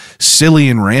like silly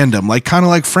and random, like kind of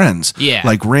like Friends. Yeah.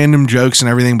 Like random jokes and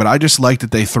everything. But I just like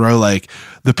that they throw like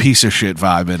the piece of shit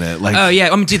vibe in it. Like oh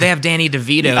yeah, I mean, dude, they have Danny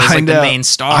DeVito as I like the know. main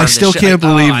star. I of the still show. can't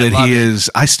Like, believe I that love he it. is.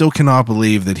 I still cannot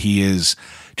believe that he is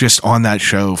just on that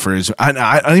show for his.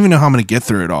 I don't even know how I'm going to get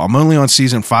through it all. I'm only on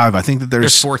season 5. I think that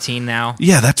There's 14 now.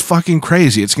 yeah, that's fucking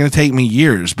crazy. It's going to take me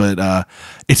years, but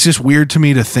it's just weird to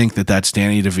me to think that that's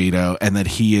Danny DeVito and that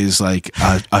he is like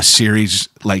a series,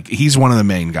 like he's one of the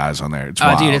main guys on there. It's Oh,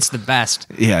 wild. dude, it's the best.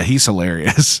 Yeah, he's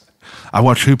hilarious. I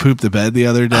watched Who Pooped the Bed the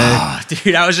other day. Oh,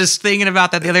 dude, I was just thinking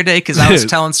about that the other day because I was Dude.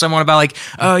 telling someone about like,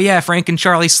 oh yeah, Frank and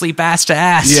Charlie sleep ass to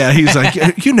ass. Yeah, he's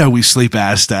like, you know, we sleep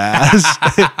ass to ass.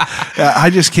 I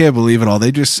just can't believe it all.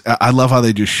 I love how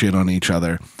they just shit on each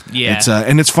other. Yeah. It's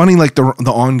and it's funny, like the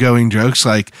ongoing jokes,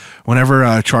 like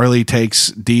whenever Charlie takes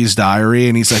Dee's diary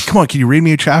and he's like, come on, can you read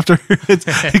me a chapter?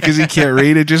 Because he can't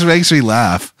read. It just makes me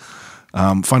laugh.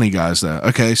 Funny guys though.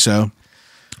 Okay, so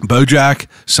BoJack,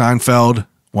 Seinfeld,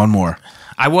 one more.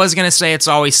 I was gonna say It's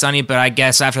Always Sunny, but I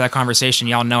guess after that conversation,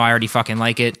 y'all know I already fucking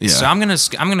like it. Yeah. So I'm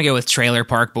gonna go with Trailer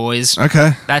Park Boys.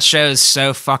 Okay. That show is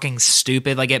so fucking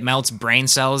stupid. Like it melts brain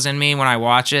cells in me when I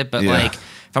watch it. But Yeah. like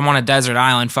if I'm on a desert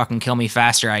island, fucking kill me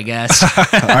faster, I guess. All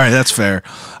right, that's fair.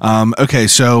 Okay,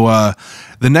 so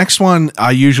the next one,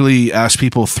 I usually ask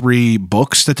people 3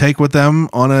 books to take with them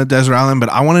on a desert island, but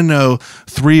I want to know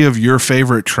 3 of your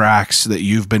favorite tracks that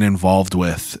you've been involved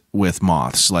with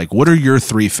Moths. Like, what are your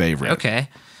 3 favorite? Okay.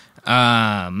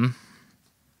 I'd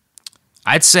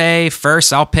say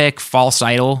first I'll pick False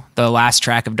Idol, the last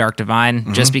track of Dark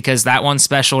Divine, just because that one's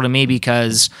special to me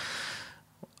because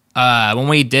when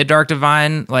we did Dark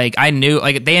Divine, like I knew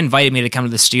like they invited me to come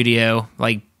to the studio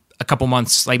like a couple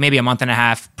months, like maybe a month and a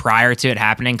half prior to it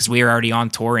happening because we were already on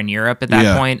tour in Europe at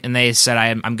that point, and they said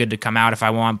I'm good to come out if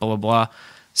I want, blah, blah, blah.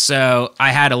 So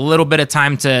I had a little bit of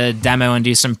time to demo and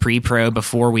do some pre-pro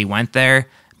before we went there,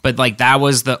 but like that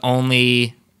was the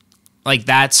only... like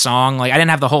that song, like I didn't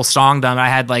have the whole song done. I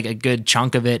had like a good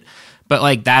chunk of it, but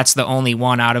like that's the only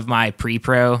one out of my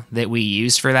pre-pro that we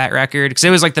used for that record because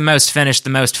it was like the most finished, the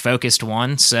most focused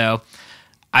one. So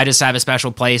I just have a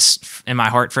special place in my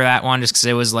heart for that one, just because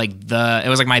it was like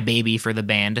my baby for the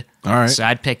band. All right. So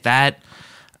I'd pick that.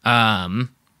 I'm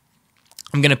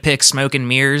gonna pick Smoke and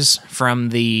Mirrors from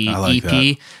the I like EP,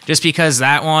 that. just because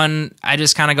that one I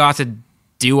just kind of got to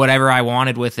do whatever I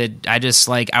wanted with it. I just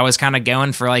like I was kind of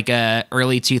going for like a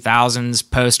early 2000s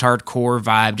post-hardcore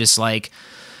vibe, just like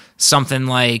something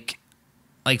like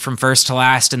From First to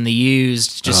Last and The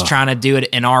Used, just trying to do it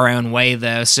in our own way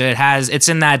though. So it's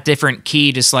in that different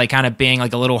key, just like kind of being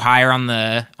like a little higher on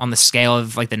the scale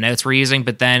of like the notes we're using,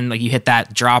 but then like you hit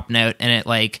that drop note and it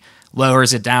like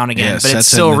lowers it down again. Yeah, but sets it's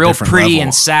it still in a real different pretty level.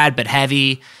 and sad but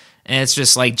heavy. And it's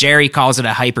just like Jerry calls it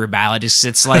a hyper ballad.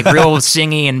 It's like real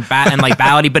singy and like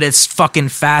ballady, but it's fucking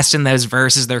fast in those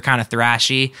verses. They're kind of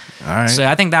thrashy. All right. So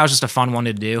I think that was just a fun one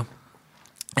to do.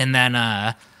 And then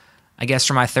I guess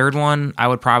for my third one, I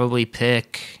would probably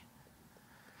pick.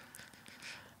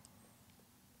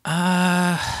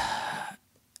 I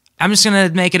I'm just going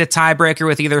to make it a tiebreaker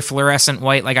with either Fluorescent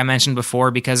White, like I mentioned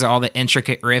before, because of all the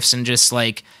intricate riffs and just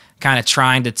like kind of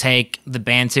trying to take the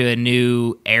band to a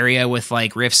new area with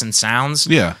like riffs and sounds.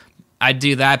 Yeah. I'd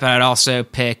do that, but I'd also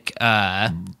pick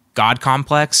God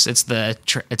Complex. It's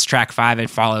track 5. It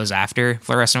follows after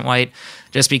Fluorescent White,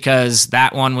 just because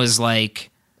that one was like,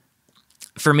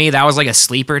 for me, that was like a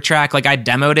sleeper track. Like I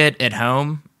demoed it at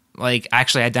home. Like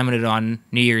actually I demoed it on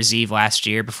New Year's Eve last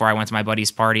year before I went to my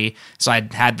buddy's party. So I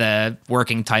had the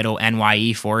working title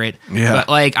NYE for it. Yeah. But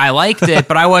like I liked it,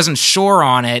 but I wasn't sure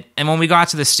on it. And when we got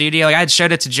to the studio, like I had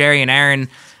showed it to Jerry and Aaron,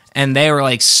 and they were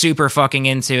like super fucking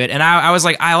into it. And I was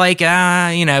like, I like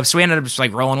it, so we ended up just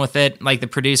like rolling with it. Like the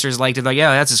producers liked it, like,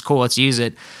 yeah, that's just cool, let's use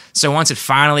it. So once it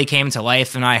finally came to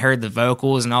life and I heard the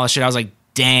vocals and all this shit, I was like,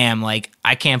 damn, like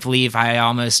I can't believe I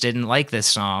almost didn't like this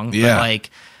song. Yeah. But like,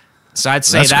 so I'd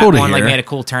say That's that cool to one like hear. made a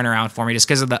cool turnaround for me just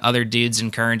because of the other dudes'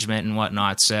 encouragement and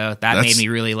whatnot. So that made me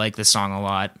really like this song a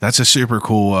lot. That's a super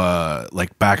cool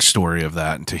like backstory of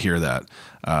that, and to hear that.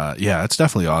 Yeah, it's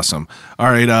definitely awesome. All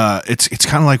right, it's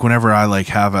kind of like whenever I like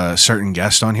have a certain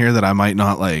guest on here that I might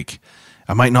not like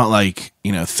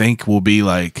think will be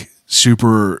like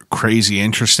super crazy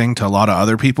interesting to a lot of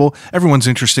other people. Everyone's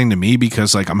interesting to me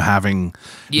because like I'm having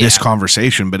this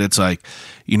conversation, but it's like,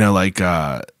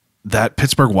 that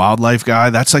Pittsburgh wildlife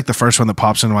guy, that's like the first one that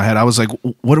pops into my head. I was like,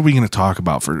 what are we going to talk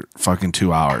about for fucking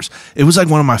 2 hours? It was like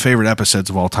one of my favorite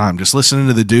episodes of all time. Just listening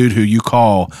to the dude who you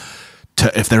call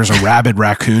to if there's a rabid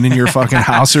raccoon in your fucking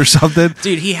house or something.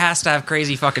 Dude, he has to have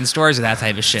crazy fucking stories of that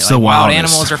type of shit. It's like the wild wildest.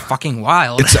 animals are fucking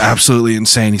wild. It's absolutely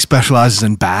insane. He specializes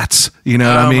in bats. You know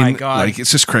what I Oh mean? my God. Like,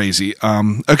 it's just crazy.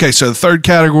 Okay, so the third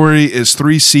category is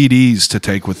 3 CDs to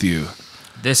take with you.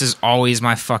 This is always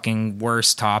my fucking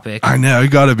worst topic. I know, it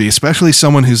got to be, especially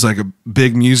someone who's like a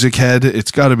big music head.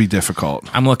 It's got to be difficult.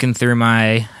 I'm looking through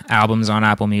my albums on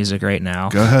Apple Music right now.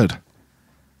 Go ahead.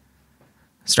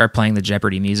 Start playing the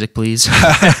Jeopardy music, please.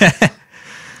 Fuck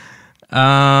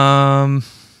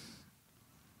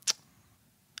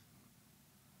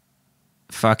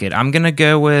it. I'm gonna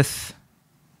go with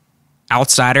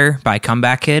Outsider by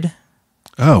Comeback Kid.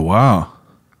 Oh, wow.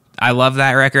 I love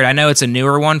that record. I know it's a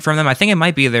newer one from them. I think it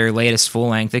might be their latest full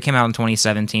length. It came out in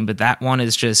 2017, but that one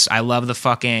is just, I love the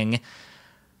fucking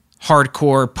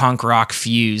hardcore punk rock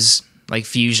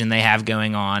fusion they have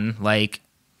going on. Like,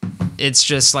 it's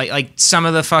just like some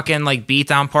of the fucking like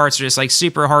beatdown parts are just like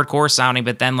super hardcore sounding,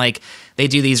 but then like they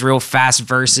do these real fast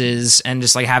verses and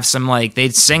just like have some like, they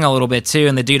sing a little bit too,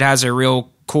 and the dude has a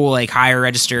real cool like higher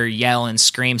register yell and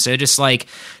scream, so it just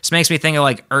makes me think of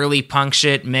like early punk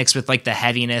shit mixed with like the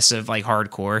heaviness of like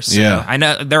hardcore. So Yeah, I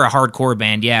know they're a hardcore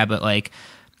band, yeah, but like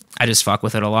I just fuck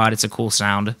with it a lot. It's a cool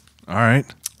sound. All right,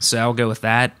 so I'll go with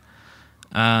that.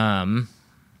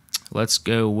 Let's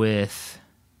go with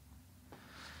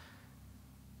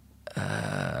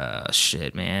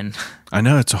shit, man. I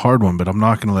know it's a hard one, but I'm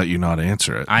not going to let you not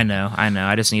answer it. I know.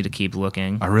 I just need to keep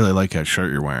looking. I really like that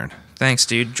shirt you're wearing. Thanks,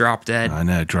 dude. Drop Dead. I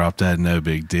know, Drop Dead, no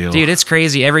big deal. Dude, it's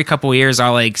crazy. Every couple of years,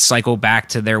 I'll like cycle back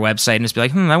to their website and just be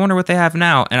like, I wonder what they have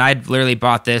now. And I literally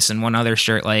bought this and one other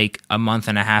shirt like a month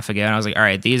and a half ago, and I was like, all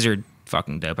right, these are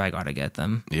fucking dope. I gotta get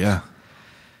them. Yeah.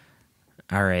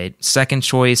 All right. Second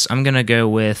choice, I'm gonna go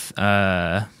with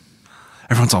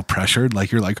Everyone's all pressured.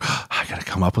 Like, you're like, oh, I gotta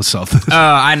come up with something.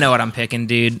 I know what I'm picking,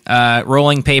 dude.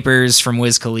 Rolling Papers from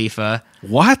Wiz Khalifa.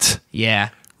 What? Yeah.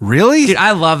 Really? Dude,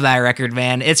 I love that record,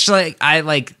 man. It's like I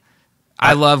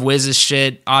love Wiz's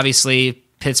shit. Obviously,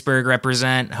 Pittsburgh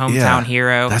represent, hometown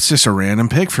hero. That's just a random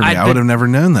pick for me. I but- would have never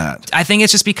known that. I think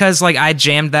it's just because like I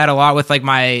jammed that a lot with like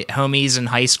my homies in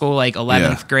high school, like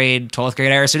 11th grade, 12th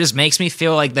grade era. So it just makes me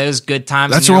feel like those good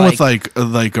times. That's and the you're one with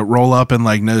like a roll up and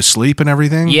like no sleep and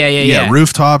everything. Yeah.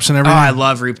 Rooftops and Oh, everything. I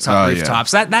love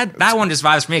rooftops. Yeah. That one just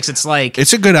vibes for me because it's like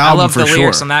It's a good album I love for the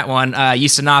lyrics sure. on that one.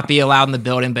 Used to not be allowed in the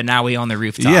building, but now we own the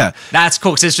rooftop. Yeah. That's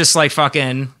cool because it's just like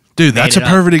fucking. Dude, that's a made it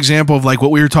up. perfect example of like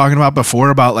what we were talking about before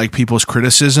about like people's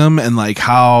criticism and like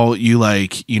how you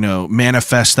like,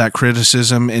 manifest that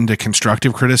criticism into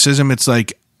constructive criticism. It's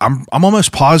like I'm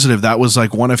almost positive that was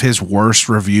like one of his worst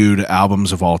reviewed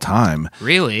albums of all time.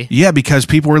 Really? Yeah, because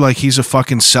people were like, he's a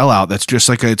fucking sellout. That's just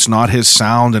like it's not his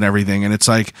sound and everything. And it's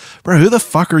like, bro, who the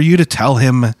fuck are you to tell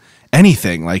him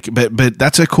anything? Like, but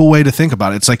that's a cool way to think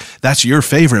about it. It's like that's your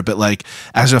favorite, but like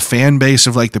as a fan base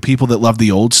of like the people that love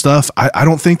the old stuff, I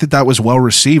don't think that was well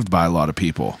received by a lot of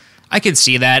people. I could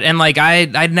see that, and like I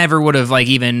never would have like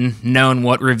even known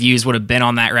what reviews would have been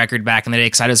on that record back in the day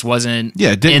because I just wasn't.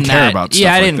 Didn't in care that, about stuff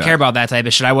Yeah, I like didn't that. care about that type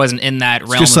of shit. I wasn't in that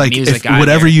realm Just of like music. if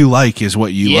whatever either. you like is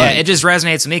what you like. Yeah, it just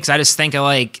resonates with me because I just think of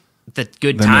like the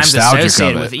good The times nostalgic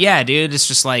associated of with it. it. Yeah, dude, it's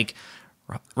just like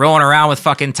rolling around with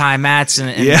fucking Ty Matz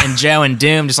and Joe and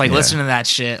Doom, just like listening to that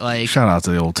shit. Like, shout out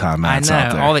to the old Ty Matz I know,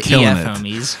 out there. all the Killing EF it.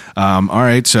 homies. All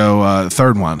right, so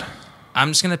third one.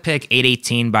 I'm just gonna pick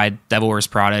 818 by Devil Wears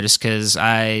Prada, just because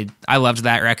I loved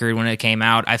that record when it came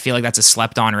out. I feel like that's a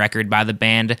slept on record by the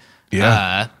band.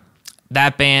 Yeah.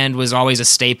 That band was always a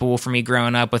staple for me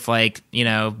growing up with, like, you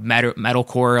know,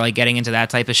 metalcore, like getting into that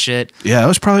type of shit. Yeah, it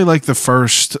was probably like the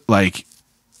first, like,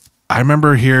 I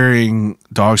remember hearing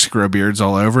Dogs Grow Beards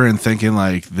all over and thinking,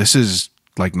 like, this is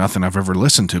like nothing I've ever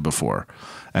listened to before.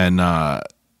 And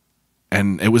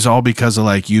it was all because of,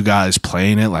 like, you guys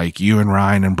playing it, like you and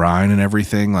Ryan and Brian and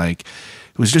everything. Like,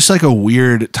 it was just like a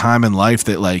weird time in life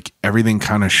that, like, everything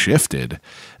kind of shifted.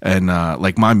 And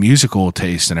like my musical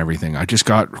taste and everything, I just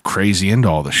got crazy into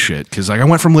all the shit. Because, like, I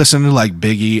went from listening to, like,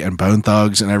 Biggie and Bone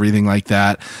Thugs and everything like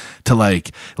that to,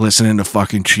 like, listening to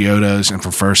fucking Chiodos and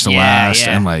From First to Last.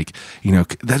 And, like, you know,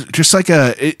 that's just like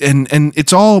and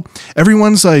it's all,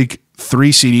 everyone's, like,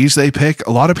 3 CDs they pick.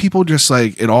 A lot of people just,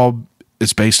 like,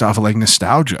 it's based off of, like,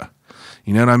 nostalgia.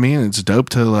 You know what I mean? It's dope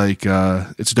to, like,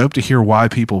 it's dope to hear why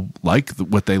people like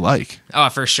what they like. Oh,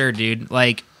 for sure, dude.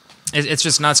 Like, it's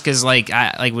just nuts because, like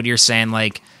what you're saying,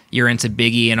 like, you're into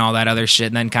Biggie and all that other shit,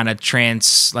 and then kind of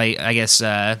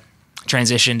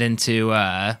transitioned into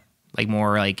like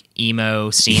more like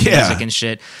emo scene music and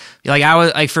shit. Like, I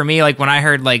was like, for me, like, when I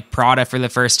heard like Prada for the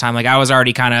first time, like, I was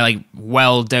already kind of like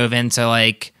well dove into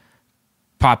like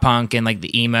pop punk and like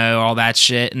the emo, all that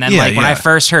shit. And then when I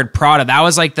first heard Prada, that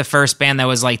was like the first band that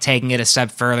was like taking it a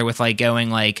step further with like going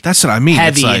like, that's what I mean,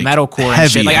 heavy like and metalcore and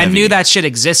shit. Like, I knew that shit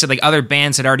existed. Like, other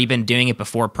bands had already been doing it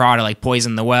before Prada, like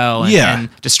Poison the Well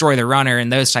and Destroy the Runner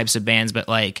and those types of bands. But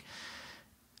like,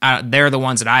 they're the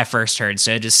ones that I first heard.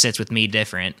 So it just sits with me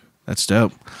different. That's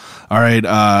dope. All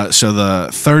right. So the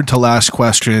third to last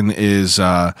question is,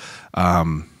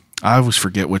 I always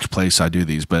forget which place I do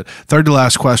these, but third to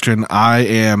last question. I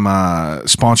am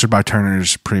sponsored by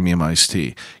Turner's Premium Iced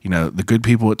Tea. You know, the good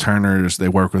people at Turner's, they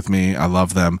work with me. I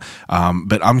love them.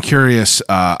 But I'm curious.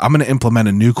 I'm going to implement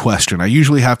a new question. I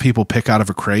usually have people pick out of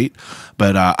a crate,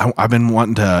 but I've been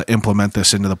wanting to implement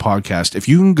this into the podcast. If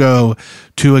you can go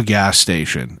to a gas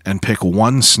station and pick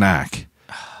one snack,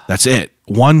 that's it.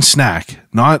 One snack,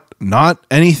 not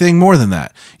anything more than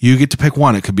that. You get to pick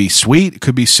one. It could be sweet, it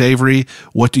could be savory.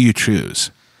 What do you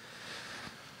choose?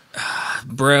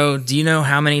 Bro, do you know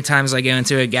how many times I go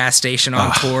into a gas station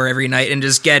on tour every night and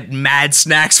just get mad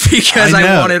snacks because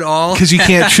I want it all? Because you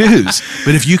can't choose.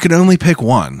 But if you could only pick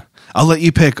one, I'll let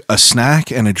you pick a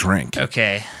snack and a drink.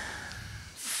 Okay.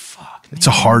 Fuck. It's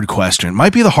a hard question.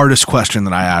 Might be the hardest question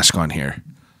that I ask on here.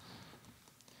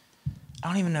 I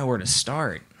don't even know where to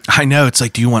start. I know. It's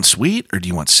like, do you want sweet or do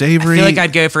you want savory? I feel like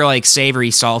I'd go for like savory,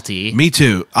 salty. Me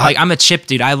too. Like, I'm a chip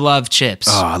dude. I love chips.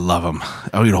 Oh, I love them.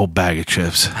 I'll eat a whole bag of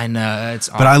chips. I know. It's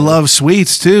awful. But I love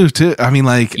sweets too. I mean,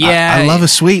 like, I love a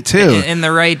sweet too. In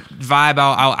the right vibe,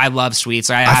 I love sweets.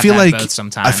 I feel like both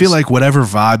sometimes. I feel like whatever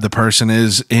vibe the person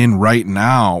is in right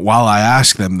now, while I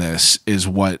ask them this, is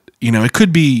what, you know, it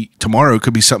could be tomorrow. It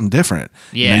could be something different.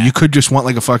 Yeah. You know, you could just want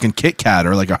like a fucking Kit Kat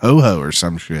or like a Ho-Ho or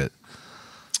some shit.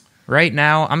 Right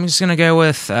now, I'm just gonna go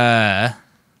with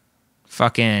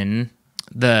fucking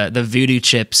the voodoo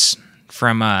chips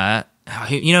from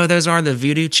you know what those are, the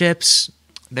voodoo chips.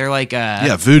 They're like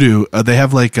voodoo. They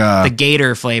have like the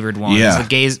gator flavored ones. Yeah,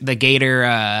 the gator.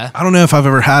 I don't know if I've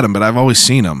ever had them, but I've always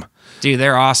seen them. Dude,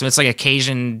 they're awesome. It's like a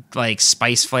Cajun like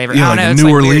spice flavor. Yeah, I don't like know,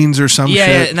 New like Orleans weird. or some shit.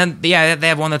 shit. And then they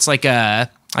have one that's like a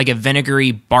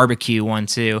vinegary barbecue one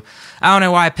too. I don't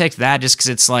know why I picked that, just because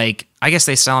it's like, I guess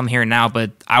they sell them here now, but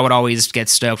I would always get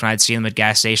stoked when I'd see them at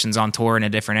gas stations on tour in a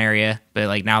different area. But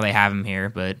like, now they have them here.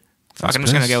 But fuck, I'm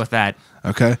just gonna go with that.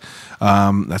 Okay,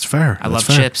 that's fair. I love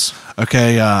chips.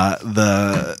 Okay,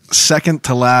 the second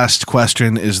to last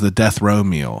question is the death row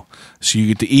meal. So you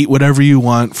get to eat whatever you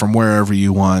want from wherever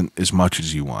you want, as much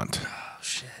as you want. Oh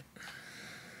shit!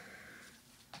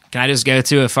 Can I just go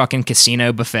to a fucking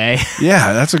casino buffet?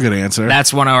 Yeah, that's a good answer.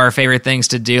 That's one of our favorite things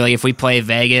to do. Like, if we play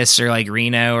Vegas or like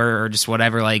Reno or just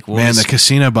whatever, like, the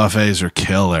casino buffets are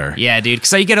killer. Yeah, dude.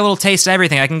 Because you get a little taste of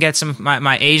everything. I can get some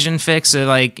my Asian fix of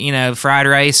like, you know, fried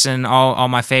rice and all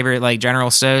my favorite like General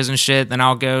Tso's and shit. Then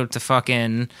I'll go get,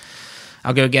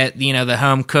 you know, the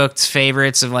home cooked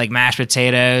favorites of like mashed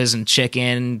potatoes and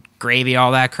chicken, gravy,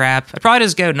 all that crap. I'd probably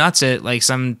just go nuts at like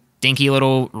some dinky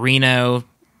little Reno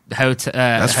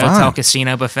hotel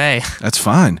casino buffet. That's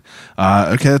fine.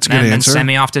 Okay, that's a good answer. And then send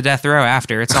me off to death row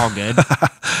after. It's all good.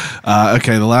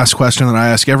 Okay, the last question that I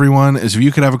ask everyone is, if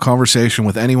you could have a conversation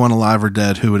with anyone alive or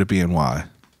dead, who would it be and why?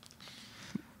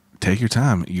 Take your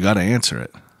time. You got to answer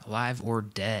it. Alive or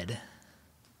dead?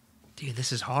 Dude,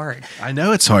 this is hard. I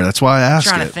know it's hard. That's why I asked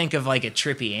I'm trying it. to think of like a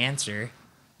trippy answer.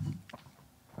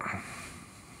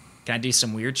 Can I do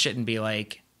some weird shit and be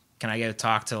like, can I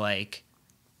talk to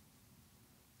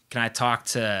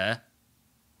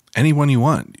Anyone you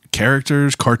want.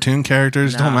 Characters, cartoon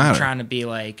characters, don't matter. I'm trying to be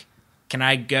like, can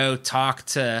I go talk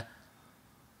to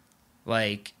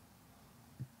like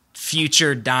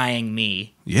future dying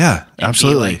me? Yeah, And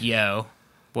absolutely. Be like, yo,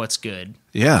 what's good?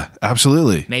 Yeah,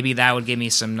 absolutely. Maybe that would give me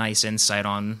some nice insight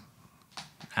on.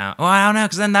 Well, I don't know,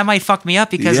 because then that might fuck me up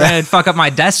because Yeah. then it'd fuck up my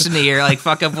destiny or like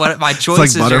fuck up what my It's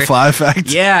choices like butterfly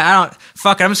effect. Yeah, I don't.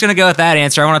 Fuck it. I'm just gonna go with that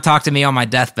answer. I want to talk to me on my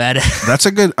deathbed. That's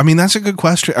a good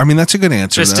question. I mean, that's a good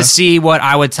answer. Just though. to see what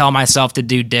I would tell myself to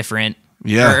do different.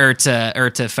 Yeah. Or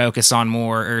to focus on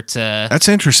more or to. That's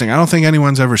interesting. I don't think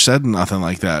anyone's ever said nothing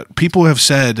like that. People have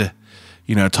said,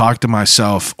 talk to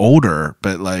myself older,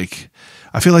 but like,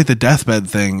 I feel like the deathbed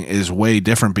thing is way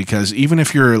different because even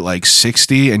if you're like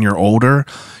 60 and you're older,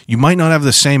 you might not have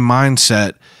the same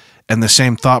mindset and the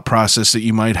same thought process that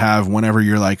you might have whenever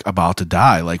you're like about to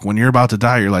die. Like when you're about to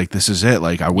die, you're like, this is it.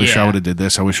 Like, I wish I would have did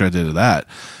this. I wish I did that.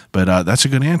 But that's a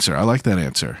good answer. I like that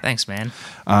answer. Thanks, man.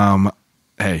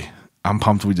 Hey, I'm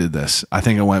pumped we did this. I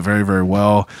think it went very, very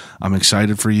well. I'm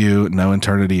excited for you. No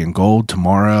Eternity in Gold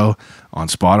tomorrow on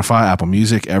Spotify, Apple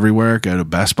Music, everywhere. Go to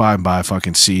Best Buy and buy a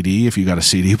fucking CD if you got a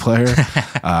CD player.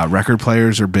 Record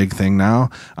players are a big thing now.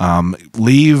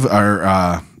 Leave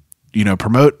or,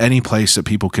 promote any place that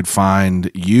people could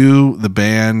find you, the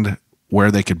band,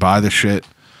 where they could buy the shit.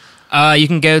 You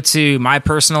can go to my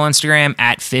personal Instagram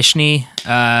at Pishney.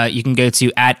 You can go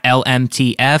to at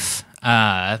LMTF.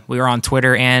 We were on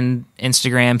Twitter and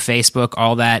Instagram, Facebook,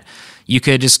 all that. You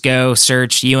could just go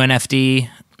search UNFD.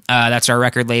 That's our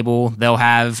record label. They'll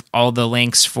have all the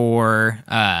links for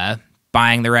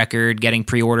buying the record, getting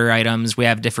pre-order items. We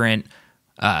have different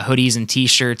hoodies and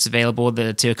T-shirts available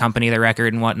to accompany the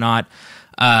record and whatnot.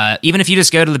 Even if you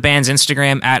just go to the band's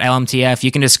Instagram at LMTF, you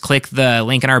can just click the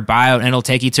link in our bio and it'll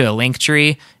take you to a link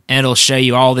tree and it'll show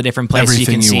you all the different places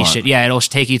Everything you can you see want. shit. Yeah, it'll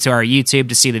take you to our YouTube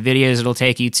to see the videos. It'll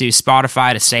take you to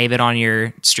Spotify to save it on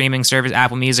your streaming service,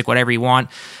 Apple Music, whatever you want.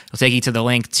 It'll take you to the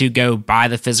link to go buy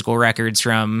the physical records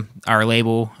from our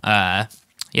label.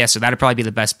 So that'd probably be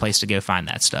the best place to go find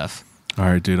that stuff. All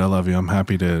right, dude. I love you. I'm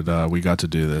happy that we got to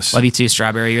do this. Love you too,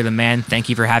 Strawberry. You're the man. Thank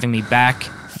you for having me back.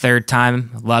 Third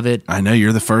time. Love it. I know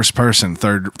you're the first person,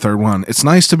 third one. It's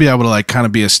nice to be able to like kind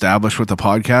of be established with the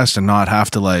podcast and not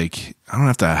have to like, I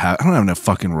don't have no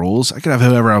fucking rules. I could have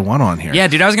whoever I want on here. Yeah,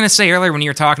 dude, I was going to say earlier when you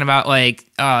were talking about like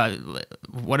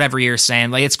whatever you're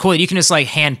saying, like it's cool. You can just like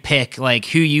hand pick like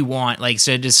who you want. Like,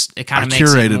 so it kind of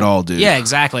makes curate it it all, dude. Yeah,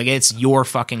 exactly. Like, it's your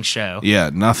fucking show. Yeah,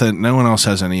 no one else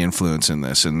has any influence in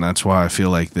this, and that's why I feel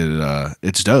like that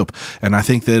it's dope. And I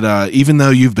think that even though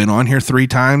you've been on here 3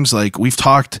 times, like we've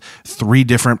talked 3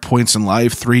 different points in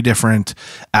life, 3 different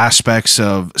aspects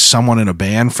of someone in a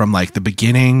band, from like the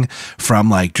beginning, from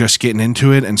like just getting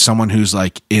into it, and someone who's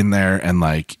like in there and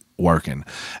like working.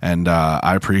 And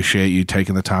I appreciate you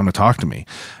taking the time to talk to me.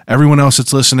 Everyone else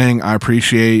that's listening, I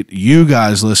appreciate you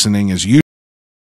guys listening as usual.